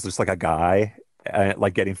kid, it was just like a guy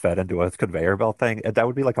like getting fed into a conveyor belt thing. That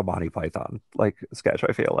would be like a Monty Python like sketch,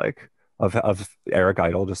 I feel like, of Eric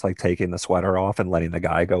Idle just like taking the sweater off and letting the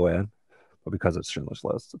guy go in. But because it's Schindler's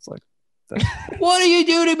List, it's like What do you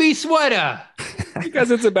do to me, sweater? Because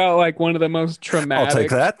it's about like one of the most I'll traumatic. take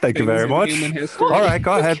that. Thank you things very in much. human history. All right,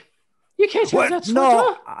 go ahead. You can't take What? that sweater.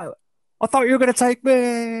 No, I thought you were gonna take me.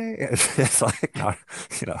 It's like,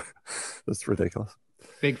 it's ridiculous.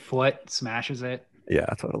 Bigfoot smashes it. Yeah,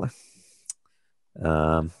 totally.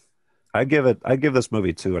 I'd give this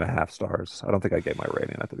movie 2.5 stars. I don't think I gave my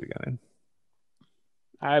rating at the beginning.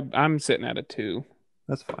 I'm sitting at a 2.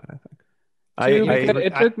 That's fine, I think.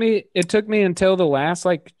 It took me until the last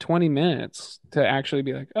like 20 minutes to actually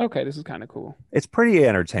be like, okay, this is kind of cool. It's pretty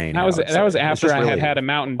entertaining. That was I would that was say. It's after just I really had a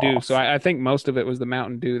Mountain Dew, off. so I think most of it was the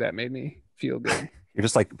Mountain Dew that made me feel good. You're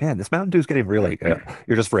just like, man, this Mountain Dew's getting really good.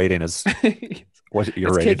 You're just rating as what your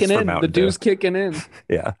It's rating kicking for in. The Mountain Dew. Dew's kicking in.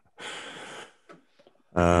 Yeah.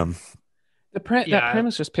 That Yeah.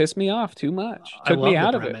 premise just pissed me off too much. I Took love me the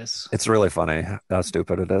out of it. premise. It's really funny how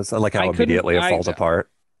stupid it is. I like how I couldn't- immediately it I- falls apart.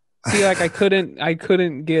 See, like I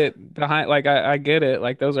couldn't get behind. Like I get it.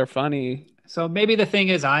 Like those are funny, So maybe the thing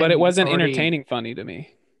is, but it wasn't entertaining funny to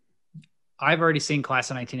me. I've already seen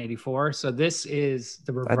Class of 1984, so this is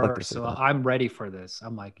the I'd like to reverse. see So that. I'm ready for this.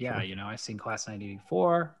 I'm like, yeah, Sure. I've seen Class of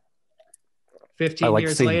 1984. I 15 like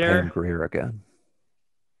years seeing later. Pam Grier again.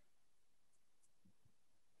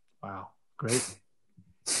 Wow, great.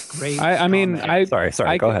 Great I mean, comment. Sorry.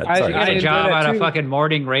 I, Go ahead. I, Sorry. You got I a enjoy job that on a too. fucking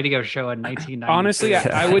morning radio show in 1990. Honestly,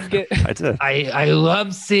 I would get. I did. I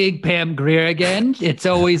love seeing Pam Grier again. It's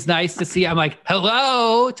always nice to see. I'm like,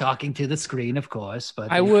 hello, talking to the screen, of course.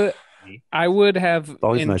 But I would have It's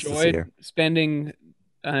always nice to see her. enjoyed spending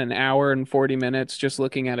an hour and 40 minutes just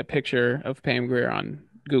looking at a picture of Pam Grier on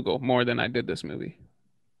Google more than I did this movie.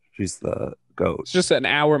 She's the goat. It's just an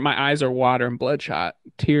hour. My eyes are water and bloodshot.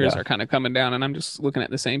 Tears Yeah. are kind of coming down, and I'm just looking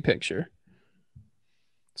at the same picture.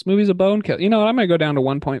 This movie's a bone kill. You know what? I'm gonna go down to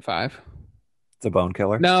 1.5. It's a bone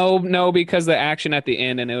killer. No, because the action at the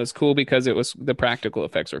end, and it was cool because it was the practical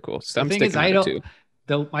effects were cool. So the I'm thing is, sticking I with don't. it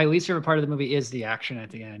too. My least favorite part of the movie is the action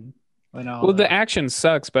at the end. Well, the action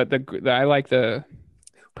sucks, but I like the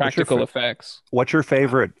practical effects. What's your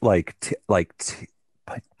favorite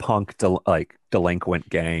punk delinquent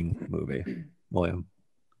gang movie, William?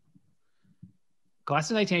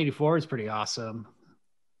 Class of 1984 is pretty awesome.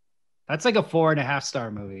 That's like a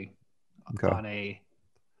 4.5-star movie on a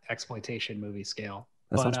exploitation movie scale.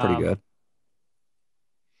 That sounds pretty good.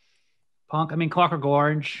 Punk. I mean, Clockwork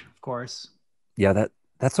Orange, of course. Yeah,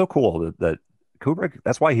 that's so cool that Kubrick.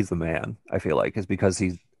 That's why he's the man. I feel like is because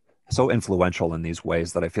he's so influential in these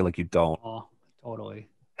ways that I feel like you don't. Oh, totally.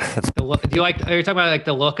 The look. Do you like? Are you talking about like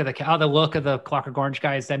the look of the look of the Clockwork Orange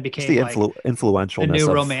guys then became the like influential the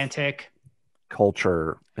new romantic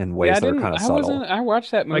culture in ways that are kind of subtle. I watched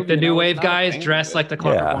that movie. Like the new wave guys dressed like the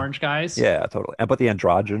Clockwork Orange guys. Yeah, totally. But the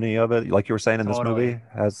androgyny of it, like you were saying in this movie,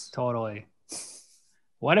 has totally.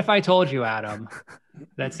 What if I told you, Adam,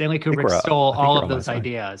 that Stanley Kubrick stole all of those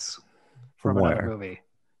ideas from another movie?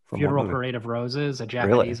 Funeral Parade of Roses, a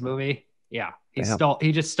Japanese movie. Yeah, he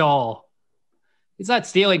just stole. He's not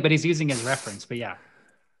stealing, but he's using his reference. But yeah.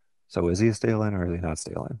 So is he stealing or is he not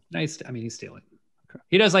stealing? Nice. I mean, he's stealing. Okay.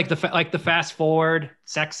 He does like the fast forward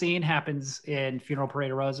sex scene happens in Funeral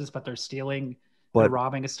Parade of Roses, but they're stealing. They're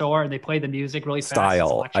robbing a store and they play the music really fast.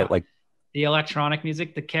 Style. I like the electronic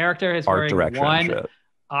music. The character is wearing one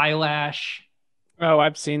eyelash. Oh,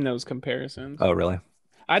 I've seen those comparisons. Oh, really?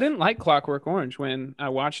 I didn't like Clockwork Orange when I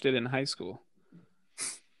watched it in high school.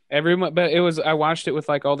 I watched it with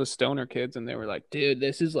like all the stoner kids, and they were like, "Dude,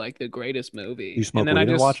 this is like the greatest movie." You smoked and then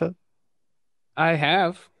weed and watch it? I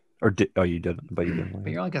have. You didn't, but you didn't.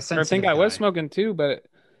 But you're like a sensitive I think I was smoking too, but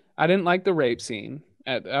I didn't like the rape scene.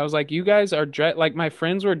 I was like, you guys are like my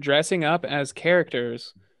friends were dressing up as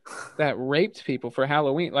characters that raped people for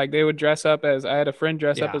Halloween. Like they would dress up as I had a friend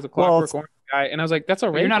dress up as a Clockwork Orange guy, and I was like, that's a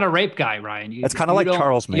rape. You're not a rape guy, Ryan. It's kind of like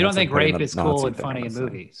Charles Manson. You don't think rape is cool and funny in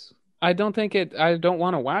movies? I don't think it. I don't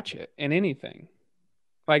want to watch it in anything.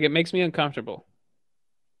 Like it makes me uncomfortable.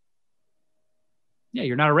 Yeah,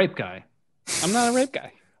 you're not a rape guy. I'm not a rape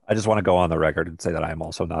guy. I just want to go on the record and say that I'm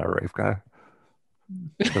also not a rape guy.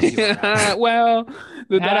 Well,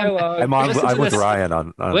 the dialogue. I'm with Ryan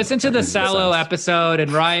on listen to the Sallow episode,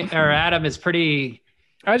 and Ryan or Adam is pretty.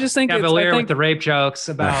 I just think cavalier with the rape jokes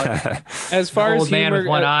about as far as old man with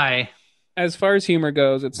one eye. As far as humor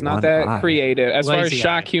goes, it's not that creative. As far as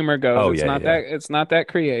shock humor goes, it's not that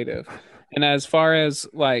creative. And as far as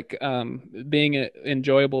like being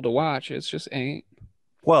enjoyable to watch, it's just ain't.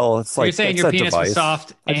 Well, it's like you're saying your penis was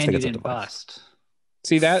soft and you didn't bust.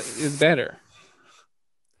 See, that is better.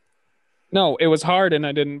 No, it was hard and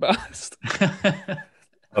I didn't bust.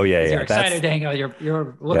 Oh yeah. You're excited to hang out.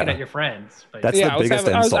 You're looking at your friends. That's the biggest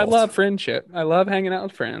insult. I love friendship. I love hanging out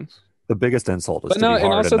with friends. The biggest insult is to be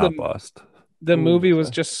hard and not bust. The movie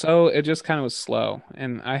was just it just kind of was slow,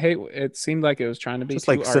 and I hate. It seemed like it was trying to be just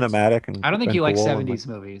like cinematic. And I don't think you like 70s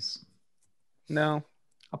movies. No.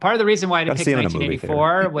 A part of the reason why I didn't pick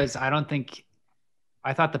 1984 was I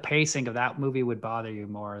thought the pacing of that movie would bother you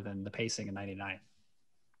more than the pacing in 99.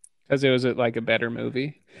 Because it was like a better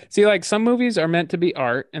movie. See, like some movies are meant to be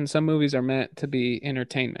art, and some movies are meant to be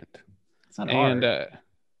entertainment. It's not art.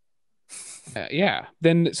 Yeah.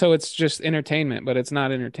 Then so it's just entertainment, but it's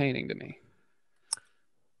not entertaining to me.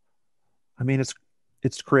 I mean,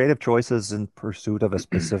 it's creative choices in pursuit of a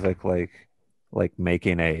specific like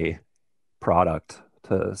making a product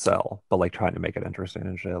to sell, but like trying to make it interesting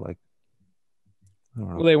and shit. Like, I don't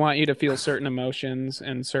know. Well, they want you to feel certain emotions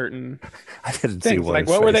and certain. I didn't things. see like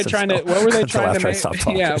what were they trying to? What were they trying to make?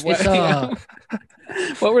 Yeah.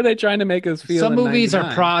 What were they trying to make us feel? Some movies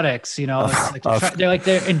are products, you know.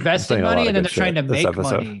 They're investing money and then they're trying to make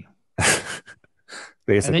money.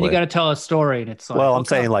 Basically. And then you got to tell a story, and it's like. Well, I'm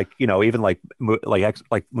saying like even like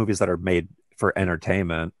movies that are made for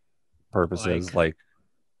entertainment purposes, like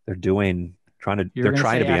they're trying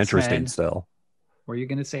to be interesting still. Were you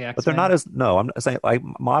going to say X-Men? But they're not as no. I'm saying like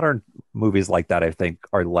modern movies like that. I think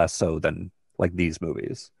are less so than like these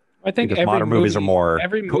movies. I think because modern movies are more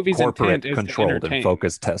every movie's intent corporate is to controlled and entertain.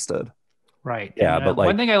 focus tested. Right. Yeah, And but one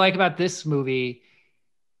like, thing I like about this movie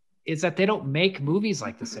is that they don't make movies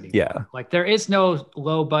like this yeah, anymore. Like there is no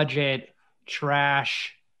low budget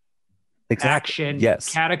trash exactly. action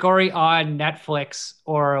Yes. category on Netflix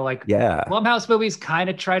or like Yeah. Blumhouse movies kind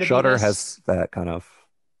of try to be Shudder this, has that kind of,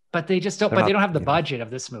 but they just don't they're but they not, don't have the yeah, budget of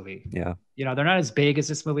this movie. yeah, You know, they're not as big as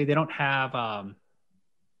this movie. They don't have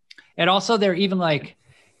and also they're even like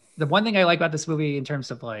the one thing I like about this movie in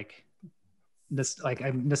terms of like this like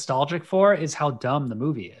I'm nostalgic for is how dumb the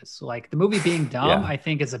movie is. Like the movie being dumb, yeah. I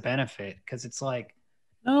think is a benefit because it's like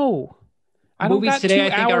No, I don't movies got today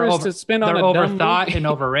two I think are hours over to spend on they're a dumb overthought and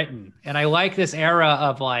movie. overwritten. And I like this era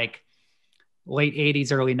of like late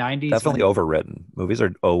 80s, early 90s Definitely when overwritten. Movies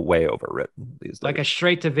are way overwritten these like days. a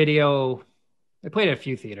straight to video I played at a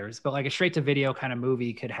few theaters, but like a straight to video kind of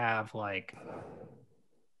movie could have like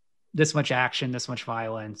this much action, this much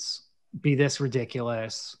violence, be this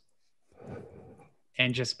ridiculous,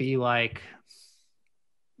 and just be like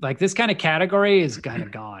this kind of category is kind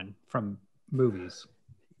of gone from movies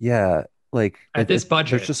Yeah, like at this there's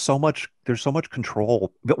budget. just so much. There's so much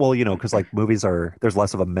control. But, well, because like movies are there's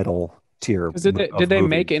less of a middle tier 'Cause of did they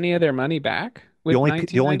make movies. any of their money back with The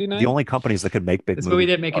 1999? only companies that could make big This movie movies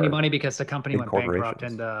didn't make any are money because the company big went bankrupt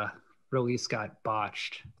and corporations. the release got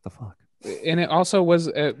botched. What the fuck? And it also was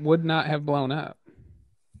it would not have blown up.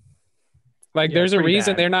 Like Yeah, there's it's a pretty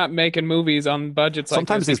reason bad. they're not making movies on budgets like this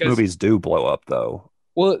Sometimes these because movies do blow up though.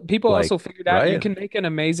 well, people Like, also figured out you right? can make an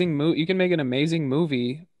amazing movie. You can make an amazing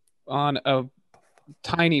movie on a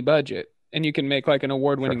tiny budget, and you can make like an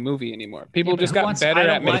award-winning Sure. movie anymore. Yeah, People but just who got wants? I better at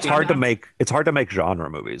don't But want. it's making. I'm hard to not. make genre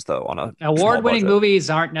movies though on a small Award-winning budget. movies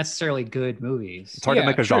aren't necessarily good movies. It's hard to Yeah,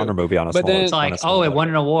 make a genre true. movie on a But then, It's like, small oh, it won budget.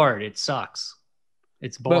 an award. It sucks.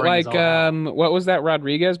 It's but boring as like, all hell. what was that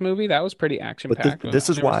Rodriguez movie? That was pretty But action-packed. this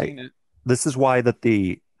I've is never why seen it. that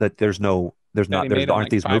That he there made on aren't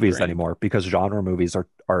like these five movies grand. anymore because genre movies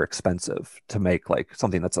are expensive to make, like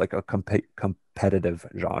something that's like a competitive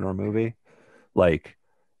genre movie. Like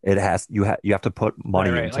you have to put Right, money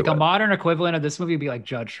right. into Like a it. modern equivalent of this movie would be like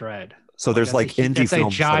Judge Dredd. So Like there's like indie that's a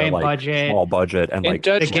films that are giant like budget. small budget and And like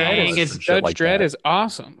The Judge Dredd gang is and shit Judge like Dredd that. is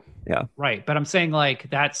awesome. Yeah, Right, but I'm saying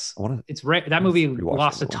like I want to that movie rewatch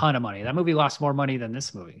lost a that one. ton of money. That movie lost more money than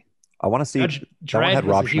this movie. I want to see Judge that one Dredd had was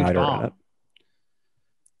a Rob huge Schneider in bomb. it.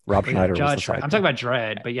 Rob Well, yeah, Schneider was the Judge Dredd. I'm talking sidekick. about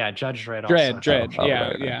Dredd, but yeah, Judge Dredd also. Dredd. Oh, Yeah,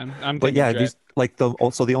 right, right. yeah. I'm But thinking yeah, Dredd. these like the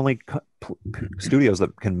only studios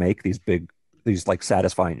that can make these like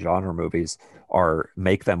satisfying genre movies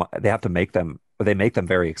they have to make them, they make them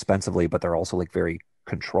very expensively, but they're also like very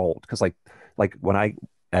controlled because like when I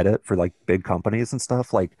edit for like big companies and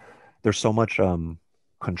stuff, like there's so much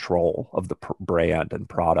control of the brand and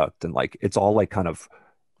product, and like it's all like kind of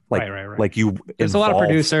like Right. you There's a lot of involve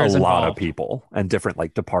producers a lot of involved. people and different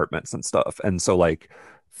like departments and stuff, and so like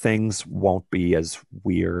things won't be as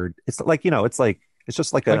weird. It's like it's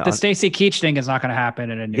just like Like the a Stacy Keach thing is not going to happen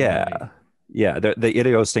in a new yeah, movie. yeah. The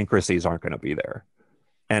idiosyncrasies aren't going to be there,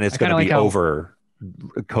 and it's I going kind to of like be how over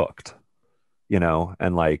cooked,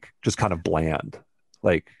 and like just kind of bland.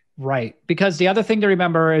 Like right because the other thing to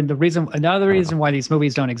remember and another I don't know. reason why these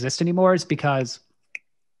movies don't exist anymore is because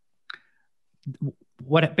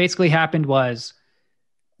what basically happened was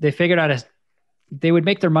they figured out they would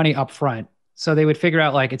make their money up front. So they would figure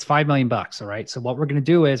out like it's $5 million. All right. So what we're going to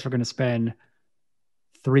do is we're going to spend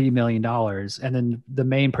 $3 million, and then the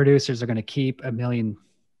main producers are going to keep a million,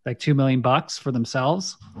 like $2 million for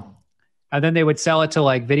themselves. And then they would sell it to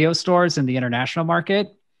like video stores in the international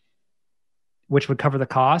market, which would cover the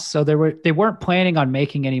cost. So they weren't planning on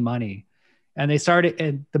making any money. And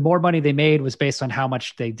the more money they made was based on how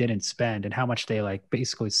much they didn't spend and how much they like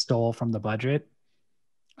basically stole from the budget.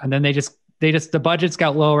 And then the budgets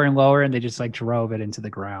got lower and lower, and they just like drove it into the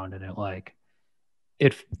ground, and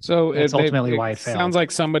So that's ultimately why it sounds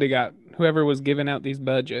failed. like whoever was giving out these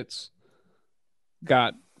budgets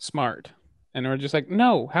got smart and were just like,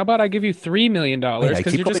 no, how about I give you $3 million wait, I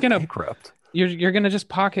because keep you're just going gonna bankrupt. you're gonna just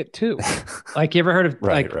pocket two. Like, you ever heard of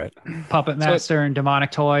Right, like right. Puppet Master and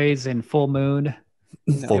Demonic Toys and Full Moon?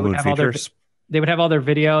 Full They would moon have all their features. they would have all their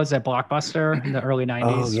videos at Blockbuster in the early Oh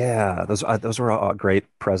 90s. yeah, those were great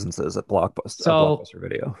presences at So Blockbuster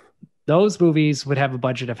Video. those movies would have a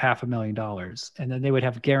budget of $500,000, and then they would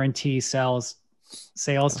have guarantee sales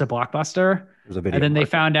to Blockbuster. There's a video. And then they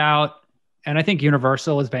market. found out, and I think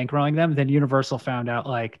Universal was bankrolling them. Then Universal found out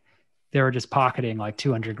like they were just pocketing like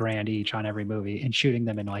 200 grand each on every movie and shooting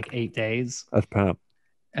them in like 8 days. That's pimp.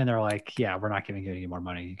 And they're like, yeah, we're not giving you any more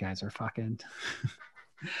money. You guys are fucking,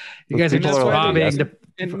 you Those guys are people just are like, robbing yes. the,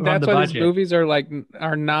 And on that's the why these budget. movies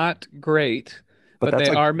are not great, but that's they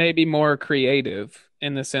like, are maybe more creative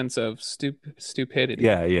in the sense of stupidity.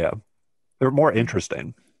 yeah, yeah. They're more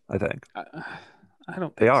interesting, I think. I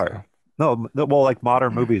don't They think so. are. No, no, well, like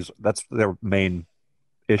modern movies, that's their main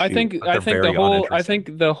issue, but I they're think very I uninteresting.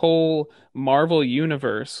 think the whole Marvel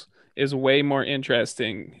universe is way more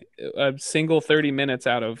interesting. A single 30 minutes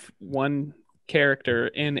out of one character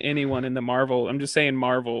in anyone in the Marvel. I'm just saying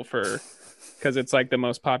Marvel for because it's like the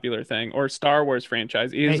most popular thing, or Star Wars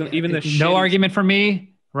franchise. Even the Hey, no shitty argument for me,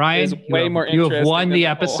 is Ryan. way more You have interesting won than the the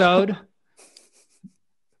whole. episode.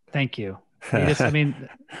 Thank you. I mean,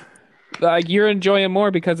 Like you're enjoying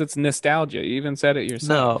more because it's nostalgia. You even said it No,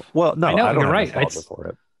 yourself. well, I no, know I don't you're have right. nostalgia for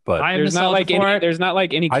it, but I have nostalgia for it. There's not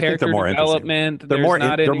like any I think they're character more interesting. development. There's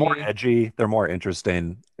not They're more any. edgy, they're more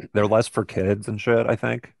interesting. They're less for kids and shit, I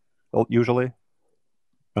think, usually.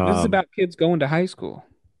 This is Um, about kids going to high school.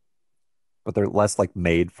 but they're less like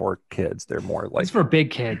made for kids. They're more It's like for big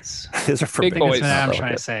kids. these are for Big big I think that's kids, what boys. not I'm little trying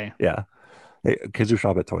to kids. say. Yeah. Hey, kids who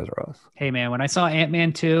shop at Toys R Us. Hey, man, when I saw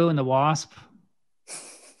Ant-Man 2 and the Wasp,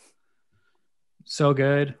 so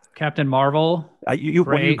good. Captain Marvel, When you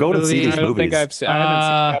great go to see movie. these movies, I haven't seen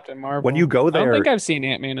Uh, Captain when you Marvel. go I don't think there, I've seen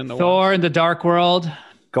Ant-Man and the Thor Wasp. in the Dark World.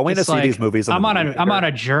 going to Just see these like movies in the movie I'm on theater,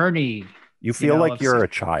 a journey, you feel of like you're a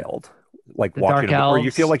child, like the watching Dark or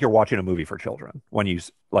you feel Elves. like you're watching a movie for children. When you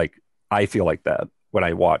like, I feel like that when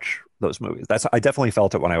I watch those movies. I definitely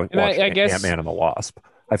felt it when I And watched I guess Ant-Man and the Wasp.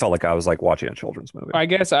 I felt like I was like watching a children's movie.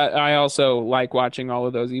 I also like watching all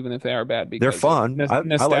of those, even if they are bad, They're because of fun. I like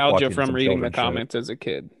nostalgia watching from some reading the children's shit. comics as a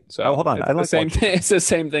kid. Oh, So hold on. it's I the like same watching thing. It's the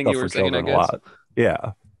same thing stuff you were for saying, I children a guess. lot.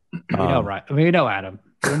 Yeah. We know, right? We know, Adam.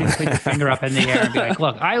 You don't need to put your finger up in the air and be like,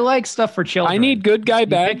 "Look, I like stuff for children." I need good guy, You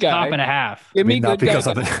bad picked cop guy. and a half. I Give me mean, not good guy, because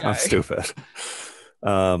bad I'm guy. stupid.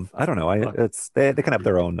 I don't know. Look, It's they can have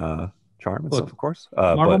their own charm and stuff, look, of course.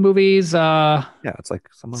 Marvel But movies. yeah, it's like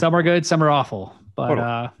Some are good, some are awful, but totally.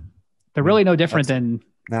 they're I mean, really no different that's than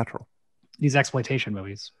natural. these exploitation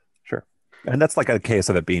movies. Sure. And that's like a case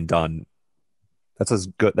of it being done. That's as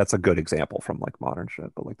good. That's a good example from like modern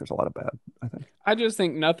shit. But like, there's a lot of bad, I think. I just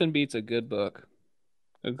think nothing beats a good book.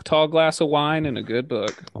 A tall glass of wine and a good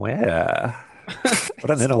book. Oh yeah.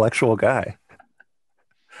 What an intellectual guy.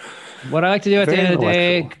 What I like to do at the Very end of the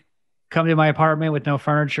day, intellectual. come to my apartment with no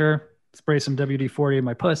furniture, spray some WD-40 in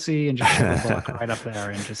my pussy, and just shove a book right up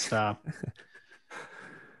there, and just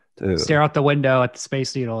Dude. stare out the window at the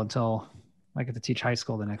Space Needle until I get to teach high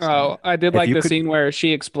school the next day. Oh, I did If like you the could, scene where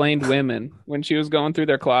she explained women when she was going through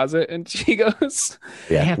their closet, and she goes,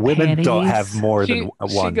 They yeah, have women don't panties. have more she than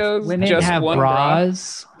she one. goes Women just have one bra.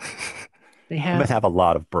 bras. They Women have have a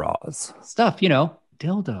lot of bras. stuff,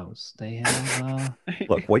 dildos. They have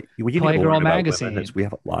Look, what you need to Playgirl learn about magazine. women is we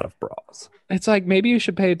have a lot of bras. It's like maybe you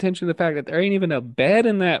should pay attention to the fact that there ain't even a bed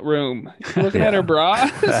in that room. You're looking at her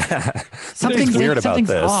bras. Something's weird about something's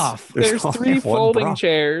this. off. There's only three one folding bra.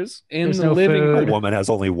 chairs in There's the no living food. A room woman has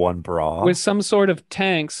only one bra. with some sort of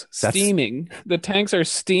tanks That's- steaming. The tanks are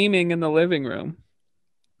steaming in the living room.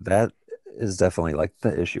 That is definitely like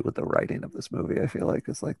the issue with the writing of this movie. I feel like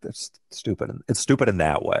it's like that's stupid. It's stupid in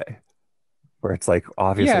that way, where it's like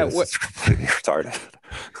obviously Yeah, this what is completely retarded.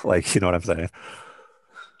 Like, you know what I'm saying?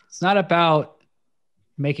 It's not about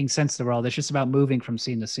making sense of the world. It's just about moving from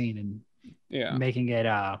scene to scene and yeah, making it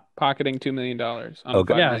pocketing $2 million on a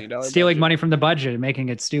Okay. $5 million dollar stealing budget. money from the budget and making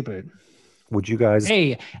it stupid. Would you guys?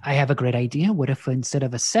 Hey, I have a great idea. What if instead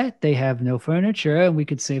of a set, they have no furniture and we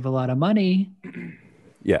could save a lot of money?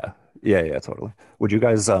 Yeah, yeah, totally. Would you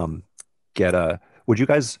guys get a? Would you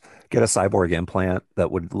guys get a cyborg implant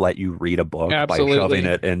that would let you read a book by Absolutely. shoving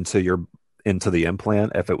it into the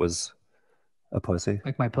implant? If it was a pussy,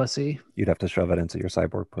 Like my pussy. you'd have to shove it into your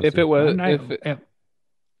cyborg pussy. If it was,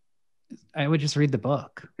 I would just read the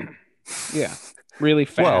book. yeah, really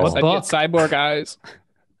fast. Well- I'd get Book. cyborg eyes.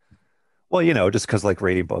 Well, just because like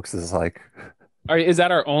reading books is like Is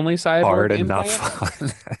that our only cyborg hard and not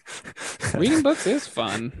implant? fun. Reading books is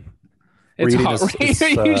fun. It's Reading hard. is,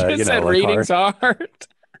 You just said like reading's hard.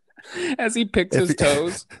 As he picks If his you-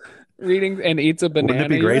 toes, reading and eats a banana.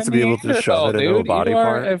 Wouldn't it be great You're to be an able to shove it into a dude, body you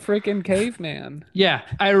are part? a freaking caveman. Yeah,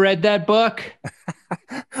 I read that book.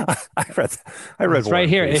 I read. I read It's right War and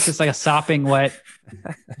here. Peace. It's just like a sopping wet,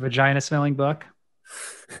 vagina smelling book.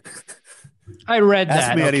 I read Ask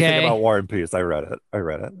that. me anything Okay. about War and Peace. I read it. I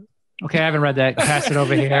read it. Okay, I haven't read that. Pass it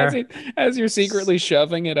over As, here. as you're secretly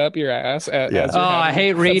shoving it up your ass. Yeah. As Oh, you're I having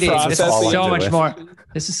hate the reading. This all is I'm so doing. much more.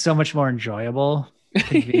 This is so much more enjoyable,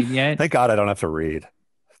 convenient. Thank God I don't have to read.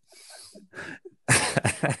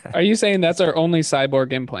 Are you saying that's our only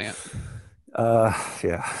cyborg implant?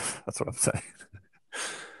 Yeah, that's what I'm saying.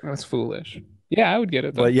 That's foolish. Yeah, I would get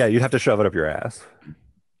it though. But yeah, you'd have to shove it up your ass.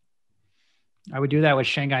 I would do that with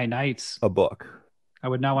Shanghai Nights. A book. I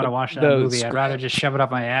would not want to watch that The movie. I'd rather script. just shove it up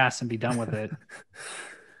my ass and be done with it.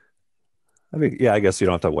 I mean, yeah, I guess you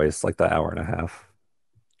don't have to waste like the hour and a half.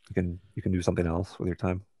 You can do something else with your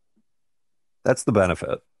time. That's the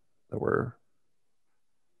benefit that we're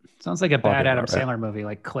Sounds like a bad talking Adam about, right? Sandler movie,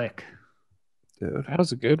 like Click. Dude. That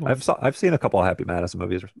was a good one. I've seen a couple of Happy Madison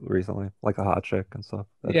movies recently, like a hot chick and stuff.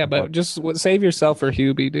 Yeah, but just save yourself for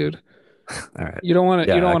Hubie, dude. All right. You don't want to.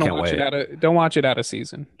 Yeah, You don't I want to can't watch it wait. don't watch it out of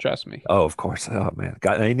season. Trust me. Oh, of course. Oh man,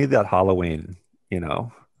 God, you need that Halloween.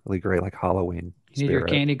 Really great like Halloween You need your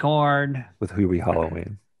spirit candy corn, with Hubie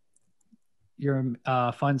Halloween. your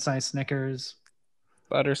fun size Snickers.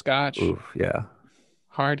 Butterscotch, Ooh, yeah.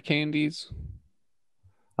 hard candies.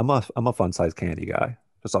 I'm a fun size candy guy.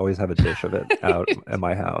 Just always have a dish of it out at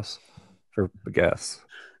my house for guests.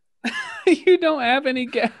 You don't have any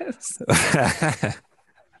guests.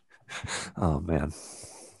 Oh man,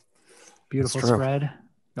 Beautiful true. spread.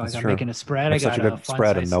 That's I'm true. making a spread. I That's such got a a good fun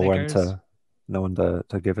spread size and Snickers. no one to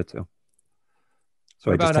give it to.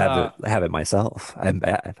 So What I just about have it myself. I'm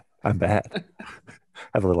bad. I'm bad.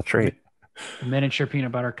 Have a little treat. miniature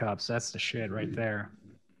peanut butter cups? That's the shit right there.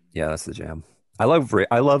 Yeah, that's the jam. I love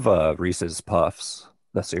Reese's Puffs,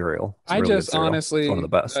 the cereal. It's a I really good just cereal. It's one of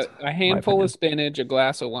the honestly best, a in my handful opinion. of spinach, a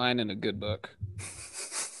glass of wine, and a good book.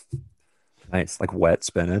 Nice, like wet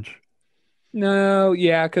spinach. No,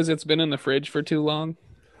 yeah, because it's been in the fridge for too long.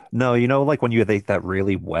 No, like when you make that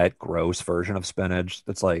really wet, gross version of spinach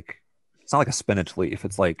that's like it's not like a spinach leaf.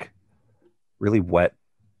 It's like really wet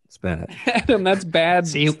spinach. Adam, that's bad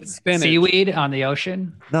spinach. Seaweed on the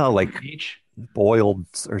ocean, No, like beach, boiled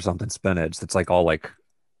or something spinach. That's like all like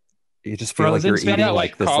you just feel like frozen you're You eating got spinach. like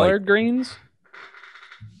like this like collard greens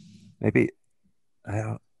maybe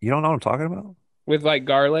you don't know what I'm talking about? with like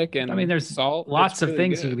garlic I mean, and there's salt. lots It's of really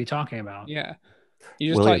things you good. could be talking about. Yeah,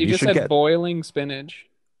 you William, you just should said get boiling spinach.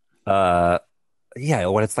 uh yeah,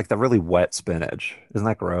 when it's like the really wet spinach. Isn't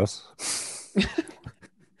that gross? If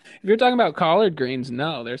you're talking about collard greens,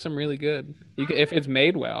 no, there's some really good. If it's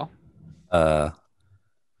made well. Uh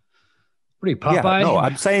What are you, yeah, no, Popeye?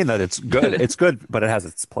 I'm saying that it's good. It's good, but it has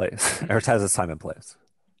its place. Or it has its time and place.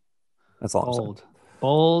 That's all I'm saying.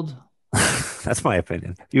 Bold, bold, That's my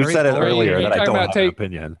opinion. You very said it Are bold. you, are earlier you that I talking don't about have an take?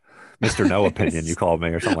 opinion. Mr. No Opinion, you called me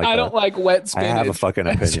or something like I that. don't like wet I have a spinach. fucking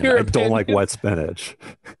That's opinion. your I don't like opinion. wet spinach.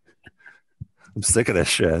 I'm sick of this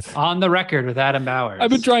shit. On the record with Adam Bowers. I've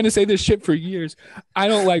been trying to say this shit for years. I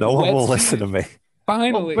don't like No one wet will spinach. listen to me. Well,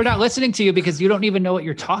 Finally, we're not listening to you because you don't even know what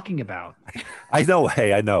you're talking about. I know.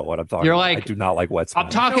 Hey, I know what I'm talking You're about. I like, do not like wet I'm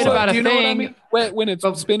spinach. talking So- about a do you know what I thing. mean? Wet when it's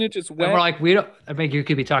But- spinach is And wet. we're like, we don't. I mean, you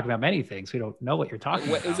could be talking about many things. We don't know what you're talking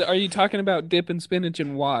What about. is it, are you talking about dipping spinach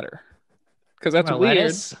in water? Because that's About weird.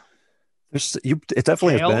 lettuce? It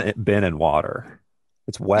definitely Kale? has been in water.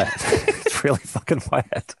 It's wet. It's really fucking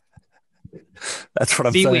wet. That's what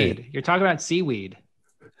I'm Seaweed. saying. You're talking about seaweed.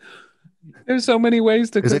 There's so many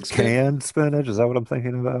ways to Is cook it canned spinach? Is that what I'm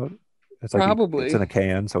thinking about? It's like Probably. it's in a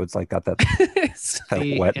can, so it's like got that spinach. kind of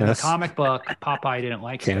See, in the wetness. comic book, Popeye didn't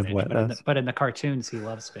like Canned spinach, wetness. but in the cartoons, he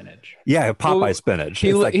loves spinach. Yeah, Popeye Well, spinach. he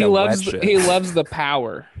It's like he that wet loves shit. he loves the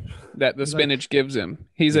power that the He's like- spinach gives him.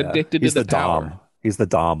 He's Yeah. addicted He's to the Dom. power. He's the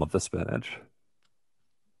Dom of the spinach.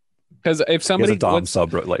 Because if He has somebody a Dom what's-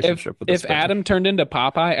 sub relationship with the if spinach. Adam turned into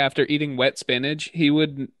Popeye after eating wet spinach, he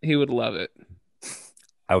would love it.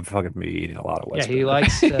 I would fucking be eating a lot of wet Yeah, spinach. he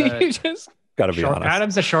likes He to. just Gotta be honest.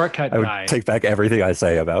 Adam's a shortcut I would guy. take back everything I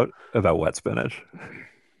say about wet spinach.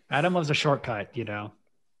 Adam loves a shortcut. You know,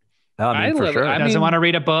 No, I mean, I for love it. sure. I he doesn't mean, want to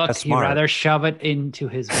read a book. that's He'd smart. rather shove it into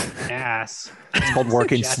his ass. It's called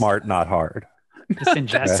working Just- smart, not hard. Just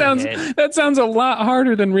ingesting it. that sounds a lot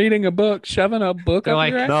harder than reading a book. Shoving a book They're up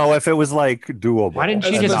like, your ass. No, if it was like doable. Why didn't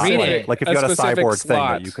and you just not read like, it? Like if you had a specific cyborg thing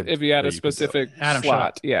slot, that you could. if you had that a you could do. specific Adam slot,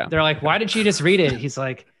 Schott. yeah. They're like, why didn't you just read it? He's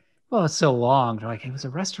like, well, it's so long. They're like, it was a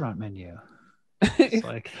restaurant menu. It's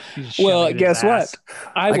like, you just shove Well, it in his guess what? ass.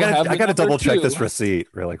 I will have I the gotta number double check two. this receipt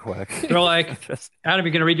really quick. They're like, Just- Adam,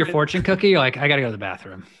 you gonna read your fortune cookie? You're like, I gotta go to the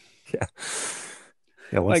bathroom. yeah.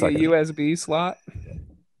 Yeah, one Like second. a USB slot.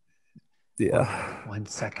 Yeah. 1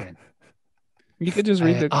 second. You could just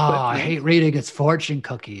read the clip. I hate reading its fortune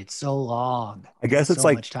cookie. It's so long. I guess it's so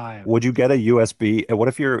like much time. would you get a USB? What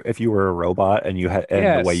if you were a robot and you had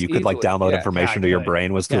the way Yes, you could like easily. download Yeah. information Yeah, to your good.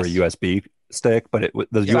 brain was through Yes. a USB stick, but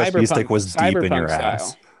the USB stick was deep in your Cyberpunk ass,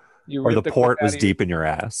 style. You or rip the clip port out was of your- deep in your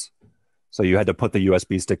ass, so you had to put the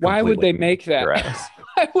USB stick. Why would completely they make in your that? ass.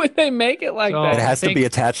 Why would they make it like So- It that? has to think- be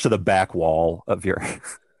attached to the back wall of your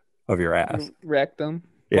ass. Rectum.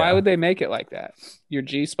 Why would they make it like that? Your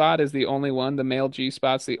G spot is the only one. The male G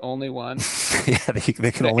spot's the only one. Yeah, they can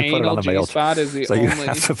The only put it anal on a G male. spot is the So you only.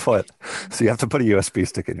 have to put a USB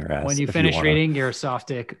stick in your ass When you if finish want to. reading your soft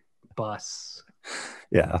dick bus.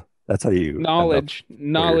 Yeah, that's how you Knowledge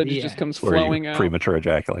Yeah. just comes where you flowing out. premature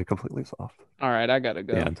ejaculate completely soft. All right, I gotta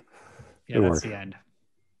go. The end. Yeah, Good that's work. the end.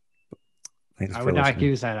 Thanks I for would not listening.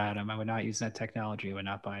 use that, Adam. I would not use that technology. I would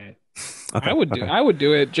not buy it. Okay, I would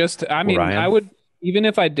do it just I mean, Ryan? I would even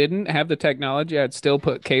if I didn't have the technology, I'd still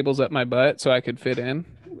put cables up my butt so I could fit in.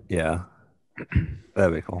 Yeah,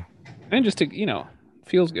 that'd be cool. And just to,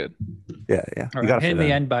 feels good. Yeah. All You right, gotta hitting fit the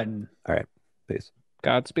in. end button. All right, peace.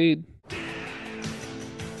 Godspeed.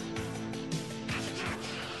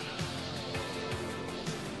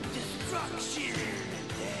 Destruction and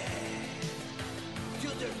death,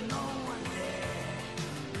 till there's no one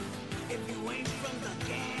there. If you ain't from the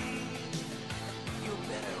gang, you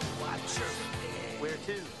better watch your step. Where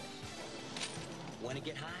to? Want to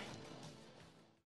get high?